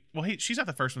 Who do you? Well, she's not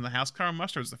the first one to the house. Colonel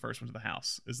Mustard's the first one to the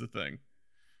house. Is the thing.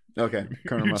 Okay,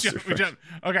 Colonel Mustard.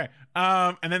 Okay.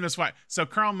 And then Miss White. So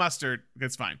Colonel Mustard,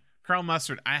 that's fine. Colonel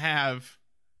Mustard, I have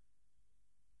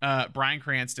Bryan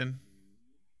Cranston,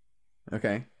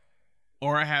 Okay.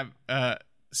 or I have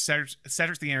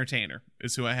Cedric the Entertainer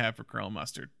is who I have for Colonel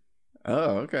Mustard.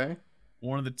 Oh, okay.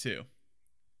 One of the two.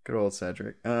 Good old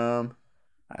Cedric.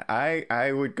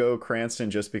 I would go Cranston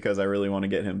just because I really want to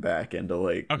get him back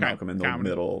into Malcolm in the comedy.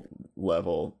 Middle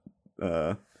level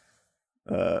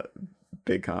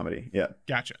big comedy. Yeah.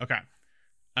 Gotcha. Okay.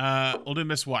 We'll do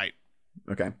Miss White.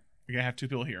 Okay. We're gonna have two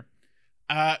people here.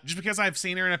 Just because I've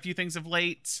seen her in a few things of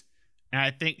late, and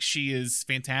I think she is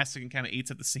fantastic and kind of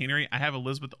eats at the scenery. I have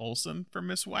Elizabeth Olsen for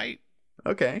Miss White.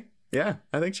 Okay. Yeah,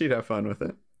 I think she'd have fun with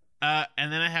it.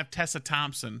 And then I have Tessa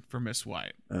Thompson for Miss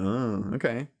White. Oh,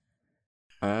 okay.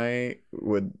 I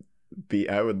would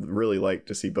really like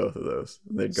to see both of those.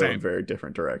 They'd go in Same. very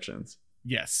different directions.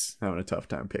 Yes, Having a tough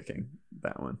time picking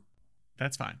that one.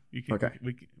 that's fine. You can. Okay.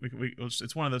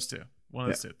 It's one of those two. One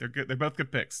of those two. They're good. They're both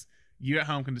good picks. You at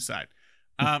home can decide.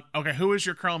 Okay. Who is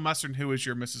your Colonel Mustard and who is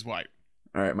your Mrs. White?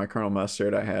 All right, my Colonel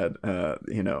Mustard, I had,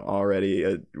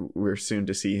 already, we're soon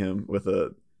to see him with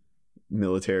a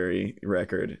military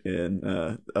record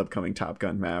in upcoming Top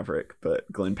Gun Maverick,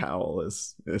 but Glenn Powell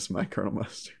is my Colonel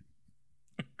Mustard.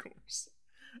 Of course.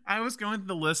 I was going through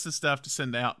the list of stuff to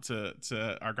send out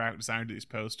to our graphic designer to do these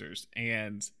posters,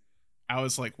 and I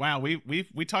was like, wow, we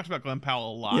talked about Glenn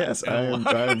Powell a lot. Yes,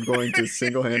 I'm going to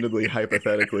single-handedly,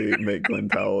 hypothetically, make Glenn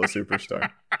Powell a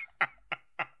superstar.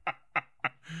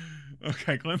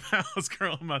 Okay, Glenn Powell's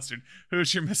Colonel Mustard.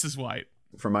 Who's your Mrs. White?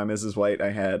 For my Mrs. White,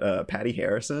 I had Patty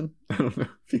Harrison. I don't know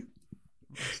if you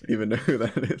even know who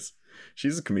that is.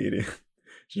 She's a comedian.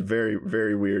 She's a very,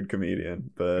 very weird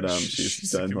comedian, but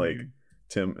she's done like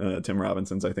Tim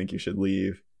Robinson's I Think You Should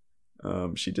Leave.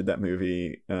 She did that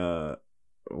movie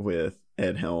with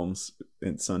Ed Helms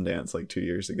in Sundance like 2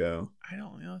 years ago. I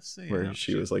don't know. Let's see. Where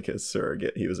she was like his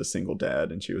surrogate. He was a single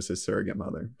dad and she was his surrogate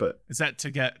mother. But is that to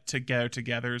go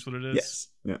together is what it is? Yes.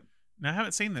 Yeah. No, I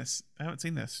haven't seen this.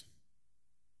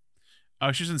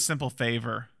 Oh, she's in Simple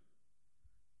Favor.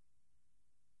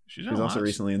 She's also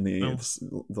recently in the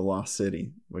Lost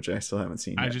City, which I still haven't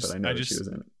seen yet, but I know that she was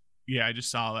in it. Yeah, I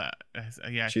just saw that.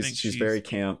 Yeah, she's very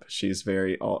camp. She's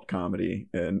very alt comedy,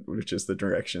 and which is the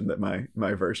direction that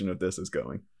my version of this is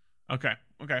going. Okay,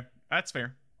 that's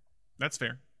fair.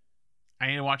 I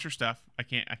need to watch her stuff. I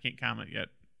can't comment yet,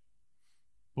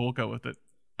 but we'll go with it.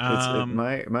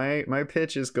 My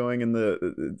pitch is going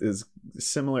in is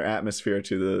similar atmosphere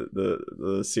to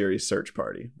the series Search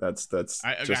Party. That's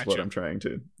just what I'm trying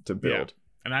to build. Yeah.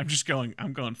 And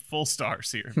I'm going full stars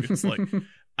here. It's like,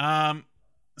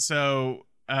 so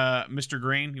Mr.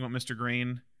 Green, you want Mr.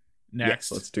 Green next?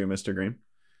 Yes, let's do Mr. Green.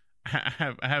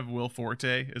 I have Will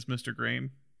Forte as Mr.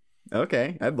 Green.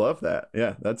 Okay, I'd love that.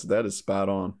 Yeah, that is spot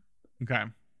on. Okay,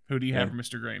 who do you have for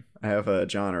Mr. Green? I have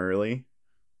John Early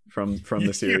from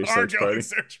the series Search Party.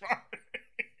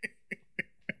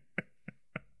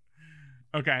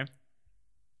 Okay,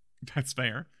 that's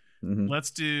fair. Mm-hmm.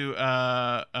 Let's do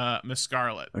Miss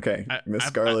Scarlet. Okay, Miss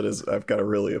Scarlet is I've got a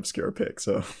really obscure pick.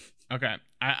 So okay,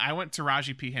 I went to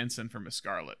Taraji P. Henson for Miss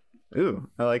Scarlet. Ooh,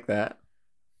 I like that.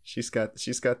 She's got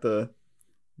the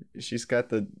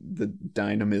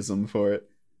dynamism for it.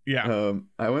 Yeah.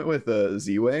 I went with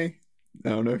Z-Way. I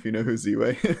don't know if you know who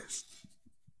Z-Way is.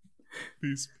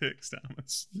 These picks,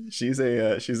 Thomas. She's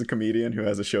a comedian who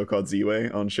has a show called Z-Way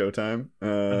on Showtime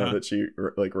that she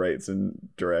writes and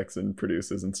directs and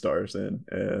produces and stars in.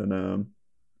 And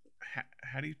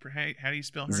how do you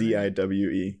spell her?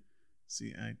 Ziwe.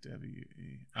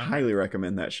 Ziwe. Highly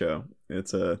recommend that show.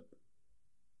 It's a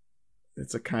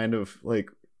kind of like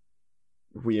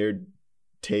weird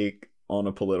take on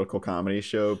a political comedy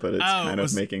show, but it's kind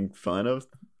of making fun of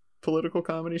political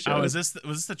comedy shows. Was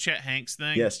this the Chet Hanks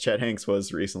thing? Yes, Chet Hanks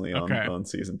was recently on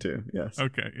season 2. Yes.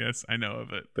 Okay. Yes, I know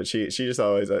of it. But she just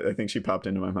always, I think she popped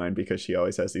into my mind because she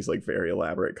always has these like very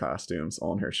elaborate costumes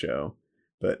on her show.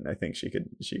 But I think she could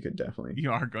definitely.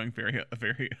 You are going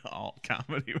very alt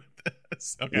comedy with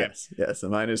this. Okay. Yes.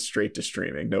 And mine is straight to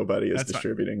streaming. Nobody is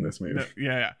distributing this movie. No,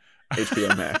 yeah.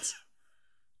 HBO Max.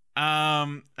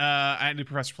 I do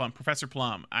Professor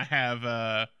Plum. I have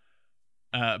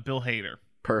Bill Hader.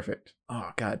 Perfect.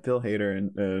 Oh God, Bill Hader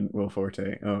and Will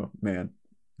Forte. Oh man,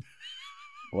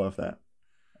 love that.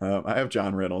 I have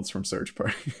John Reynolds from Search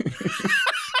Party.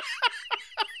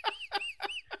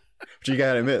 But you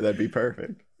gotta admit that'd be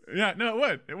perfect. Yeah, no,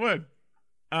 it would.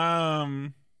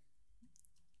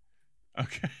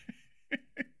 Okay.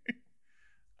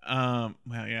 Well,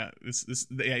 yeah,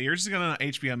 yours is going on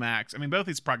HBO Max. I mean, both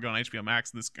these probably go on HBO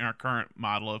Max in this our current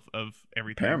model of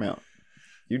everything. Paramount.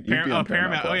 You'd be Paramount. on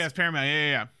Paramount. Oh, yes, Paramount.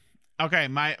 Yeah. Okay,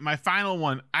 my final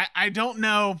one. I don't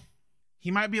know.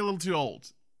 He might be a little too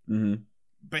old. Mm-hmm.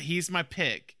 But he's my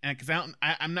pick, and because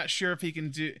I'm not sure if he can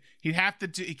do. He'd have to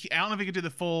do. I don't know if he could do the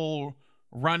full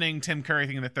running Tim Curry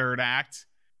thing in the third act,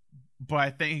 but I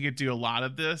think he could do a lot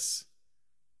of this,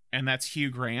 and that's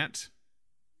Hugh Grant.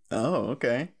 Oh,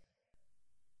 okay.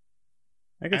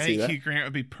 I think Hugh Grant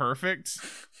would be perfect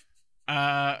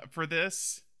for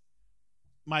this.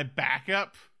 My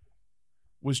backup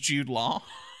was Jude Law.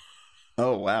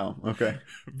 Oh wow. Okay.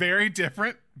 Very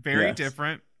different. Very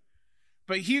different.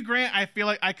 But Hugh Grant, I feel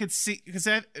like I could see, because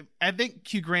I think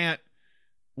Hugh Grant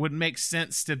would make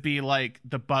sense to be like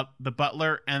the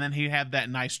butler, and then he had that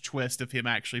nice twist of him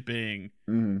actually being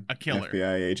a killer,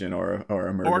 FBI agent or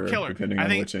a murderer, or a killer. Depending on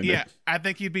which ending. Yeah, I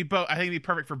think he'd be both. I think he'd be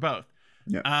perfect for both.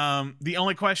 Yeah. The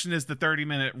only question is the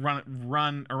 30-minute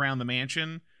run around the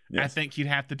mansion. Yes. I think he'd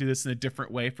have to do this in a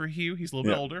different way for Hugh. He's a little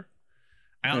bit older.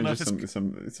 I don't know if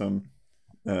it's some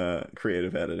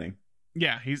creative editing.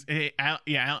 Yeah,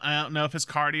 I don't know if his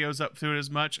cardio's up to it as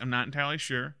much. I'm not entirely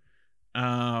sure.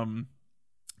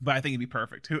 But I think he'd be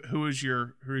perfect. Who is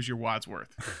your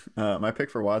Wadsworth? My pick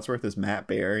for Wadsworth is Matt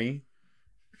Berry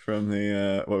from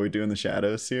the What We Do in the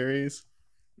Shadows series.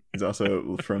 He's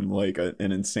also from like an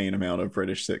insane amount of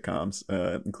British sitcoms,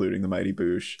 including The Mighty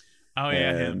Boosh. Oh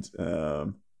yeah, and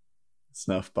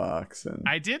Snuffbox, and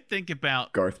I did think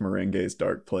about Garth Marenghi's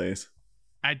Dark Place.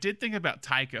 I did think about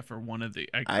Taika for one of the.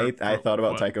 I thought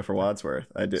about Taika for Wadsworth.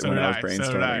 I did when I was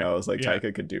brainstorming. I was like,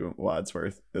 Taika could do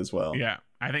Wadsworth as well. Yeah,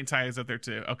 I think Taika's up there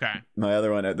too. Okay. My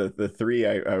other one, the three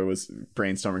I was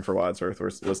brainstorming for Wadsworth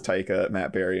was Taika,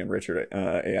 Matt Berry, and Richard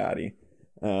Ayoade.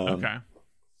 Okay.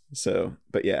 So,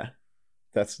 but yeah,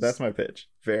 that's my pitch.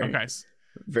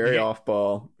 Very off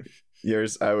ball.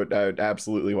 Yours, I would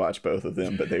absolutely watch both of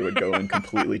them, but they would go in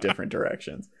completely different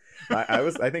directions.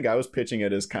 I think I was pitching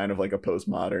it as kind of like a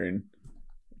postmodern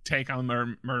take on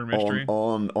murder mystery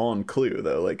on Clue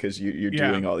though, like because you're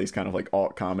doing all these kind of like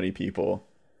alt comedy people.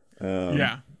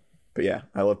 But yeah,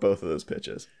 I love both of those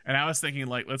pitches. And I was thinking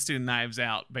like let's do Knives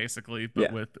Out basically,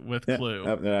 but with Clue.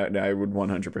 I would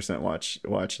 100%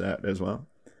 watch that as well.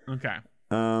 Okay.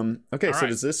 Okay. So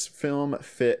does this film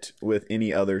fit with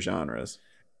any other genres?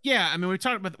 Yeah, I mean we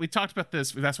talked about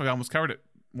this. That's why we almost covered it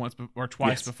once or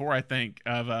twice before. I think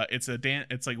of it's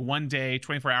like 1 day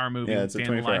 24-hour movie. Yeah, it's a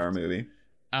 24-hour movie.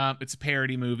 It's a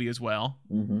parody movie as well.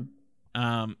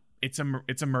 Mm-hmm. It's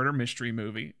a murder mystery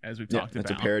movie as we've talked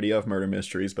about. It's a parody of murder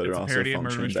mysteries, but it also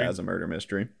functions as a murder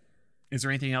mystery. Is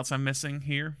there anything else I'm missing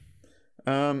here?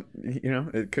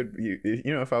 It could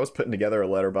if I was putting together a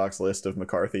letterbox list of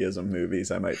McCarthyism movies,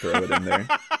 I might throw it in there.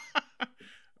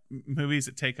 Movies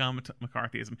that take on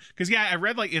McCarthyism, because I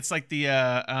read like it's like the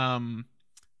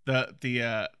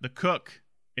cook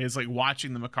is like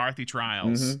watching the McCarthy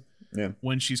trials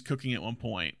when she's cooking at one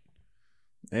point.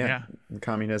 Yeah.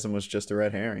 Communism was just a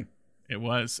red herring. It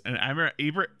was. And I remember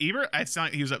Ebert I sound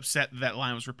like he was upset that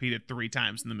line was repeated 3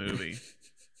 times in the movie.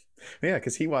 Yeah,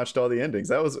 because he watched all the endings.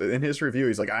 That was in his review.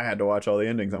 He's like, I had to watch all the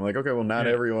endings. I'm like, okay, well, not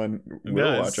everyone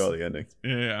will watch all the endings.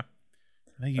 Yeah.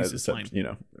 I think he's except,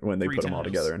 when they put them all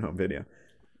together in home video.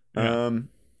 Yeah.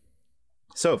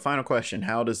 So final question: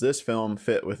 how does this film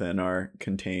fit within our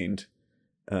contained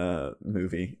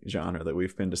movie genre that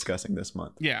we've been discussing this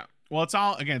month? Yeah. Well, it's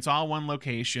all one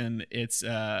location. It's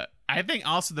I think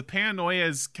also the paranoia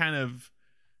is kind of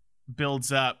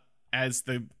builds up as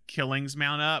the killings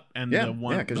mount up, and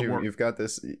because you've got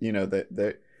this,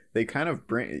 that they kind of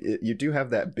bring. You do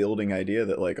have that building idea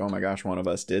that like, oh my gosh, one of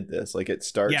us did this. Like it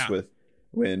starts with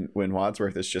when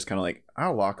Wadsworth is just kind of like,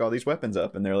 I'll lock all these weapons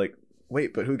up, and they're like,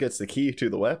 wait, but who gets the key to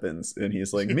the weapons? And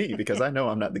he's like, me, because I know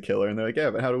I'm not the killer. And they're like, yeah,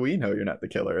 but how do we know you're not the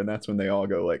killer? And that's when they all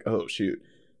go like, oh shoot,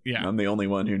 Yeah. I'm the only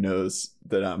one who knows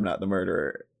that I'm not the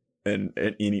murderer, and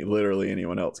literally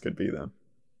anyone else could be them.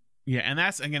 Yeah, and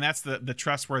that's the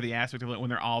trustworthy aspect of it when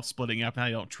they're all splitting up and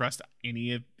they don't trust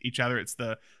any of each other. It's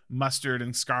the Mustard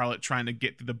and Scarlet trying to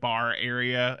get to the bar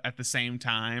area at the same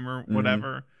time or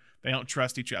whatever. They don't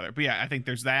trust each other. But yeah, I think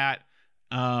there's that.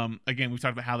 Again, we've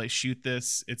talked about how they shoot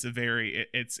this. It's a very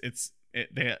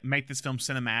they make this film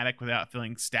cinematic without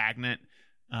feeling stagnant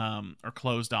or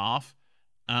closed off.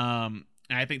 And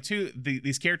I think too,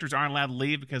 these characters aren't allowed to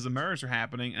leave because the murders are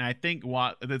happening. And I think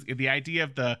what the idea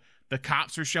of the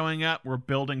cops are showing up, we're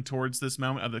building towards this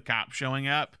moment of the cops showing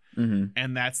up,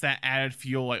 and that's that added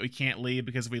fuel. Like, we can't leave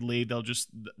because if we leave, they'll just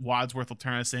Wadsworth will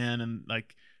turn us in, and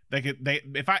like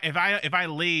if I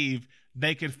leave,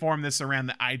 they could form this around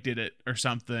that I did it or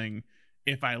something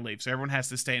if I leave. So everyone has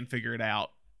to stay and figure it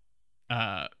out,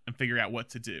 what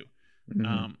to do.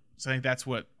 So I think that's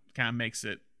what kind of makes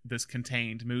it this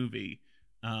contained movie.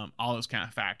 All those kind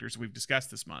of factors we've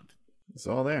discussed this month. It's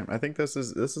all there. I think this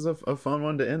is a fun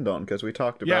one to end on, because we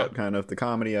talked about kind of the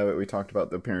comedy of it. We talked about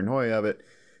the paranoia of it,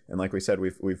 and like we said,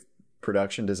 we've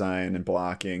production design and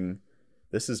blocking.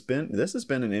 This has been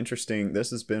an interesting.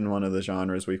 This has been one of the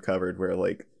genres we've covered where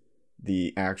like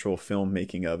the actual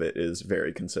filmmaking of it is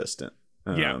very consistent.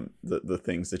 The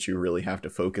things that you really have to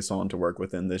focus on to work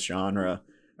within this genre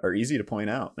are easy to point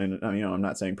out. And I'm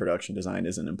not saying production design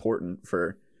isn't important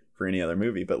for any other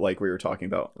movie, but like we were talking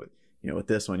about with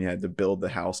this one, you had to build the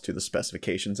house to the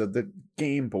specifications of the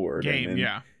game board.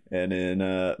 And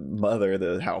in Mother,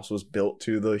 the house was built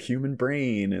to the human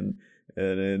brain, and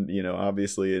then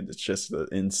obviously it's just the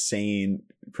insane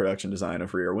production design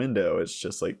of Rear Window. It's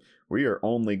just like, we are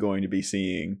only going to be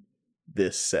seeing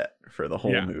this set for the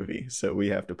whole movie, so we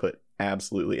have to put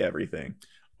absolutely everything.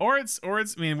 Or it's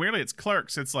weirdly it's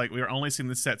Clerks. It's like, we're only seeing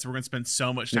the set, so we're gonna spend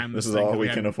so much time. This is all we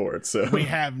can afford, so we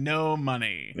have no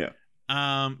money. Yeah.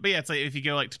 But yeah, it's like if you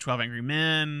go like to 12 Angry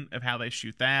Men, of how they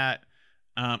shoot that.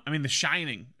 The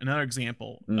Shining, another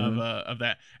example of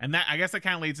that, and that I guess that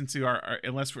kind of leads into our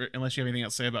unless you have anything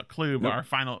else to say about Clue, but our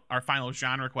final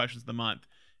genre questions of the month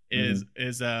is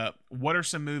what are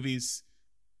some movies,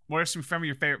 what are some from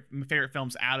your favorite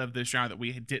films out of this genre that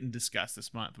we didn't discuss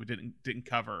this month, we didn't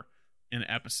cover in an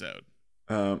episode?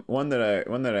 One that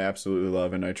I absolutely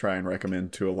love and I try and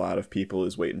recommend to a lot of people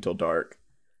is Wait Until Dark.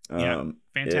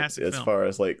 Fantastic film. As far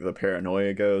as like the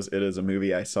paranoia goes, it is a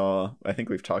movie I saw. I think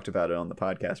we've talked about it on the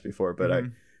podcast before, but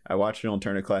I watched it on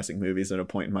Turner Classic Movies at a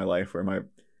point in my life where my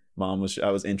mom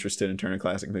I was interested in Turner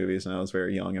Classic Movies, and I was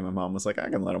very young, and my mom was like, I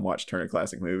can let him watch Turner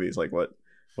Classic Movies. Like, what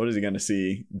is he going to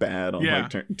see bad on like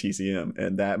TCM?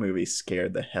 And that movie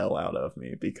scared the hell out of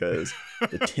me because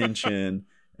the tension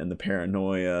and the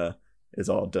paranoia is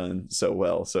all done so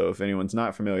well. So if anyone's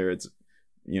not familiar, it's,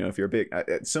 if you're a big,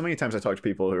 so many times I talk to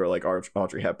people who are like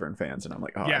Audrey Hepburn fans, and I'm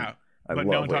like, I love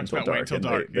no one talks about Wait Until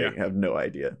Dark. They have no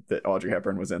idea that Audrey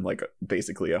Hepburn was in like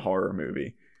basically a horror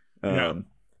movie. But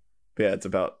yeah, it's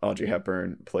about Audrey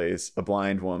Hepburn plays a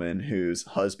blind woman whose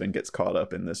husband gets caught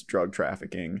up in this drug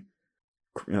trafficking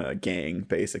gang,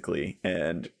 basically,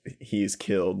 and he's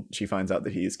killed. She finds out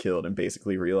that he's killed and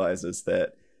basically realizes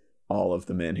that all of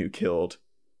the men who killed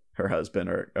her husband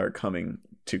are coming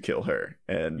to kill her,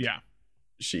 and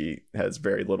she has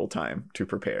very little time to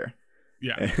prepare.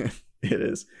 And it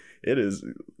is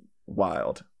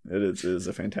wild. It is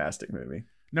a fantastic movie.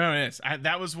 No, it is.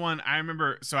 That was one I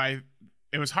remember.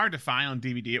 It was hard to find on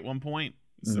DVD at one point.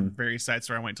 So various sites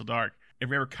where I Went Till Dark. If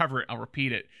we ever cover it, I'll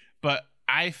repeat it. But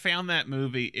I found that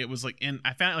movie. It was like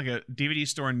I found it like a DVD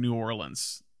store in New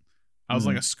Orleans. I was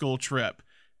like a school trip,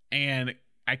 and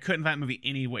I couldn't find that movie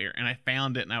anywhere. And I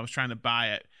found it, and I was trying to buy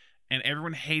it, and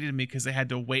everyone hated me because they had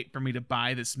to wait for me to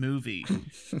buy this movie.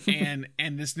 and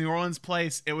this New Orleans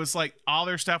place, it was like all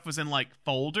their stuff was in like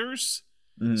folders.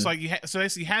 So like you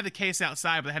had the case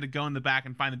outside, but they had to go in the back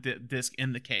and find the disc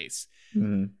in the case,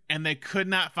 and they could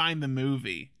not find the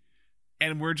movie,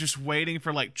 and we're just waiting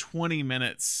for like 20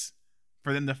 minutes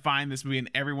for them to find this movie,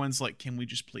 and everyone's like, "Can we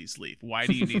just please leave? Why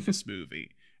do you need this movie?"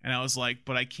 And I was like,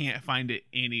 "But I can't find it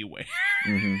anywhere."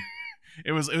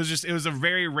 It was a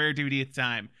very rare DVD at the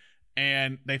time,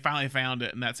 and they finally found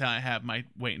it, and that's how I have my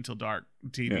Wait Until Dark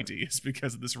DVD is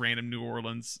because of this random New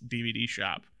Orleans DVD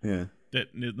shop.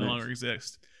 That no longer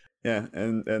exists. Yeah,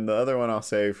 and the other one I'll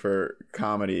say for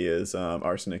comedy is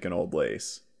Arsenic and Old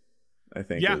Lace. I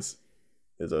think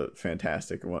is a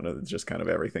fantastic one of just kind of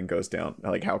everything goes down.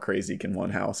 Like, how crazy can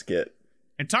one house get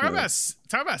And talk about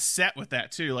set with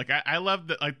that too. Like I love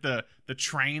the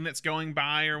train that's going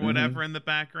by or whatever in the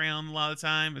background a lot of the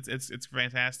time. It's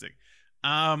fantastic.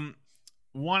 One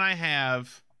I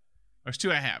have, there's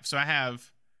two I have. So I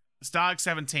have Stalag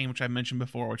 17, which I mentioned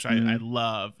before, which I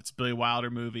love. It's a Billy Wilder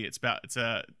movie. It's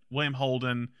William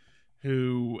Holden,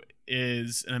 who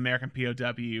is an American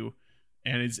POW,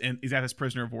 and he's at his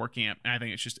prisoner of war camp. And I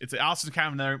think it's also kind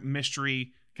of another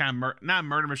mystery, kind of not a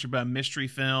murder mystery, but a mystery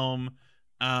film.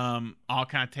 All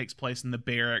kind of takes place in the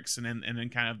barracks and then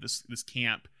kind of this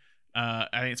camp. I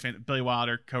think it's fantastic. Billy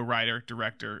Wilder, co-writer,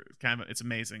 director. It's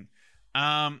amazing.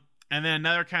 And then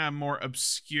another kind of more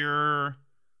obscure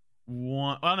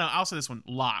one. Well, no, I'll say this one.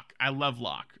 Locke. I love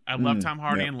Locke. I love Tom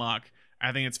Hardy and Locke.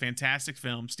 I think it's a fantastic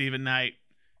film. Stephen Knight,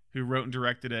 who wrote and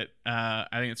directed it. I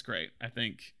think it's great. I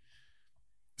think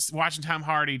watching Tom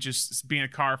Hardy just be in a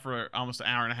car for almost an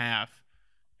hour and a half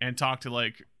and talk to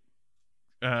like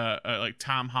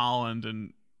Tom Holland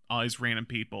and all these random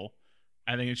people.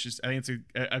 I think it's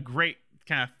a great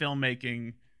kind of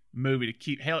filmmaking movie to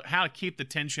keep how to keep the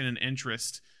tension and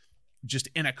interest just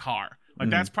in a car. Like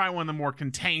that's probably one of the more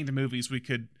contained movies we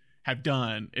could have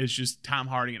done is just Tom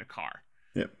Hardy in a car.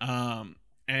 Yep. And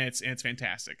it's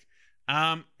fantastic.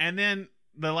 And then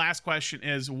the last question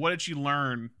is, what did you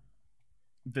learn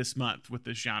this month with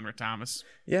this genre, Thomas?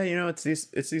 Yeah, it's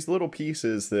these little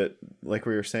pieces that, like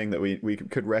we were saying, that we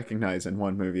could recognize in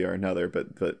one movie or another,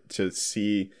 but to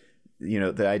see,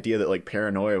 the idea that like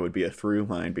paranoia would be a through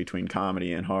line between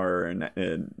comedy and horror and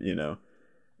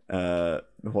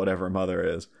whatever Mother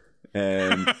is,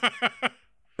 and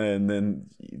and then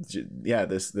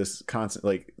this constant,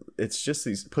 like, it's just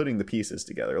these putting the pieces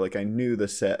together. Like, I knew the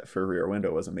set for Rear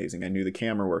Window was amazing. I knew the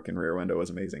camera work in Rear Window was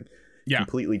amazing. Yeah.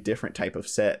 Completely different type of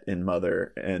set in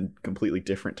Mother and completely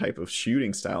different type of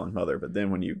shooting style in Mother. But then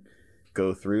when you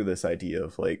go through this idea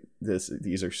of like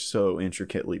these are so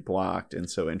intricately blocked and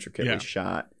so intricately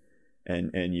shot,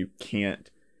 and you can't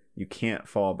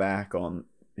fall back on,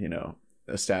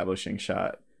 establishing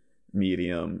shot,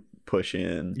 medium, push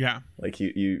in. Yeah. Like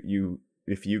you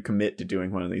if you commit to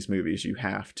doing one of these movies, you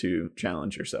have to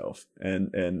challenge yourself.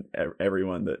 And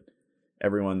everyone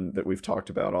that we've talked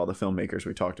about, all the filmmakers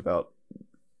we talked about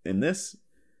in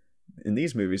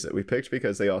these movies that we picked,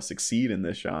 because they all succeed in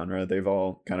this genre, they've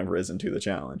all kind of risen to the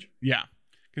challenge. Yeah.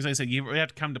 Because like I said, you have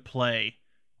to come to play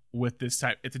with this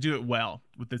type, to do it well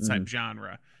with this type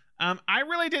genre. I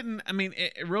really didn't,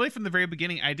 really from the very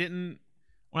beginning,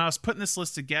 when I was putting this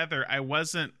list together, I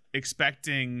wasn't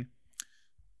expecting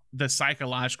the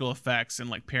psychological effects and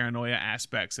like paranoia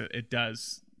aspects it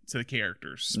does to the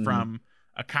characters, from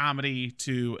a comedy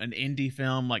to an indie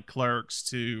film like Clerks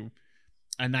to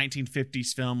a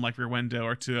 1950s film like Rear Window,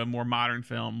 or to a more modern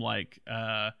film like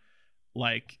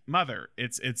Mother.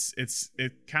 It's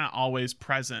kind of always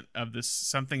present of this,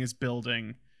 something is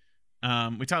building.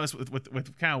 We talk this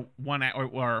with kind of 1 hour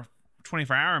or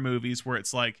 24-hour movies where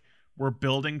it's like we're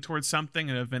building towards something,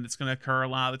 an event that's going to occur a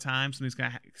lot of the time.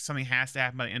 Something has to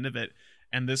happen by the end of it.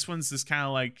 And this one's this kind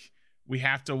of like, we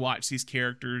have to watch these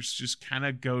characters just kind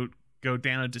of go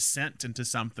down a descent into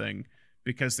something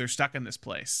because they're stuck in this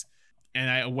place. And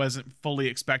I wasn't fully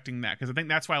expecting that, because I think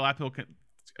that's why a lot of people can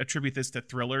attribute this to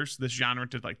thrillers, this genre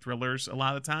to like thrillers a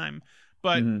lot of the time.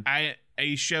 But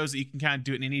it shows that you can kind of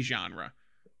do it in any genre.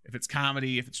 If it's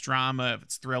comedy, if it's drama, if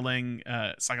it's thrilling,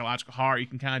 psychological horror, you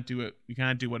can kind of do it. You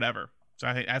kind of do whatever. So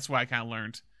I think that's why I kind of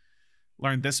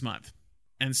learned this month.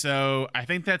 And so I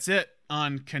think that's it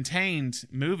on contained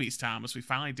movies, Thomas. We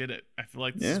finally did it. I feel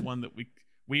like this is one that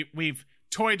we've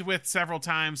toyed with several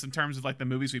times in terms of like the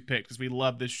movies we picked, because we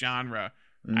love this genre.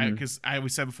 Because we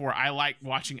said before, I like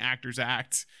watching actors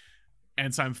act,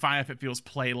 and so I'm fine if it feels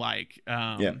play-like.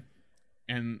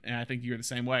 And I think you're the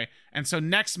same way. And so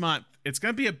next month, it's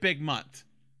going to be a big month.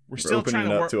 We're still trying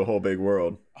to work to a whole big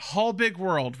world.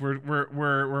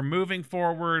 We're moving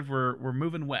forward. We're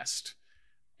moving west,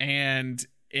 and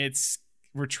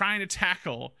we're trying to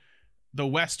tackle the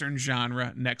Western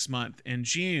genre next month in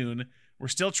June. We're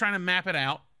still trying to map it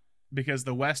out, because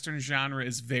the Western genre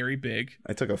is very big.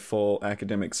 I took a full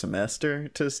academic semester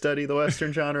to study the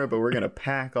Western genre, but we're going to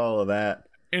pack all of that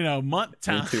in a month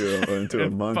time into a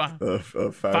month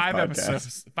of five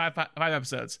episodes. Five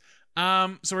episodes.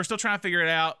 So we're still trying to figure it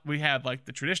out. We have like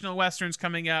the traditional Westerns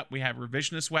coming up. We have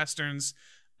revisionist Westerns.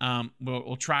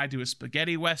 We'll try to do a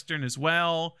spaghetti Western as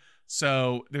well.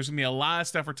 So there's going to be a lot of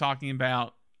stuff we're talking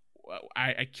about.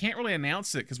 I can't really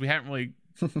announce it because we haven't really...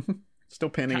 Still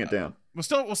pinning it down. We're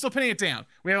still pinning it down.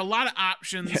 We have a lot of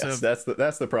options. Yes, that's the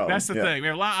problem. That's the thing. We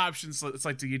have a lot of options. It's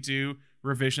like, do you do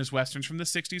revisionist Westerns from the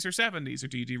 60s or 70s? Or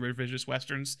do you do revisionist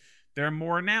Westerns there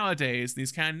more nowadays,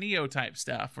 these kind of Neo type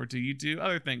stuff, or do you do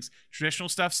other things? Traditional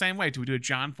stuff, same way. Do we do a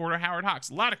John Ford or Howard Hawks?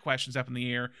 A lot of questions up in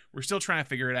the air. We're still trying to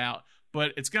figure it out,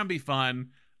 but it's gonna be fun.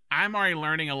 I'm already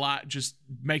learning a lot just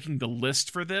making the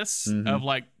list for this of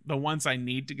like the ones I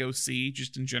need to go see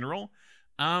just in general.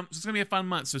 So it's gonna be a fun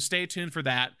month. So stay tuned for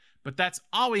that. But that's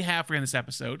all we have for you in this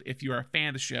episode. If you are a fan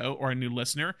of the show or a new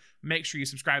listener, make sure you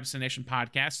subscribe to Cineation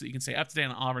Podcast so that you can stay up to date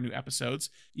on all of our new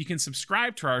episodes. You can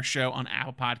subscribe to our show on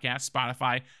Apple Podcasts,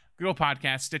 Spotify, Google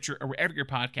Podcasts, Stitcher, or wherever your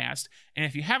podcast. And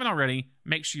if you haven't already,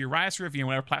 make sure you write us a review on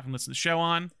whatever platform you listen to the show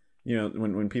on. You know,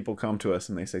 when people come to us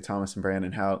and they say, Thomas and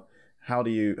Brandon, how do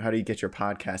you get your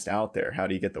podcast out there? How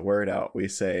do you get the word out? We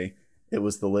say it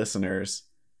was the listeners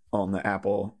on the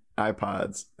Apple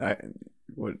iPods.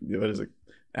 What is it?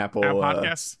 Apple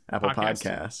Podcasts. Apple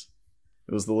Podcasts.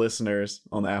 It was the listeners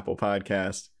on the Apple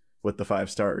Podcast with the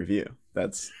 5-star review.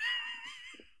 That's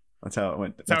how it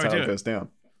went. That's how it goes down.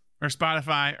 Or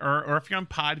Spotify, or if you're on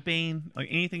Podbean, like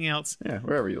anything else. Yeah,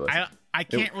 wherever you listen. I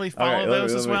can't really follow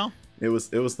those as well. It was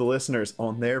the listeners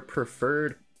on their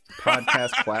preferred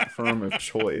podcast platform of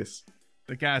choice.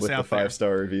 The guys with out the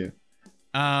 5-star review.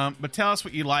 But tell us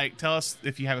what you like. Tell us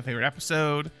if you have a favorite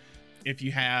episode, if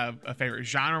you have a favorite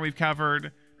genre we've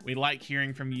covered. We like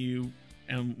hearing from you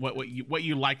and what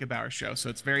you like about our show. So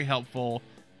it's very helpful.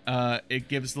 It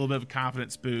gives us a little bit of a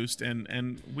confidence boost,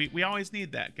 and we always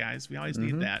need that, guys. We always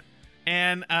need that.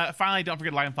 And finally, don't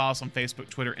forget to like and follow us on Facebook,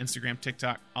 Twitter, Instagram,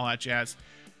 TikTok, all that jazz.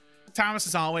 Thomas,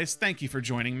 as always, thank you for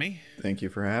joining me. Thank you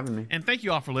for having me. And thank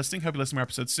you all for listening. Hope you listen to more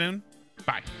episodes soon.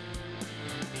 Bye.